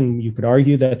are, and you could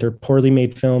argue that they're poorly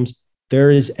made films, there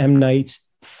is M. Night's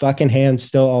fucking hands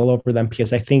still all over them,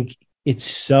 because I think it's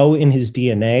so in his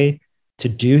DNA to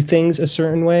do things a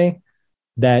certain way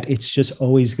that it's just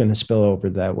always going to spill over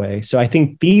that way. So I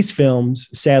think these films,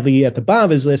 sadly, at the bottom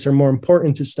of his list are more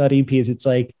important to study, because it's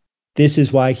like, this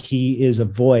is why he is a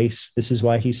voice. This is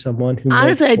why he's someone who...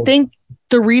 Honestly, I think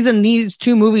the reason these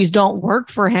two movies don't work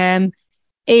for him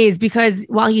is because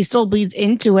while he still bleeds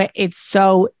into it, it's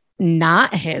so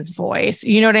not his voice.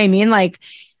 You know what I mean? Like,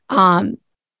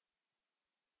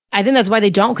 I think that's why they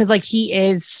don't, because like he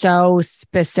is so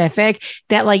specific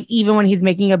that like even when he's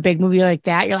making a big movie like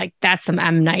that, you're like, that's some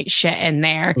M. Night shit in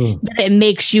there. That it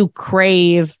makes you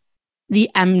crave the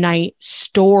M. Night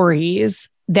stories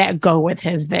that go with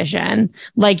his vision.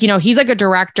 Like, you know, he's like a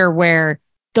director where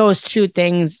those two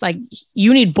things, like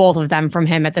you need both of them from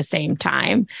him at the same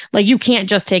time. Like you can't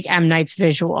just take M. Night's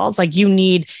visuals. Like you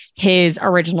need his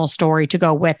original story to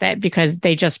go with it, because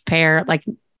they just pair like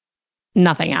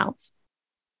nothing else.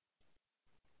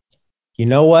 You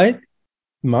know what,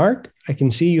 Mark? I can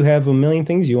see you have a million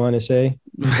things you want to say.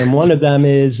 And one of them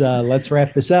is, let's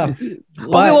wrap this up. Okay,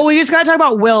 well, we just got to talk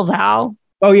about Will, though.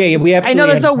 Oh, yeah, we absolutely... I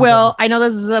know that's a Will. I know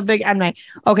this is a big M. Night.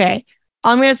 Okay.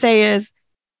 All I'm going to say is,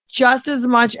 just as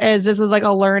much as this was like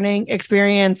a learning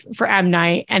experience for M.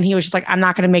 Night, and he was just like, I'm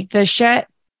not going to make this shit,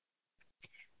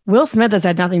 Will Smith has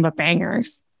had nothing but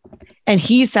bangers. And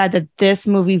he said that this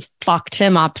movie fucked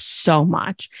him up so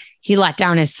much. He let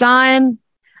down his son.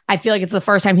 I feel like it's the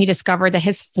first time he discovered that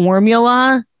his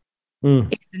formula is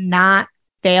not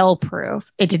fail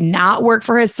proof. It did not work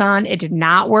for his son. It did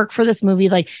not work for this movie.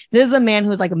 Like, this is a man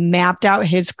who's like mapped out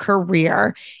his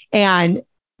career, and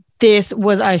this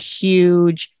was a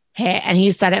huge hit, and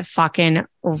he said it fucking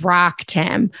rocked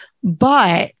him.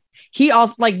 But he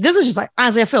also, like, this is just like,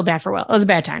 honestly, I feel bad for Will. It was a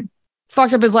bad time.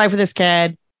 Fucked up his life with this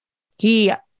kid.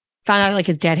 He found out like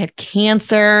his dad had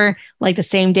cancer, like the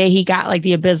same day he got like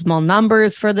the abysmal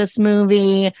numbers for this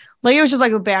movie. Like, it was just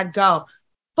like a bad go.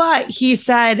 But he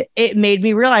said it made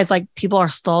me realize like people are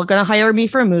still going to hire me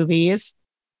for movies.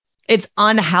 It's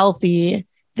unhealthy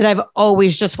that I've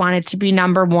always just wanted to be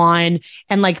number one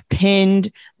and like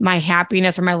pinned my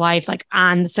happiness or my life like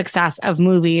on the success of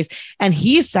movies. And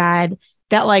he said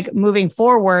that like moving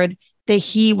forward, that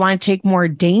he wanted to take more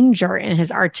danger in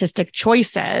his artistic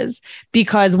choices,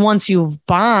 because once you've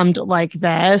bombed like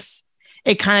this,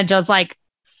 it kind of does like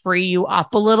free you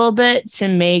up a little bit to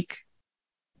make,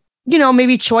 you know,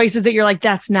 maybe choices that you're like,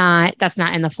 that's not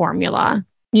in the formula.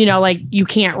 You know, like you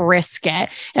can't risk it.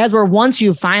 As where once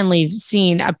you've finally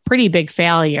seen a pretty big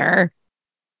failure,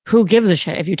 who gives a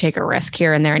shit if you take a risk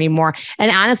here and there anymore?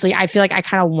 And honestly, I feel like I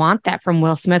kind of want that from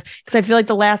Will Smith, because I feel like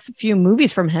the last few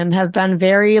movies from him have been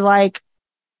very like,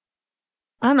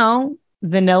 I don't know,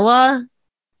 vanilla,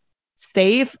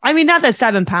 safe. I mean, not that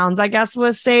 7 pounds, I guess,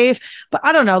 was safe, but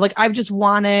I don't know. Like, I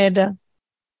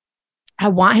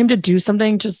want him to do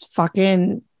something just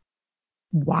fucking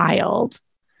wild.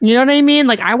 You know what I mean?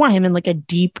 Like, I want him in like a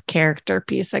deep character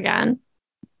piece again.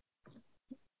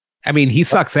 I mean, he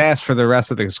sucks ass for the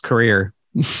rest of his career.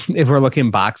 If we're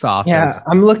looking box office. Yeah,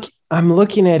 I'm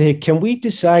looking at it. Can we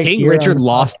decide? King Richard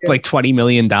lost like $20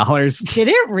 million. Did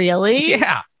it really?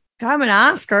 Yeah. Got him an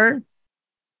Oscar.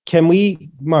 Can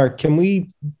we, Mark, can we,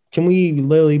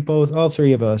 Lily, both, all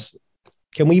three of us,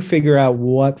 can we figure out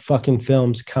what fucking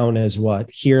films count as what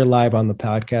here live on the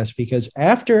podcast? Because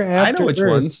after I know which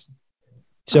Earth, ones.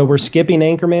 So we're skipping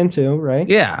Anchorman 2, right?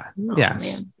 Yeah. Oh,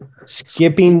 yes. Man.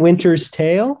 Skipping Winter's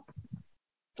Tale.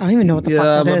 I don't even know what the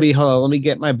fuck that is. Let me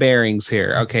get my bearings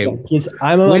here. Okay.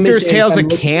 Yeah, Winter's Tale's a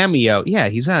cameo. Yeah,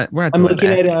 he's not. We're not. I'm doing looking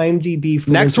that. at IMDb. For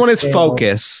Next one is Winter's Tale.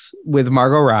 Focus with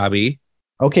Margot Robbie.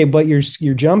 Okay, but you're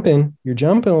jumping. You're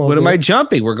jumping a little What bit. am I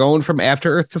jumping? We're going from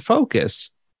After Earth to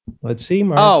Focus. Let's see,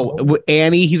 Mark. Oh,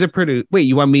 Annie. He's a producer. Wait,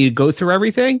 you want me to go through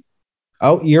everything?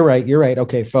 Oh, you're right.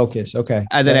 Okay, Focus. Okay.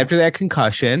 And then after that,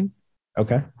 Concussion.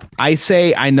 Okay.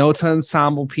 I know it's an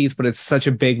ensemble piece, but it's such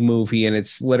a big movie, and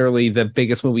it's literally the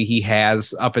biggest movie he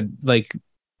has up at like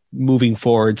moving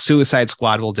forward. Suicide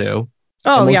Squad will do.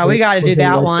 Oh yeah, we got to do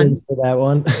that one. For that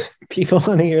one, people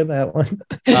want to hear that one.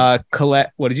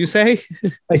 Colette, what did you say?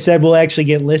 I said we'll actually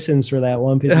get listens for that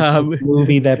one because it's a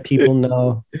movie that people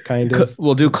know. Kind of.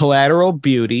 We'll do Collateral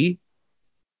Beauty,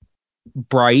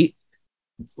 Bright,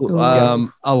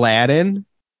 Aladdin.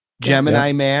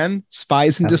 Gemini Man,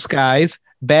 Spies in Disguise,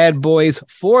 Bad Boys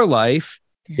for Life,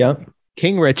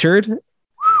 King Richard.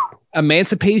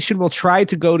 Emancipation will try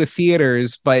to go to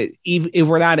theaters, but if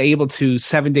we're not able to,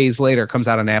 7 days later comes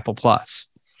out on Apple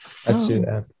Plus. Let's do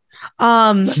that.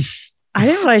 I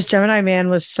didn't realize Gemini Man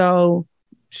was so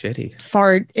Shitty.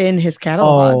 far in his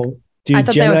catalog. Oh, dude, I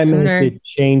thought that was Gemini Man sooner. could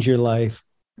change your life.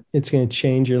 It's gonna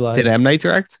change your life. Did M Night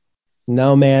direct?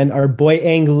 No, man. Our boy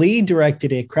Ang Lee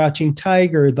directed it. Crouching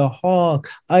Tiger, The Hawk,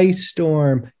 Ice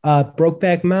Storm,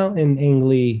 Brokeback Mountain. Ang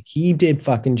Lee, he did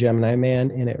fucking Gemini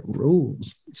Man, and it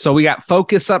rules. So we got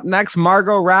Focus up next.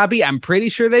 Margot Robbie. I'm pretty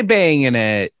sure they bang in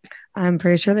it. I'm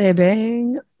pretty sure they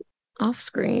bang off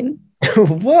screen.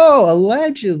 Whoa,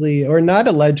 allegedly or not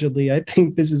allegedly. I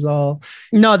think this is all.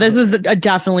 No, this is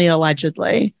definitely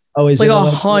allegedly. Oh, is Like it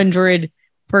allegedly?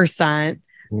 100%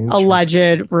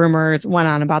 alleged rumors went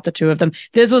on about the two of them.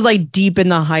 This was like deep in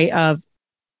the height of,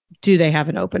 do they have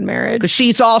an open marriage? Because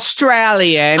she's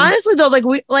Australian. Honestly, though, like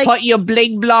we like Put your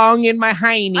bling blong in my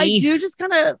hiney. I do just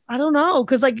kind of, I don't know,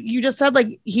 because like you just said,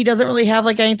 like he doesn't really have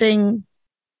like anything,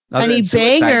 Other any than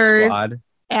Suicide bangers Squad.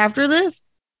 after this.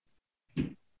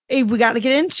 Hey, we got to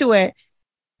get into it.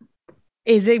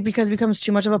 Is it because it becomes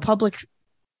too much of a public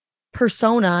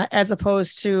persona as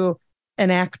opposed to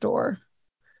an actor?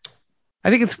 I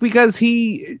think it's because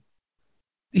he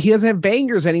doesn't have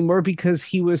bangers anymore because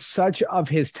he was such of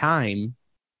his time.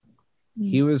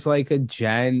 He was like a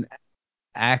Gen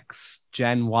X,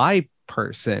 Gen Y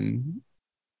person,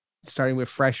 starting with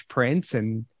Fresh Prince,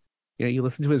 and you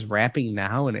listen to his rapping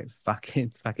now, and it's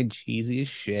fucking cheesy as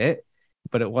shit.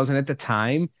 But it wasn't at the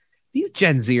time. These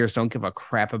Gen Zers don't give a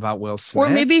crap about Will Smith. Or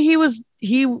maybe they want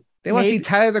to see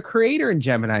Tyler the Creator in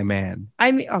Gemini Man.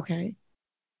 I mean, okay,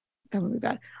 that would be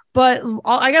bad. But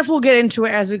I guess we'll get into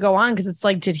it as we go on, because it's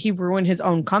like, did he ruin his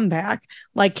own comeback?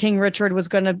 Like King Richard was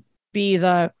going to be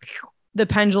the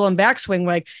pendulum backswing.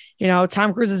 Like,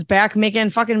 Tom Cruise is back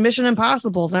making fucking Mission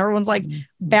Impossible, and everyone's like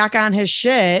back on his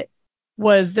shit.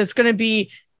 Was this going to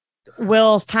be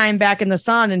Will's time back in the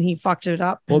sun, and he fucked it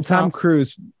up? Well, himself? Tom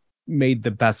Cruise made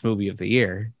the best movie of the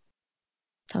year.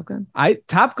 Top Gun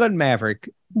Top Gun Maverick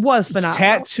was phenomenal.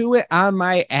 Tattoo it on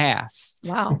my ass.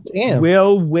 Wow. Damn.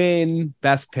 Will win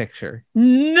Best Picture.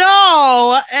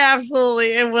 No,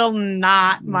 absolutely. It will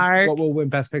not, Mark. What will win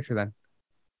Best Picture then?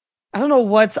 I don't know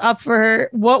what's up for her.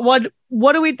 What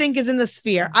do we think is in the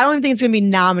sphere? I don't even think it's going to be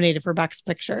nominated for Best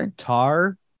Picture.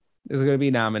 Tar is going to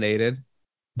be nominated.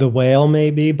 The Whale,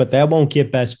 maybe, but that won't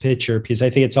get Best Picture because I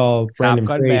think it's all Brendan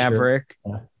Top Gun Fraser. Maverick.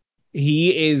 Yeah.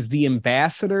 He is the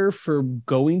ambassador for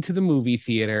going to the movie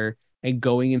theater and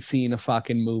going and seeing a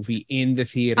fucking movie in the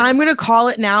theater. I'm going to call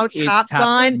it now. Top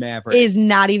Gun Maverick is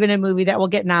not even a movie that will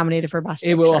get nominated for Best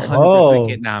Picture. It will 100%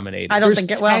 get nominated. I don't There's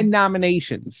think it 10 will.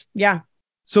 nominations. Yeah.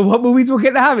 So what movies will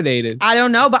get nominated? I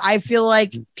don't know, but I feel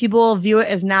like people view it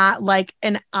as not like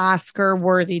an Oscar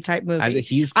worthy type movie.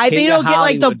 I think it'll get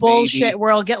like the Hollywood, bullshit baby. where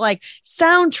it'll get like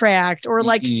soundtracked or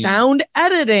like sound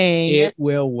editing. It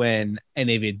will win. And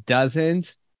if it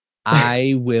doesn't,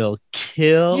 I will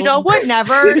kill. You know what?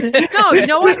 Never. No, you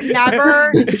know what?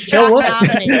 Never got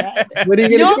nominated. What are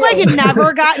You know what? Like it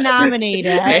never got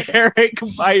nominated. Eric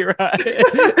Myra.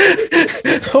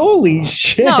 Holy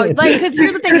shit. No, like, because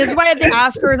here's the thing. This is why the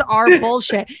Oscars are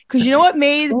bullshit. Because you know what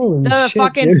made Holy the shit,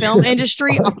 fucking dude. film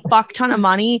industry a fuck ton of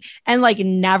money and like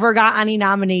never got any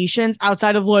nominations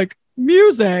outside of like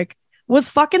music was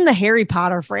fucking the Harry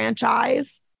Potter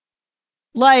franchise.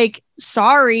 Like,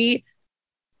 sorry.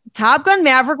 Top Gun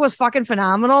Maverick was fucking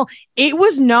phenomenal. It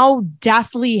was no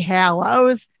Deathly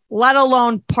Hallows, let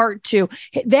alone part 2.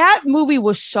 That movie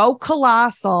was so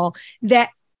colossal that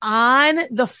on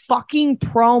the fucking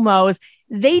promos,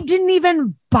 they didn't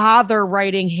even bother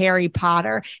writing Harry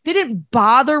Potter. They didn't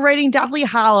bother writing Deathly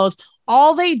Hallows.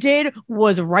 All they did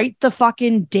was write the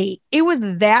fucking date. It was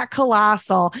that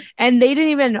colossal. And they didn't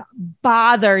even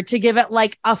bother to give it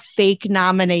like a fake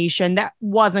nomination that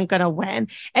wasn't going to win.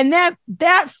 And that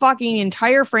fucking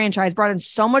entire franchise brought in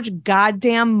so much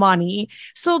goddamn money.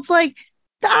 So it's like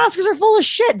the Oscars are full of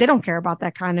shit. They don't care about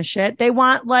that kind of shit. They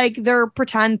want like their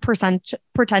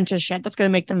pretentious shit that's going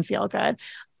to make them feel good.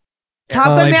 Top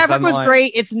Gun Maverick was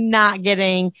great. It's not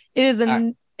getting, it is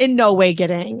in no way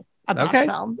getting a best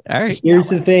film. All right. Here's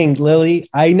the thing, Lily.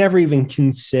 I never even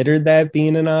considered that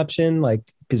being an option. Like,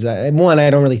 because I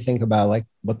don't really think about like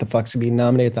what the fuck's gonna be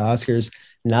nominated at the Oscars.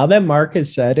 Now that Mark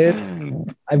has said it,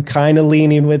 I'm kind of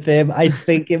leaning with him. I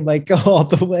think it might go all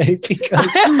the way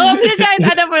because I hope you guys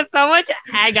end up with so much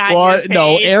egg on your face.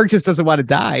 No, Eric just doesn't want to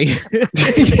die. He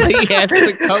has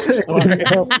to coach for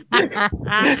it.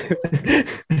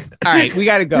 All right, we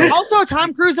got to go. Also,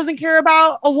 Tom Cruise doesn't care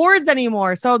about awards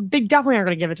ananymore, so they definitely aren't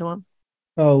going to give it to him.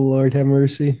 Oh Lord, have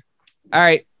mercy. All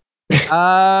right.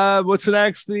 What's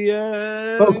next?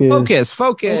 The Focus.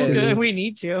 Focus. We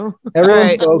need to. Everyone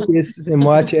Right. focus and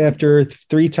watch after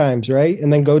 3 times, right?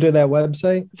 And then go to that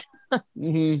website.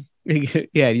 Mm-hmm.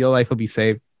 Yeah, your life will be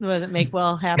saved. Does it make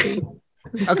Will happy?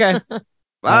 Okay.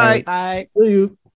 Bye. Bye. See you.